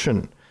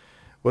redemption,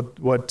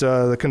 what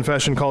the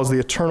confession calls the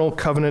eternal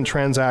covenant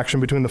transaction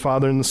between the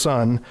Father and the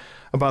Son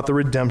about the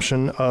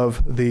redemption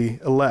of the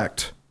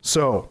elect.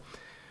 So,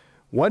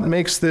 what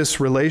makes this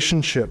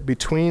relationship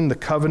between the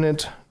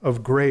covenant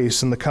of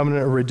grace and the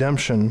covenant of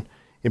redemption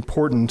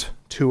important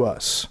to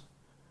us?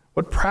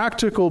 What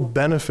practical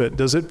benefit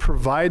does it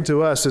provide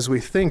to us as we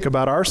think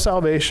about our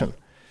salvation?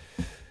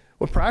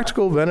 What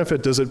practical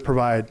benefit does it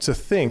provide to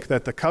think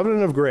that the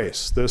covenant of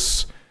grace,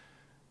 this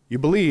you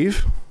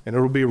believe, and it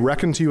will be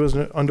reckoned to you as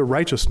unto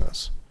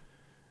righteousness,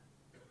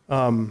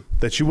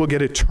 that you will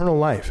get eternal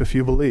life if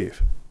you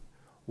believe?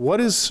 What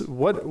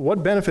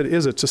benefit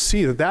is it to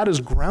see that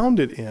is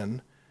grounded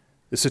in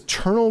this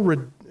eternal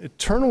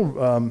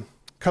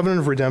covenant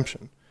of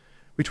redemption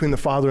between the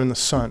Father and the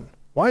Son?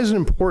 Why is it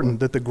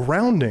important that the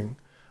grounding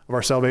of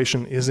our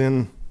salvation is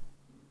in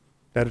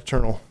that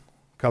eternal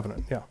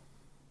covenant? Yeah.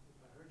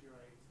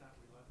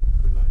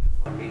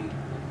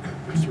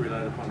 It's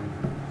relied upon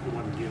the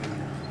one giving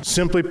it.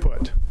 Simply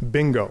put,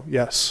 bingo.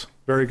 Yes,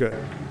 very good.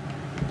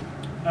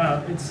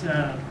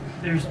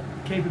 There's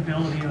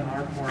capability on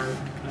our part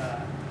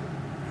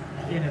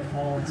in a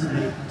fallen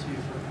state to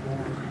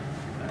perform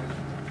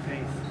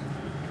faith.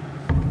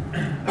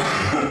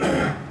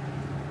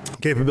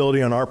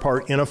 Capability on our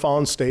part in a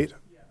fallen state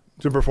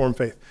to perform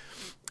faith.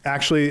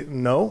 Actually,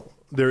 no,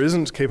 there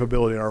isn't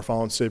capability in our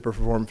fallen state to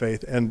perform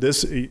faith. And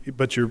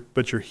but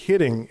you're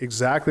hitting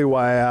exactly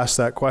why I asked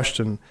that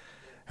question.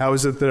 How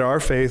is it that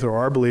our faith or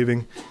our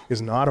believing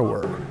is not a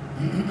work?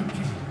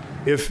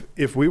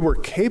 If we were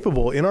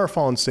capable in our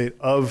fallen state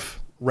of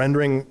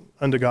rendering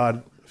unto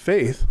God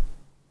faith,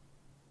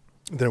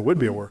 then it would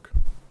be a work.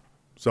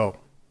 So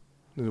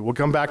we'll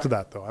come back to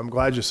that, though. I'm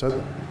glad you said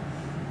that.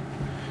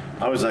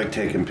 I was like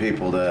taking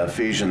people to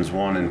Ephesians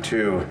 1 and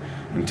 2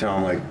 and tell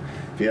them, like,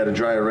 if you had a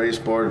dry erase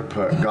board,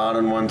 put God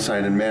on one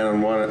side and man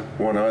on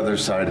one other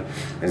side,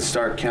 and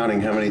start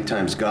counting how many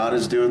times God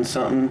is doing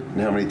something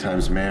and how many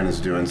times man is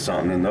doing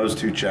something in those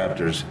two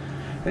chapters,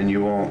 and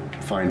you won't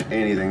find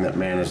anything that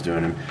man is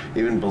doing. And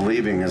even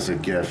believing is a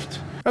gift.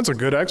 That's a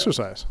good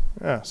exercise.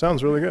 Yeah,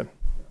 sounds really good.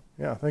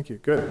 Yeah, thank you.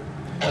 Good.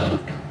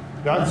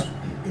 God?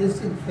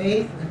 Isn't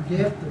faith a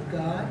gift of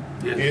God?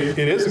 It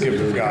is a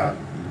gift of God.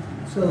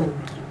 So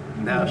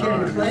you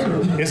can't claim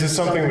it. Is it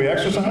something we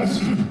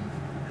exercise?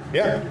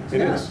 Yeah,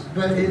 it is.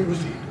 But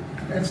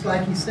it's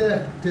like he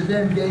said, to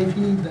them gave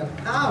he the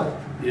power.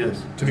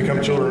 Yes. To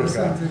become children of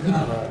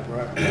God.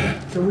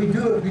 Right. So we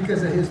do it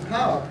because of his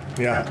power.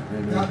 Yeah.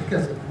 Not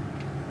because of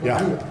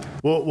what we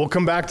are. We'll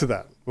come back to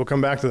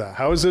that.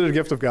 How is it a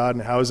gift of God,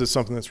 and how is it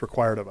something that's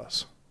required of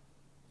us?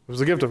 It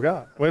was a gift of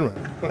God. Wait a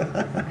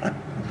minute.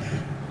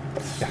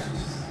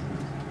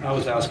 I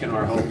was asking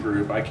our hope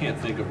group, I can't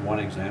think of one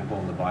example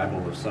in the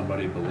Bible of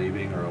somebody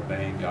believing or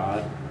obeying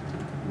God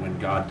when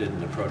God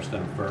didn't approach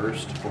them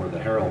first, or the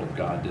herald of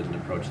God didn't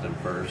approach them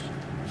first.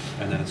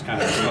 And then it's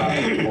kind of a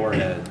slap on the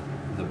forehead.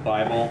 The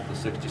Bible, the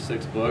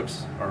 66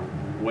 books, are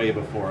way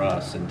before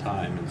us in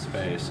time and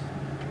space.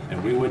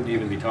 And we wouldn't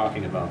even be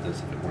talking about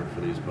this if it weren't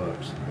for these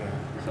books.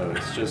 So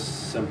it's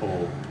just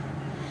simple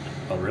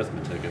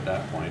arithmetic at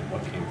that point.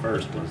 What came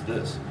first was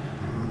this.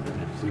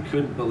 We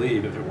couldn't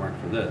believe if it weren't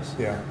for this.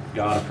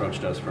 God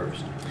approached us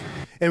first.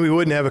 And we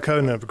wouldn't have a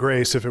covenant of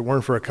grace if it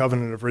weren't for a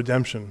covenant of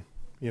redemption,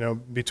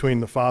 between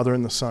the Father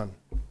and the Son.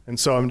 And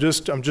so I'm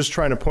just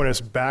trying to point us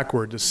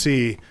backward to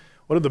see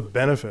what are the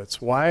benefits.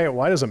 Why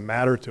does it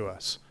matter to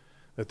us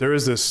that there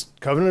is this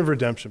covenant of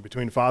redemption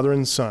between Father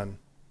and Son,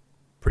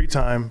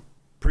 pre-time,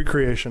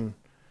 pre-creation,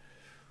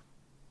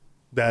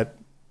 that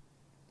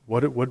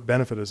what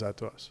benefit is that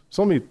to us?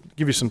 So let me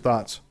give you some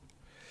thoughts.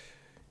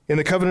 In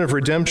the covenant of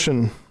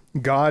redemption,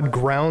 God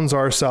grounds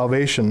our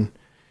salvation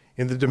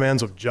in the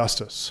demands of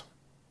justice.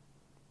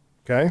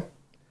 Okay?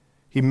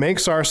 He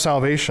makes our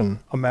salvation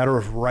a matter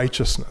of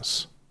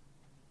righteousness.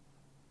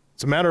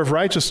 It's a matter of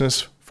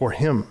righteousness for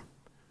him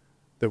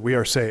that we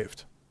are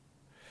saved.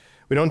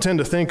 We don't tend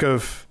to think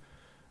of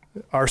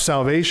our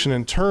salvation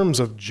in terms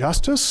of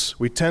justice.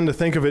 We tend to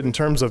think of it in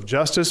terms of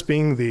justice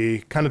being the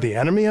kind of the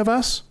enemy of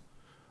us.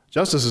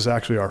 Justice is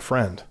actually our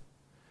friend.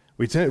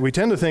 We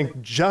tend to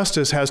think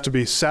justice has to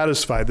be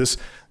satisfied. This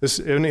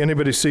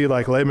anybody see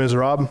like Les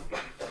Miserables?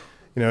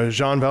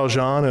 Jean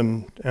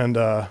Valjean and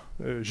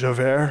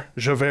Javert.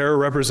 Javert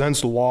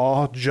represents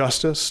law,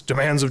 justice,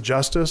 demands of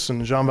justice,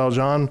 and Jean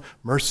Valjean,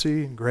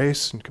 mercy,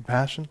 grace, and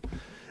compassion.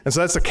 And so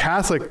that's a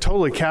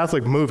totally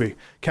Catholic movie,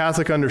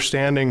 Catholic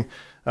understanding,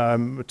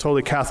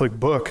 totally Catholic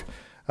book,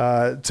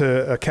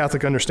 to a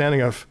Catholic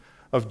understanding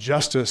of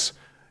justice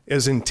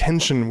as in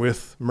tension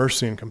with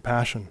mercy and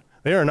compassion.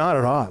 They are not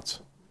at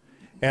odds.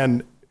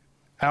 And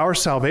our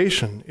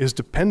salvation is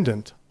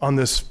dependent on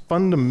this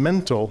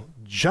fundamental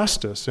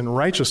justice and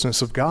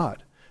righteousness of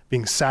God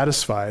being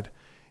satisfied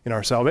in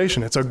our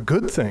salvation. It's a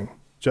good thing.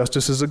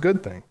 Justice is a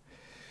good thing.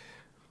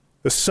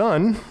 The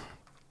Son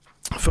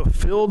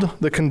fulfilled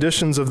the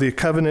conditions of the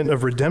covenant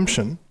of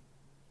redemption.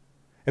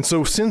 And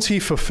so since he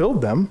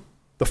fulfilled them,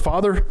 the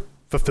Father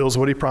fulfills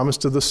what he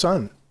promised to the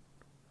Son.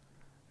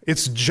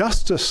 It's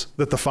justice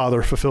that the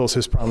Father fulfills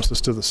his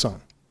promises to the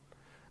Son,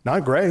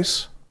 not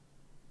grace.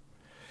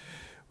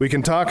 We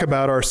can talk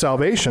about our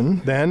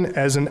salvation then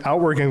as an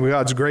outworking of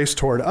God's grace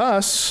toward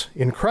us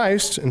in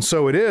Christ, and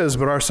so it is,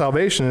 but our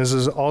salvation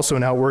is also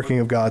an outworking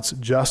of God's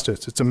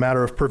justice. It's a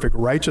matter of perfect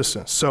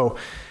righteousness. So,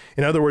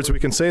 in other words, we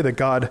can say that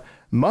God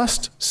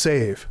must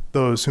save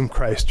those whom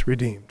Christ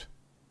redeemed.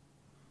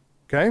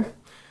 Okay?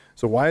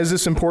 So why is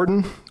this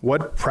important?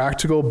 What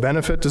practical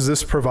benefit does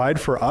this provide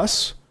for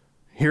us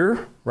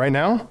here, right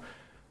now?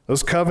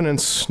 Those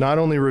covenants not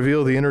only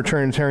reveal the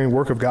inter-Trinitarian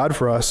work of God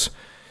for us,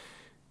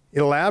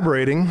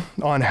 elaborating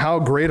on how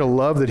great a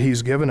love that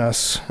he's given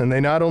us, and they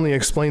not only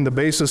explain the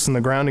basis and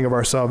the grounding of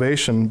our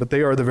salvation, but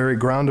they are the very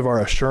ground of our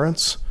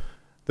assurance.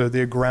 They're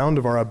the ground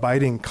of our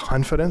abiding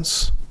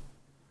confidence.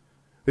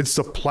 It's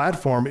the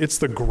platform, it's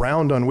the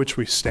ground on which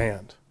we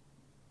stand.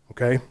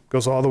 Okay?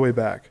 Goes all the way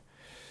back.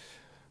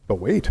 But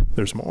wait,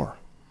 there's more.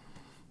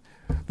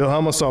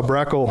 Wilhelmus à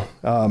Brekel,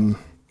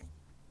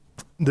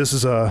 this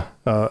is a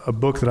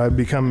book that I've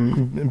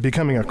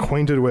becoming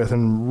acquainted with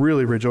and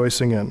really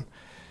rejoicing in.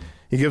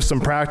 He gives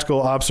some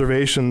practical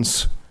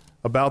observations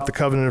about the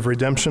covenant of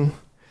redemption.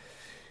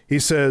 He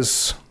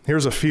says,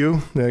 here's a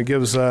few. He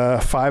gives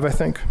 5, I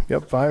think.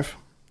 Yep, 5.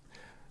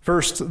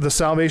 First, the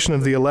salvation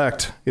of the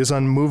elect is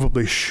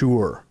unmovably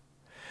sure.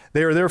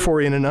 They are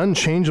therefore in an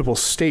unchangeable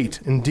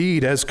state,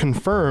 indeed, as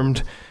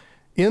confirmed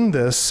in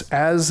this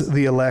as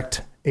the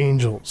elect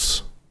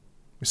angels.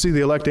 You see,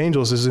 the elect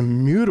angels is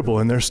immutable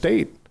in their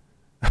state.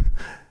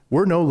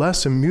 We're no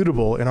less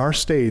immutable in our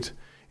state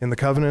in the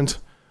covenant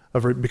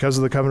because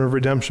of the covenant of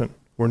redemption.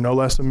 We're no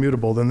less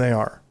immutable than they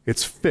are.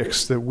 It's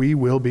fixed that we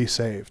will be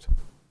saved.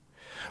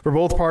 For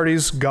both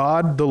parties,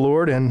 God, the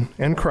Lord,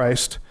 and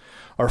Christ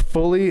are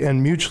fully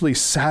and mutually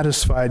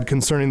satisfied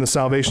concerning the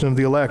salvation of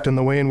the elect and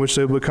the way in which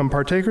they will become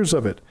partakers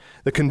of it,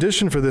 the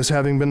condition for this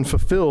having been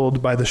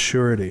fulfilled by the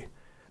surety.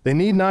 They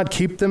need not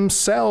keep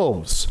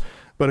themselves,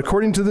 but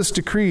according to this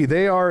decree,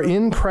 they are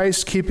in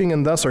Christ's keeping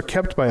and thus are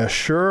kept by a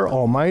sure,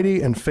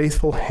 almighty, and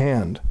faithful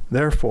hand.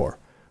 Therefore,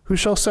 who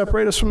shall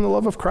separate us from the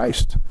love of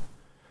Christ?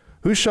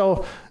 Who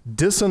shall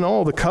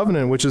disannul the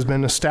covenant which has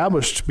been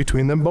established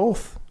between them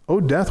both?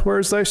 O death, where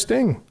is thy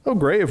sting? O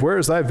grave, where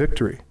is thy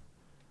victory?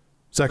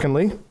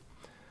 Secondly,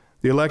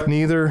 the elect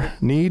neither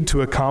need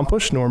to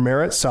accomplish nor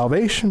merit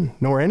salvation,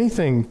 nor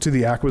anything to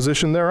the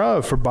acquisition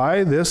thereof, for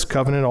by this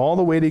covenant all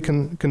the weighty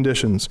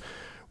conditions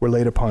were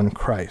laid upon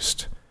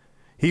Christ.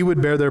 He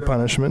would bear their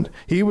punishment.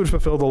 He would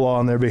fulfill the law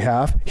on their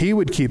behalf. He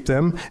would keep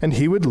them, and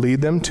he would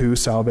lead them to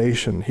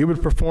salvation. He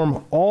would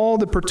perform all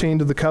that pertained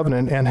to the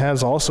covenant and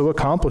has also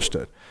accomplished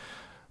it.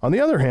 On the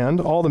other hand,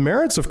 all the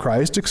merits of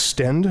Christ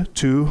extend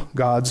to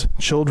God's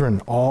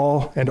children.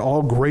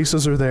 All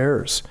graces are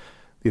theirs.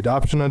 the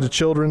adoption unto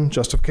children,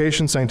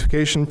 justification,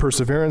 sanctification,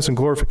 perseverance, and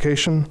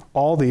glorification,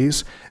 all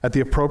these, at the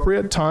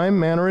appropriate time,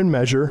 manner, and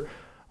measure,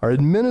 are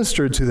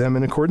administered to them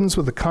in accordance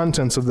with the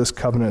contents of this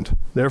covenant.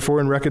 Therefore,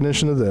 in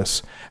recognition of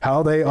this,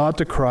 how they ought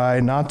to cry,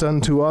 not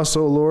unto us,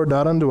 O Lord,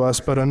 not unto us,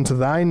 but unto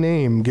thy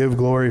name give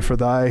glory for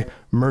thy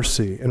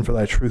mercy and for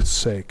thy truth's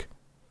sake.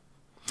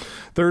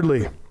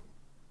 Thirdly,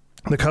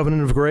 the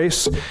covenant of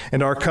grace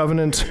and our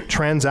covenant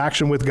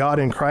transaction with God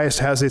in Christ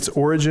has its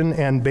origin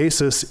and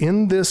basis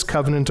in this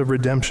covenant of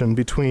redemption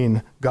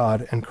between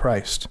God and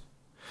Christ.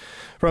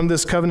 From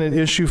this covenant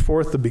issue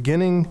forth the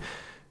beginning,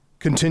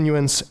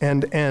 continuance,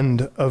 and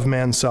end of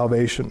man's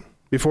salvation.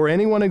 Before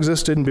anyone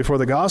existed and before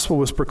the gospel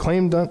was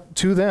proclaimed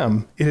to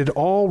them, it had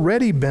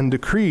already been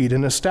decreed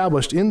and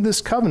established in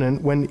this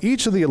covenant when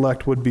each of the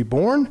elect would be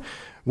born,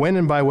 when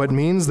and by what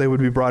means they would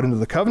be brought into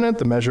the covenant,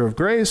 the measure of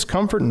grace,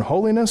 comfort, and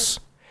holiness,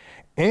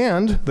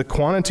 and the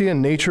quantity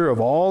and nature of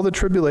all the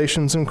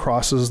tribulations and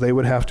crosses they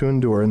would have to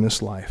endure in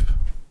this life.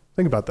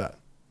 Think about that.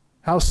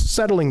 How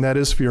settling that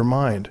is for your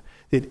mind.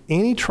 That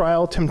any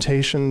trial,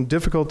 temptation,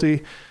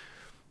 difficulty,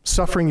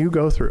 suffering you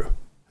go through,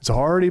 it's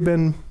already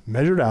been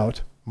measured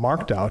out,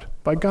 marked out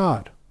by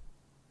God.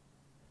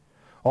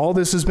 All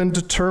this has been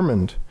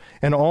determined,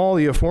 and all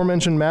the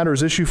aforementioned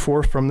matters issue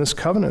forth from this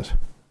covenant.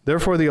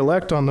 Therefore the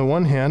elect, on the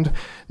one hand,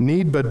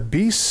 need but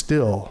be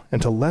still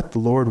and to let the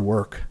Lord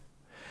work.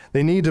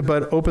 They need to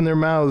but open their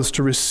mouths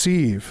to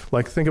receive,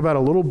 like think about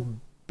a little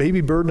baby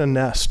bird in a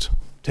nest,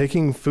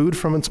 taking food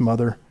from its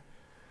mother.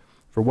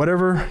 For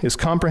whatever is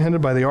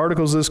comprehended by the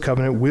articles of this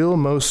covenant will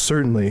most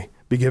certainly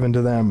be given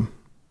to them.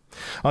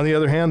 On the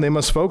other hand, they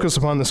must focus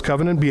upon this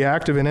covenant, be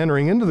active in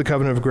entering into the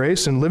covenant of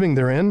grace and living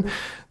therein.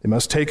 They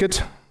must take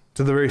it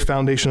to the very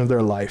foundation of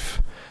their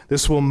life.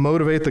 This will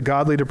motivate the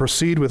godly to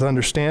proceed with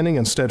understanding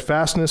and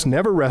steadfastness,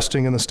 never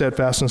resting in the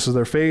steadfastness of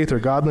their faith or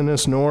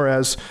godliness, nor,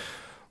 as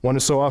one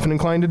is so often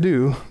inclined to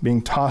do,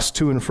 being tossed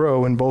to and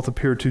fro, and both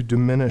appear to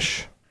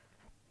diminish.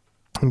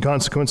 In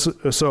consequence,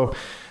 so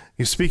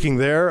he's speaking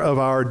there of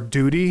our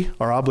duty,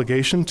 our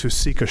obligation to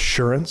seek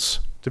assurance,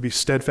 to be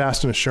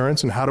steadfast in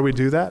assurance. And how do we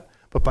do that?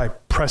 But by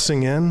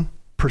pressing in,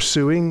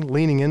 pursuing,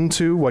 leaning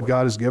into what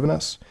God has given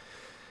us.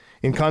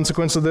 In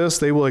consequence of this,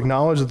 they will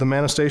acknowledge that the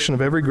manifestation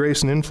of every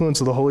grace and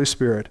influence of the Holy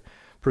Spirit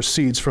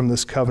proceeds from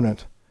this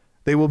covenant.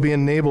 They will be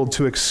enabled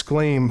to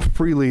exclaim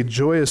freely,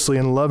 joyously,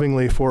 and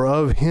lovingly, for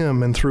of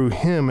him and through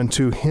him and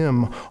to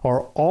him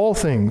are all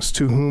things,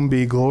 to whom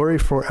be glory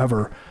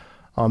forever.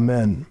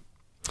 Amen.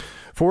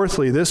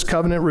 Fourthly, this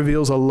covenant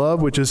reveals a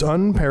love which is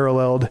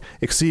unparalleled,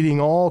 exceeding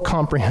all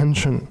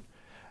comprehension.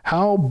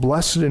 How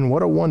blessed and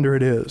what a wonder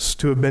it is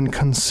to have been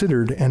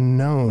considered and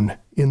known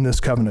in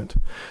this covenant,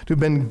 to have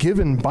been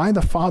given by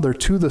the Father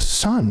to the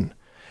Son,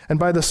 and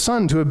by the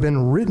Son to have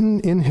been written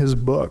in his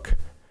book,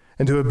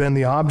 and to have been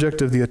the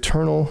object of the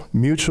eternal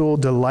mutual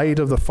delight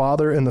of the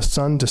Father and the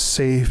Son to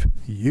save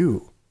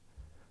you.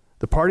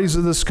 The parties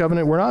of this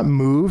covenant were not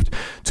moved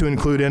to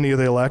include any of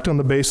the elect on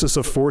the basis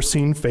of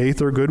foreseen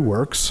faith or good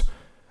works.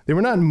 They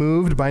were not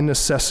moved by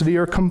necessity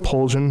or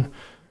compulsion,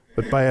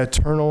 but by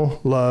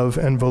eternal love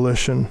and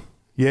volition.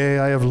 Yea,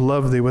 I have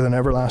loved thee with an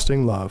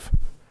everlasting love.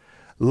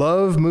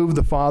 Love moved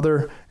the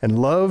Father, and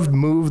love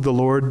moved the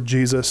Lord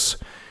Jesus.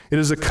 It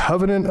is a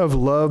covenant of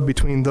love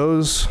between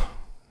those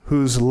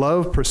whose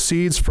love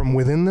proceeds from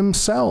within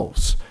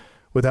themselves,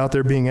 without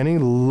there being any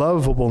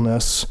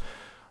lovableness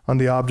in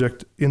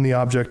the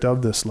object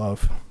of this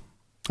love.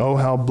 Oh,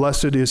 how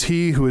blessed is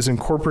he who is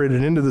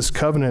incorporated into this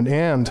covenant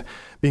and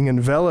being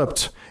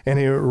enveloped and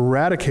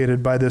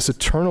eradicated by this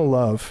eternal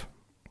love.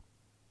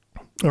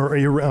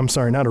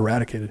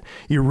 Irradiated,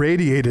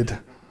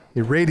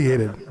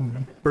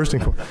 bursting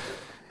point.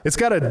 It's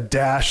got a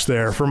dash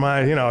there for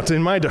my,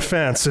 in my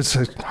defense, it's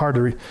hard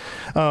to read.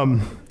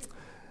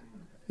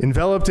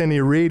 Enveloped and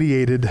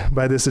irradiated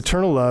by this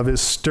eternal love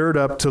is stirred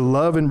up to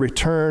love in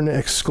return,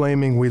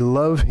 exclaiming, we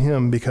love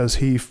him because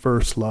he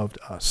first loved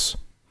us.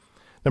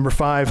 Number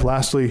 5,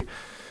 lastly,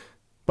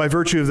 by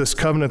virtue of this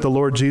covenant, the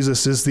Lord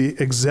Jesus is the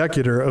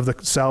executor of the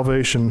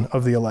salvation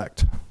of the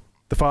elect.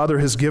 The Father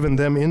has given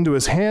them into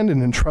his hand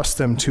and entrusts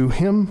them to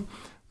him.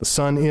 The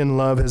Son in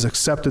love has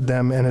accepted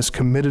them and has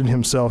committed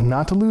himself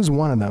not to lose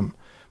one of them,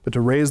 but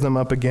to raise them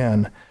up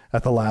again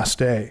at the last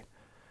day.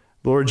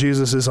 The Lord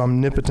Jesus is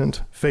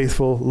omnipotent,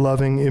 faithful,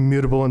 loving,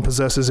 immutable, and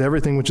possesses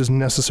everything which is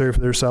necessary for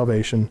their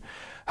salvation.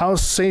 How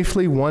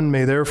safely one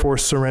may therefore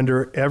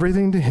surrender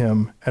everything to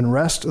him and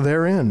rest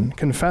therein,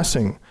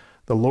 confessing,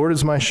 the Lord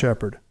is my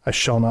shepherd, I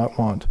shall not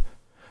want.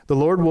 The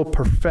Lord will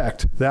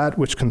perfect that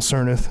which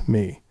concerneth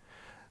me.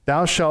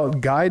 Thou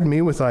shalt guide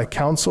me with thy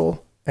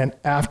counsel, and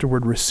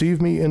afterward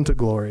receive me into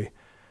glory.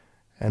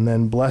 And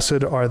then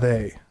blessed are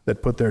they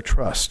that put their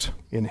trust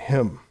in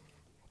him.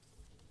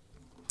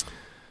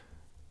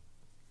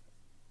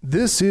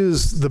 This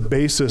is the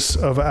basis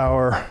of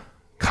our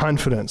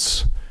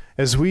confidence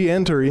as we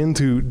enter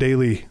into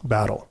daily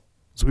battle,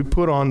 as we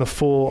put on the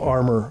full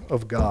armor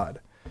of God.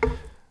 It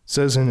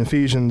says in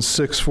Ephesians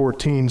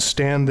 6:14,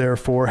 stand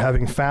therefore,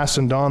 having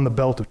fastened on the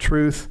belt of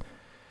truth,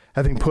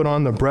 having put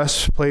on the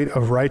breastplate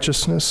of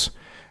righteousness,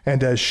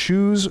 and as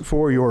shoes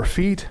for your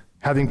feet,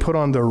 having put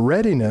on the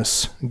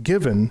readiness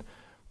given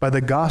by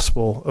the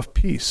gospel of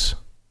peace.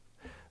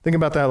 Think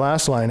about that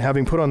last line,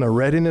 having put on the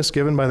readiness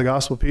given by the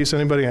gospel of peace.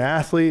 Anybody, an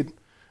athlete,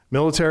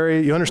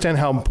 military, you understand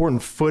how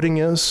important footing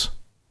is,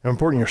 how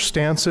important your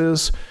stance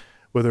is,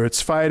 whether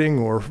it's fighting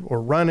or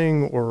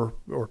running or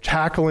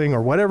tackling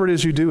or whatever it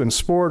is you do in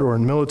sport or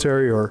in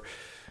military or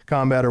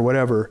combat or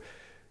whatever.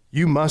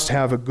 You must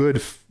have a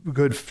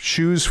good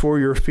shoes for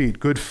your feet,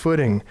 good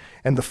footing.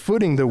 And the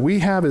footing that we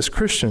have as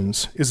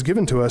Christians is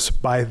given to us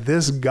by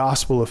this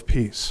gospel of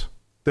peace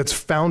that's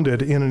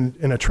founded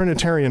in a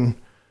Trinitarian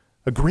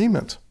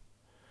agreement.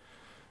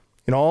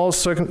 In all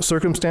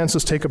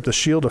circumstances, take up the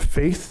shield of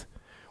faith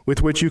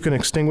with which you can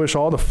extinguish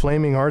all the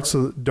flaming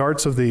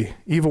darts of the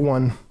evil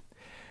one,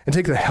 and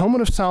take the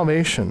helmet of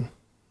salvation.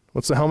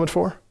 What's the helmet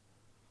for?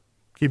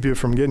 Keep you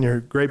from getting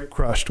your grape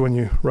crushed when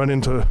you run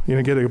into,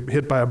 get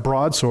hit by a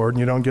broadsword and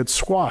you don't get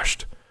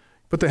squashed.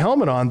 Put the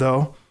helmet on,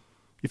 though,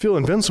 you feel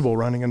invincible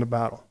running into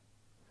battle.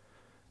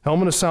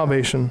 Helmet of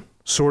salvation,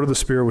 sword of the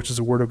Spirit, which is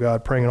the word of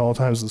God, praying at all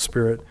times of the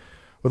Spirit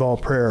with all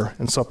prayer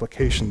and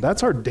supplication.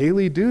 That's our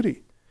daily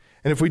duty.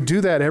 And if we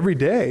do that every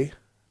day,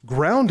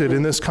 grounded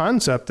in this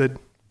concept that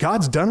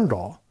God's done it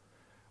all,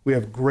 we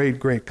have great,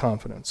 great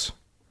confidence.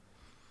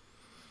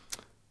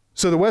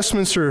 So the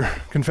Westminster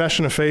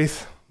Confession of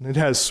Faith, it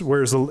has,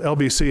 whereas the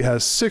LBC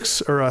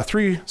has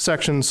 3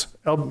 sections,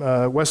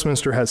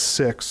 Westminster has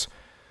 6.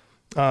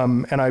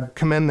 And I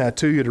commend that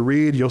to you to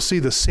read. You'll see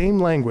the same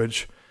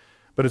language,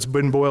 but it's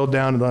been boiled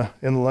down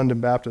in the London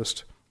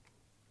Baptist.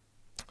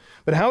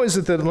 But how is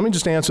it that, let me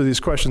just answer these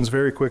questions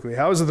very quickly.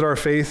 How is it that our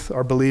faith,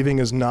 our believing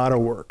is not a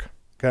work?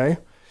 Okay?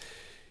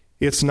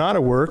 It's not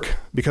a work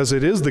because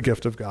it is the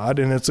gift of God,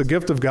 and it's a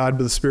gift of God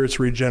by the Spirit's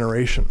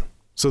regeneration.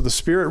 So the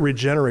Spirit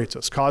regenerates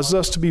us, causes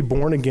us to be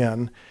born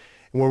again.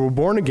 And when we're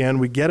born again,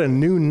 we get a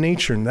new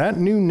nature. And that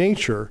new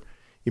nature,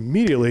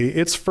 immediately,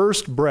 its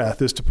first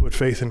breath is to put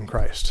faith in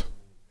Christ.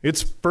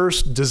 Its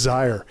first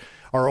desire.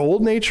 Our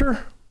old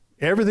nature,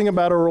 everything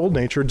about our old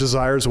nature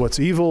desires what's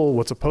evil,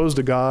 what's opposed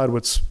to God,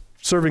 what's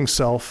serving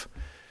self.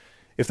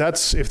 If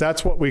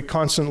that's what we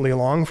constantly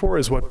long for,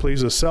 is what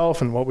pleases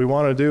self and what we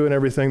want to do and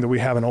everything, that we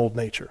have an old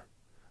nature.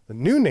 The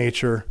new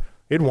nature,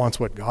 it wants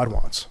what God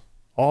wants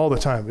all the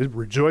time. It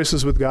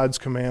rejoices with God's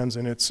commands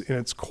in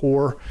its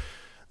core.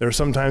 There are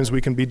sometimes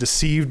we can be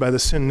deceived by the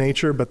sin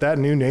nature, but that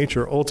new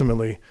nature,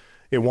 ultimately,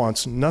 it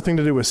wants nothing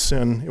to do with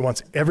sin. It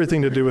wants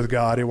everything to do with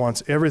God. It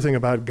wants everything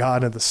about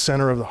God at the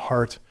center of the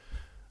heart.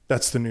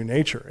 That's the new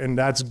nature. And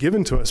that's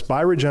given to us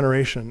by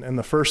regeneration. And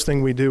the first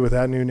thing we do with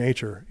that new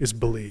nature is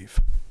believe.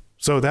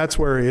 So that's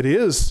where it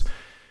is.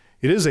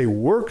 It is a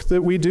work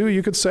that we do,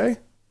 you could say,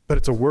 but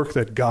it's a work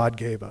that God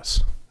gave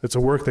us. It's a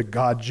work that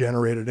God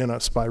generated in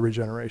us by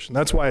regeneration.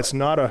 That's why it's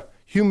not a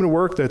human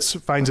work that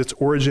finds its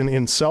origin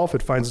in self.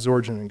 It finds its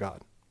origin in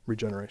God,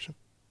 regeneration,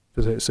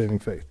 saving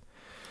faith.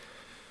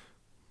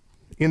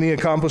 In the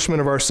accomplishment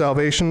of our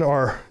salvation,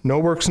 are no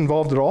works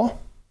involved at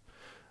all?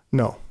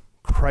 No.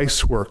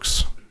 Christ's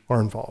works are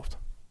involved.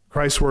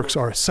 Christ's works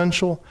are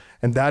essential,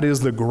 and that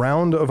is the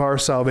ground of our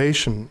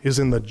salvation, is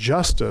in the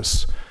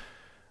justice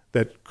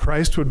that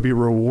Christ would be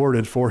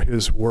rewarded for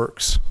his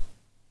works.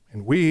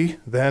 And we,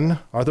 then,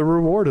 are the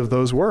reward of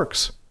those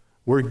works.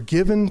 We're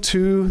given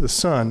to the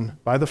Son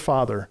by the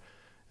Father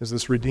as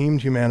this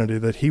redeemed humanity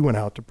that he went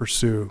out to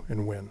pursue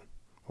and win.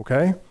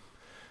 Okay?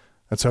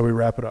 That's how we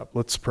wrap it up.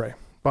 Let's pray.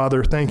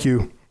 Father, thank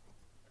you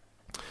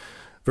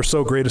for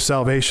so great a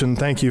salvation.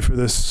 Thank you for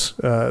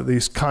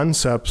these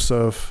concepts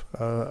of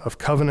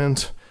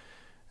covenant,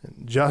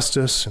 and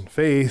justice, and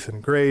faith,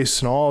 and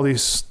grace, and all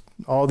these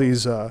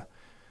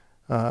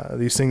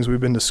things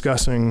we've been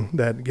discussing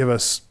that give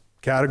us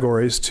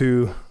categories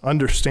to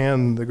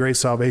understand the great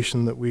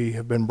salvation that we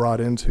have been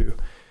brought into.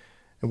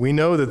 And we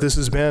know that this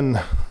has been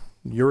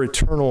your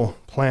eternal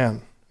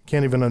plan.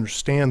 Can't even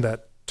understand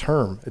that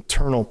term,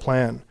 eternal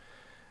plan,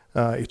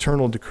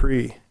 eternal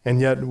decree.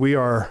 And yet we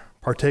are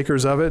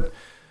partakers of it.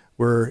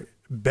 We're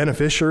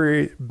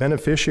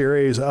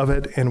beneficiaries of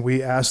it, and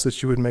we ask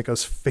that you would make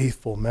us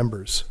faithful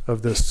members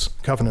of this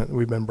covenant that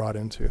we've been brought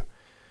into.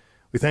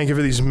 We thank you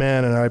for these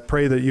men, and I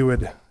pray that you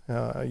would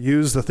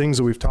use the things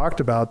that we've talked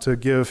about to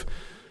give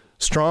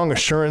strong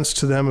assurance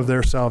to them of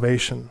their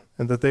salvation,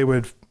 and that they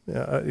would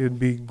it would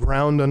be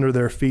ground under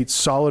their feet,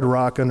 solid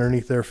rock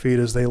underneath their feet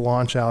as they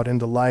launch out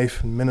into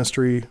life and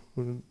ministry,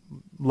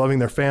 loving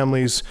their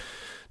families,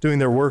 doing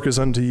their work as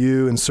unto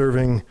you, and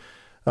serving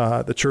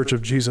the Church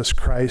of Jesus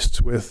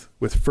Christ with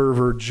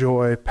fervor,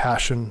 joy,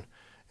 passion,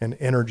 and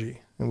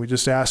energy. And we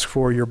just ask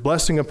for your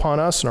blessing upon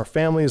us and our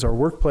families, our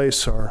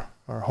workplace, our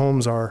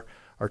homes, our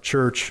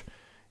church,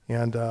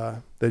 and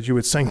that you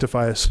would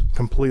sanctify us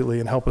completely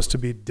and help us to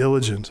be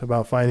diligent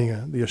about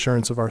finding the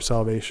assurance of our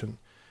salvation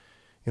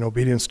in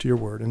obedience to your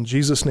word. In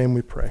Jesus' name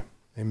we pray.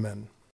 Amen.